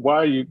like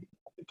why you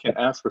can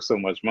ask for so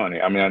much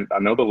money. I mean, I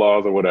know the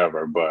laws or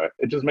whatever, but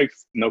it just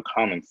makes no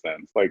common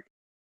sense. Like,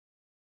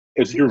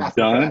 Well, if she's you're asking for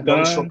done, that,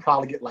 knowing she'll done,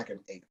 probably get like an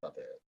eighth of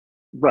it.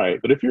 right.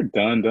 But if you're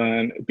done,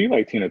 done, be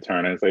like Tina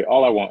Turner and say,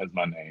 all I want is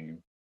my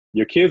name.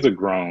 Your kids are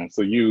grown,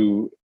 so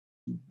you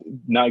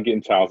not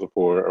getting child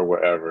support or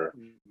whatever.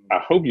 I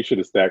Mhm. hope you should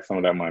have stacked some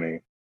of that money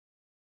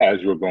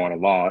as you were going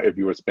along if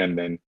you were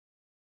spending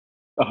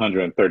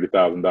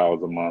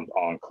 $130,000 a month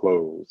on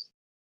clothes,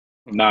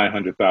 Mhm.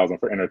 900,000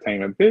 for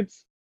entertainment.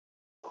 Bitch,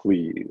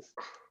 please.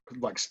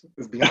 Like,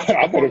 is Beyonce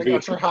I better performing be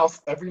at your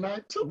house every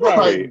night? Like,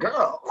 right.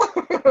 girl.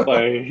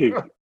 Like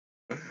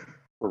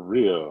for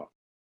real.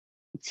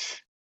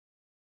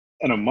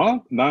 In a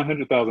month,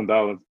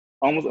 $900,000,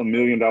 almost $1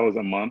 million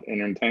a month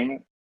in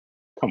entertainment.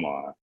 Come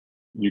on,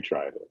 you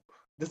tried it.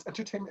 Does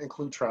entertainment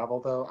include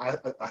travel though?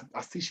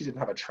 I see she didn't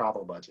have a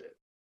travel budget.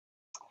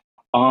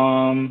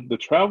 The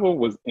travel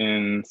was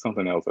in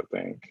something else, I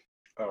think,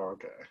 Oh,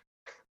 okay.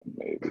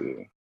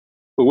 maybe.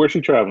 But where's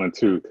she traveling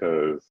to?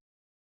 Because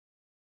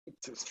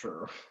It's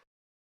true.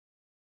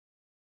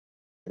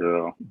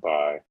 girl,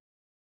 bye.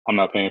 I'm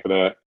not paying for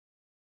that.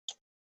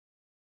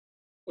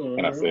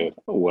 And I Mhm. said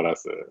what I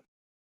said.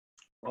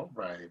 All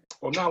right.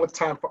 Well, now it's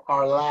time for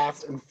our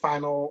last and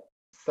final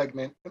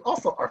segment, and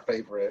also our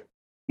favorite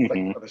Hmm.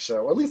 segment of the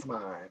show, at least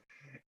mine.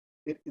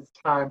 It is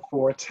time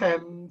for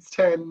tens,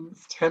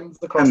 tens, tens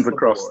across Tens the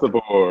across the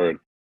board. board.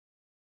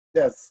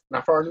 Yes.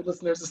 Now, for our new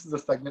listeners, this is a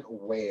segment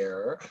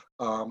where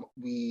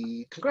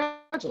we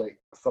congratulate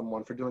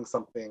someone for doing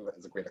something that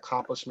is a great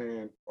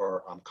accomplishment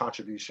or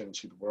contribution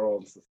to the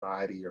world,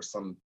 society, or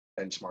some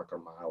benchmark or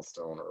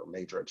milestone or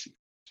major achievement.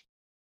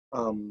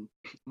 Um,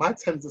 my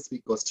tens this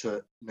week goes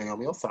to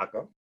Naomi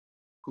Osaka,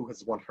 who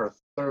has won her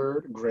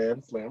third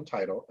Grand Slam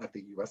title at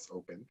the US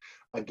Open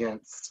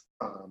against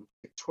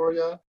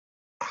Victoria.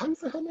 How do you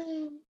say her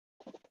name?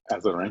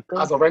 Azarenka?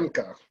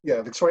 Azarenka.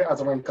 Yeah, Victoria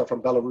Azarenka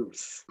from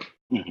Belarus.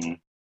 Hmm.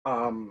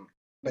 Um,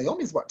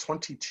 Naomi's what,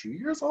 22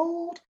 years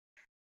old?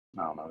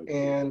 I don't know.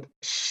 And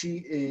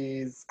she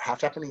is half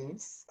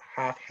Japanese,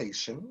 half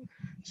Haitian.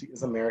 She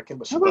is American,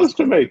 but I she thought does it's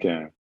claim.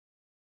 Jamaican.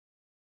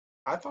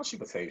 I thought she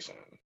was Haitian.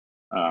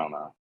 I don't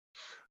know.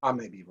 I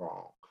may be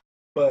wrong.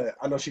 But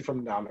I know she's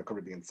from down the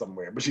Caribbean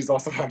somewhere, but she's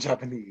also half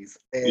Japanese.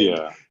 And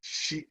Yeah.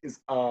 she is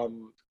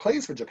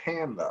plays for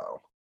Japan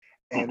though.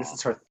 And this Hmm.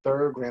 is her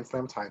third Grand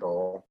Slam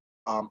title.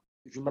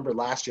 If you remember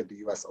last year at the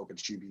US Open,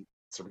 she beat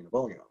Serena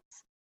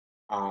Williams.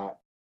 Uh,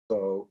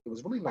 so it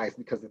was really nice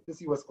because at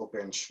this US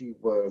Open, she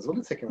was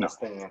really taking a No.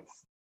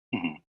 stance.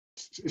 Hmm.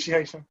 Is she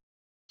Haitian?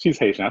 She's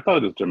Haitian. I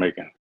thought it was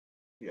Jamaican.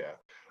 Yeah.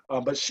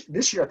 But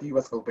this year at the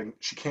US Open,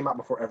 she came out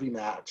before every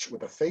match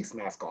with a face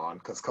mask on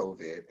because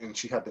COVID, and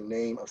she had the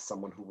name of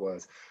someone who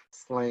was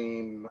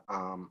slain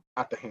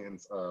at the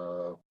hands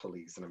of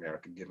police in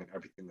America, given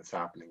everything that's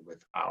happening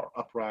with our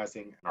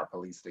uprising and our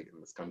police state in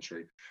this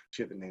country.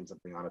 She had the names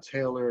of Breonna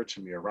Taylor,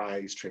 Tamir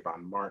Rice,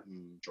 Trayvon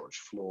Martin, George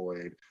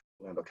Floyd,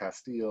 Orlando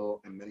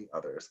Castile, and many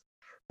others,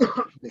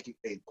 making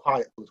a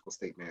quiet political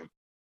statement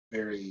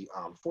very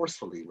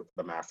forcefully with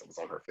the mask that was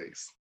on her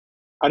face.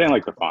 I didn't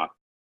like the font.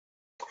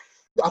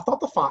 I thought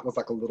the font was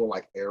like a little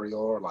like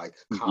Arial or like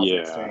Cosmic Yeah.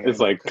 It's Sans. It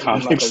like could have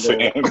been like Comic a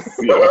little, Sans.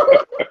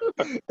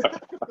 Yeah.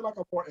 it could be like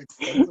a more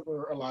expensive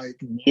or like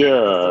nicer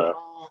Yeah.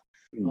 font.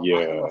 I am a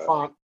Yeah.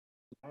 font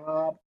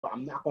snob, but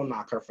I'm not gonna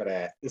knock her for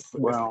that. It's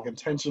the Well,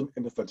 intention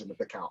and the sentiment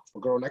that counts.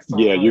 But girl, next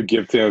yeah, you time.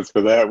 give Tim's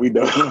for that. We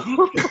know.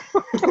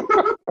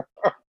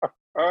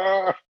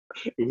 Ah,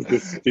 it was the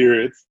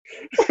spirits.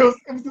 It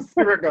was the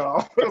spirit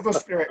girl. It was a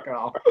spirit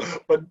girl.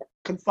 But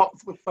consult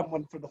with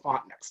someone for the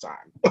font next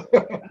time.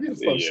 You're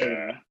so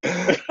Yeah.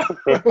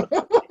 shady.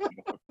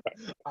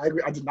 I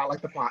agree. I did not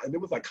like the font, and it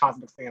was like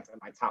Cosmic Sans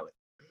and italic.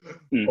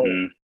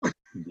 Bold. Hmm.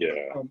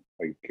 Yeah. Um,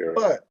 Like, girl.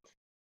 but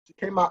she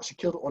came out, she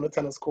killed it on the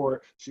tennis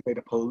court. She made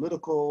a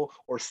political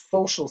or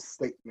social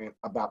statement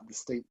about the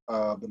state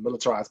of the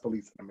militarized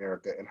police in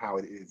America and how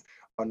it is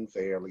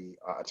unfairly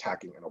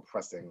attacking and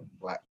oppressing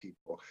Black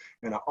people.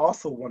 And I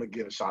also want to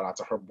give a shout out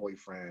to her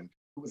boyfriend,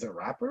 who is a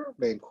rapper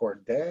named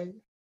Corday.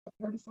 I've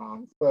heard his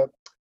songs, but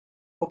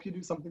hope you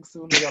do something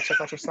soon. Maybe I'll check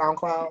out your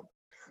SoundCloud.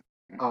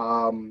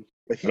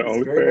 But he The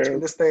was very much in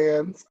OnlyFans. the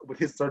stands with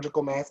his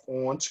surgical mask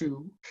on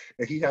too,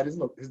 and he had his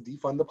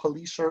defund the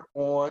police shirt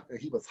on, and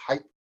he was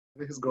hyped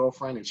with his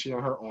girlfriend and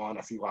cheering her on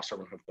as he watched her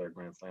win her third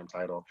Grand Slam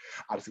title.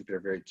 I just think they're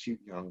a very cute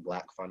young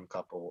Black fun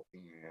couple,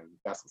 and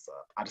that's what's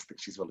up. I just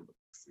think she's really, really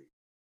sweet.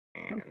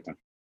 And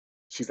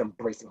she's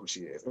embracing who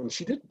she is. And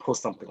she did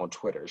post something on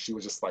Twitter. She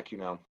was just like,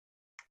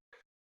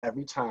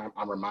 every time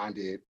I'm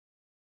reminded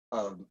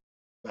of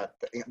that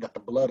the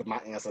blood of my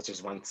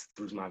ancestors runs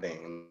through my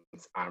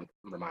veins, I'm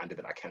reminded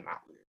that I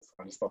cannot lose.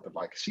 I just thought that,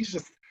 like, she's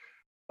just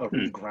a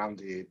really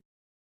grounded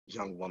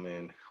young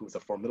woman who's a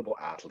formidable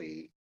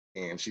athlete,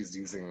 and she's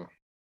using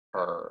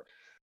her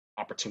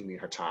opportunity,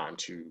 her time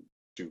to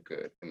do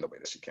good in the way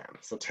that she can.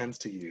 So tens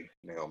to you,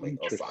 Naomi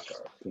Osaka.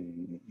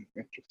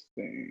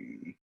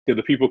 Interesting. Did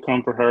the people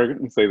come for her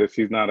and say that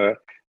she's not a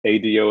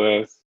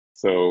ADOS,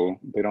 so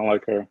they don't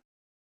like her?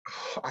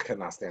 I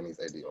cannot stand these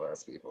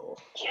ADOS people.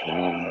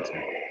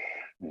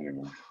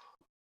 Anyway.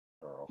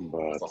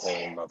 But it's a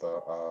whole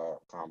nother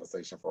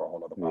conversation for a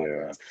whole other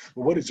podcast. Yeah.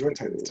 But what is your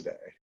tens today?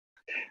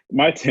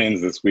 My tens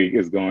this week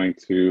is going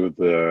to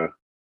the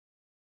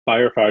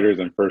firefighters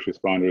and first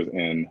responders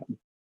in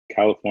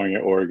California,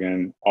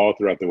 Oregon, all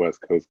throughout the West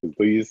Coast, because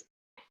these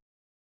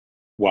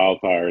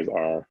wildfires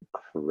are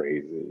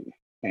crazy.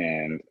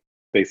 And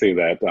they say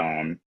that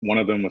one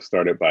of them was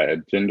started by a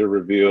gender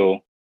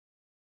reveal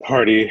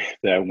party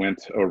that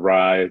went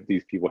awry.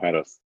 These people had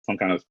some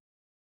kind of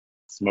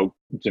smoke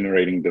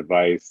generating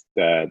device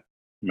that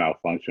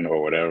malfunctioned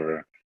or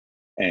whatever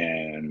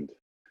and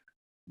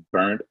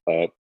burnt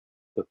up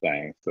the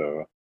thing.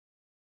 So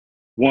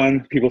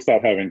one, people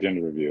stop having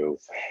gender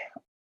reveals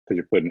because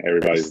you're putting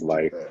everybody's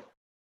life.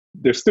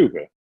 They're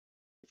stupid.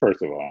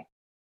 First of all,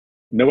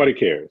 nobody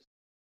cares.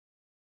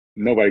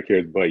 Nobody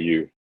cares but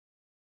you.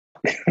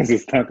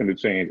 It's not going to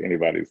change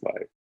anybody's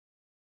life.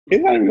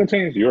 It's not even going to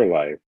change your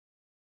life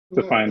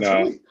to find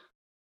out. Really,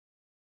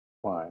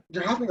 why?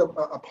 You're having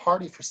a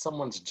party for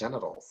someone's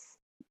genitals.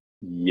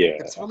 Yeah.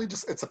 It's really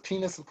just, it's a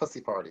penis and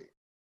pussy party.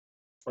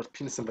 Or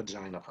penis and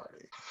vagina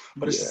party.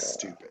 But it's just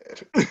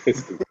stupid. It's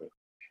stupid.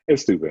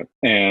 It's stupid.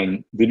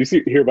 And did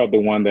you hear about the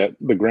one that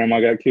the grandma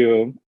got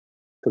killed?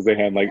 Because they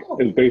had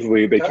it's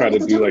basically, they tried to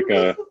do like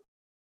a,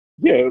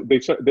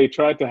 they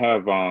tried to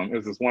have, it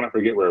was this one, I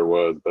forget where it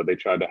was, but they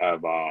tried to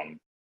have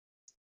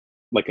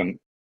like a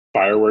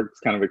fireworks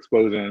kind of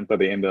explosion, but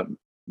they ended up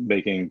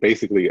making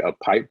basically a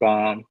pipe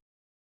bomb,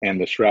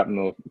 and the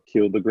shrapnel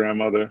killed the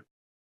grandmother.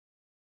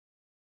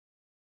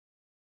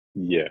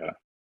 Yeah.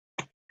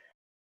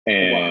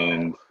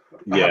 And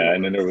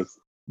and then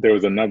there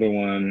was another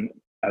one,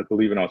 I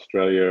believe in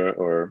Australia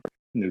or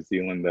New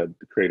Zealand, that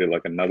created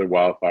like another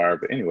wildfire.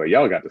 But anyway,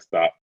 y'all got to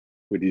stop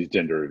with these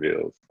gender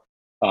reveals.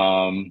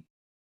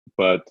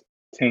 But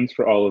tens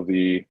for all of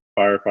the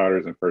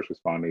firefighters and first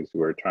responders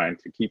who are trying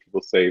to keep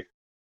people safe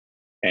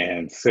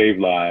and save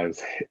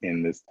lives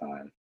in this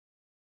time.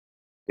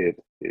 It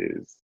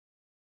is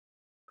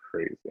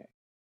crazy.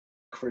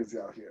 Crazy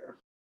out here.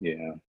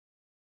 Yeah.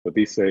 But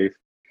be safe,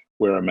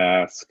 wear a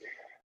mask,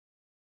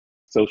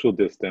 social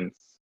distance,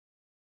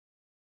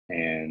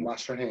 and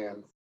wash your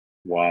hands.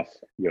 Wash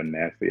your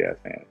nasty ass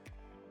hands.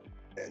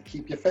 And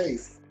keep your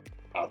face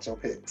out your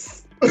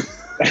pics.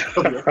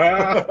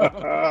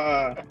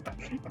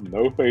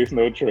 No face,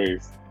 no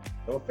trace.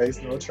 No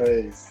face, no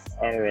trace.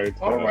 All right.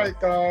 All right,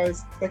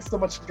 guys. Thanks so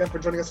much again for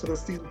joining us for the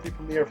season 3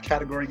 premiere of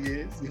Category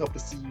Is. We hope to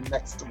see you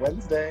next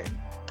Wednesday.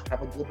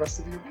 Have a good rest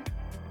of your week.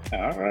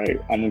 All right.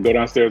 I'm going to go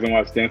downstairs and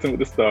watch Dancing with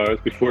the Stars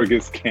before it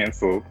gets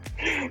canceled.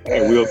 Yes.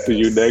 And we'll see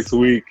you next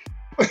week.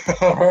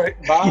 All right.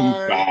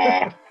 Bye.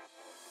 Bye.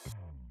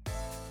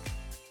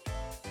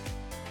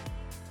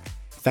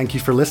 Thank you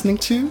for listening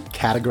to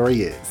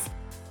Category Is.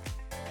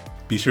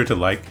 Be sure to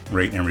like,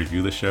 rate, and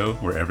review the show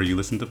wherever you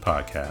listen to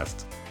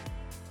podcasts.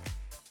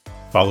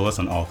 Follow us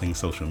on all things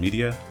social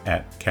media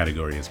at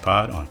Category Is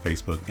Pod on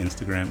Facebook,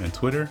 Instagram, and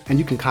Twitter. And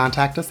you can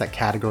contact us at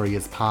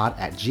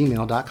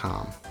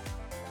categoryispod@gmail.com.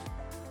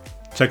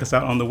 Check us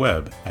out on the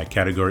web at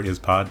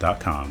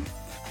categoryispod.com.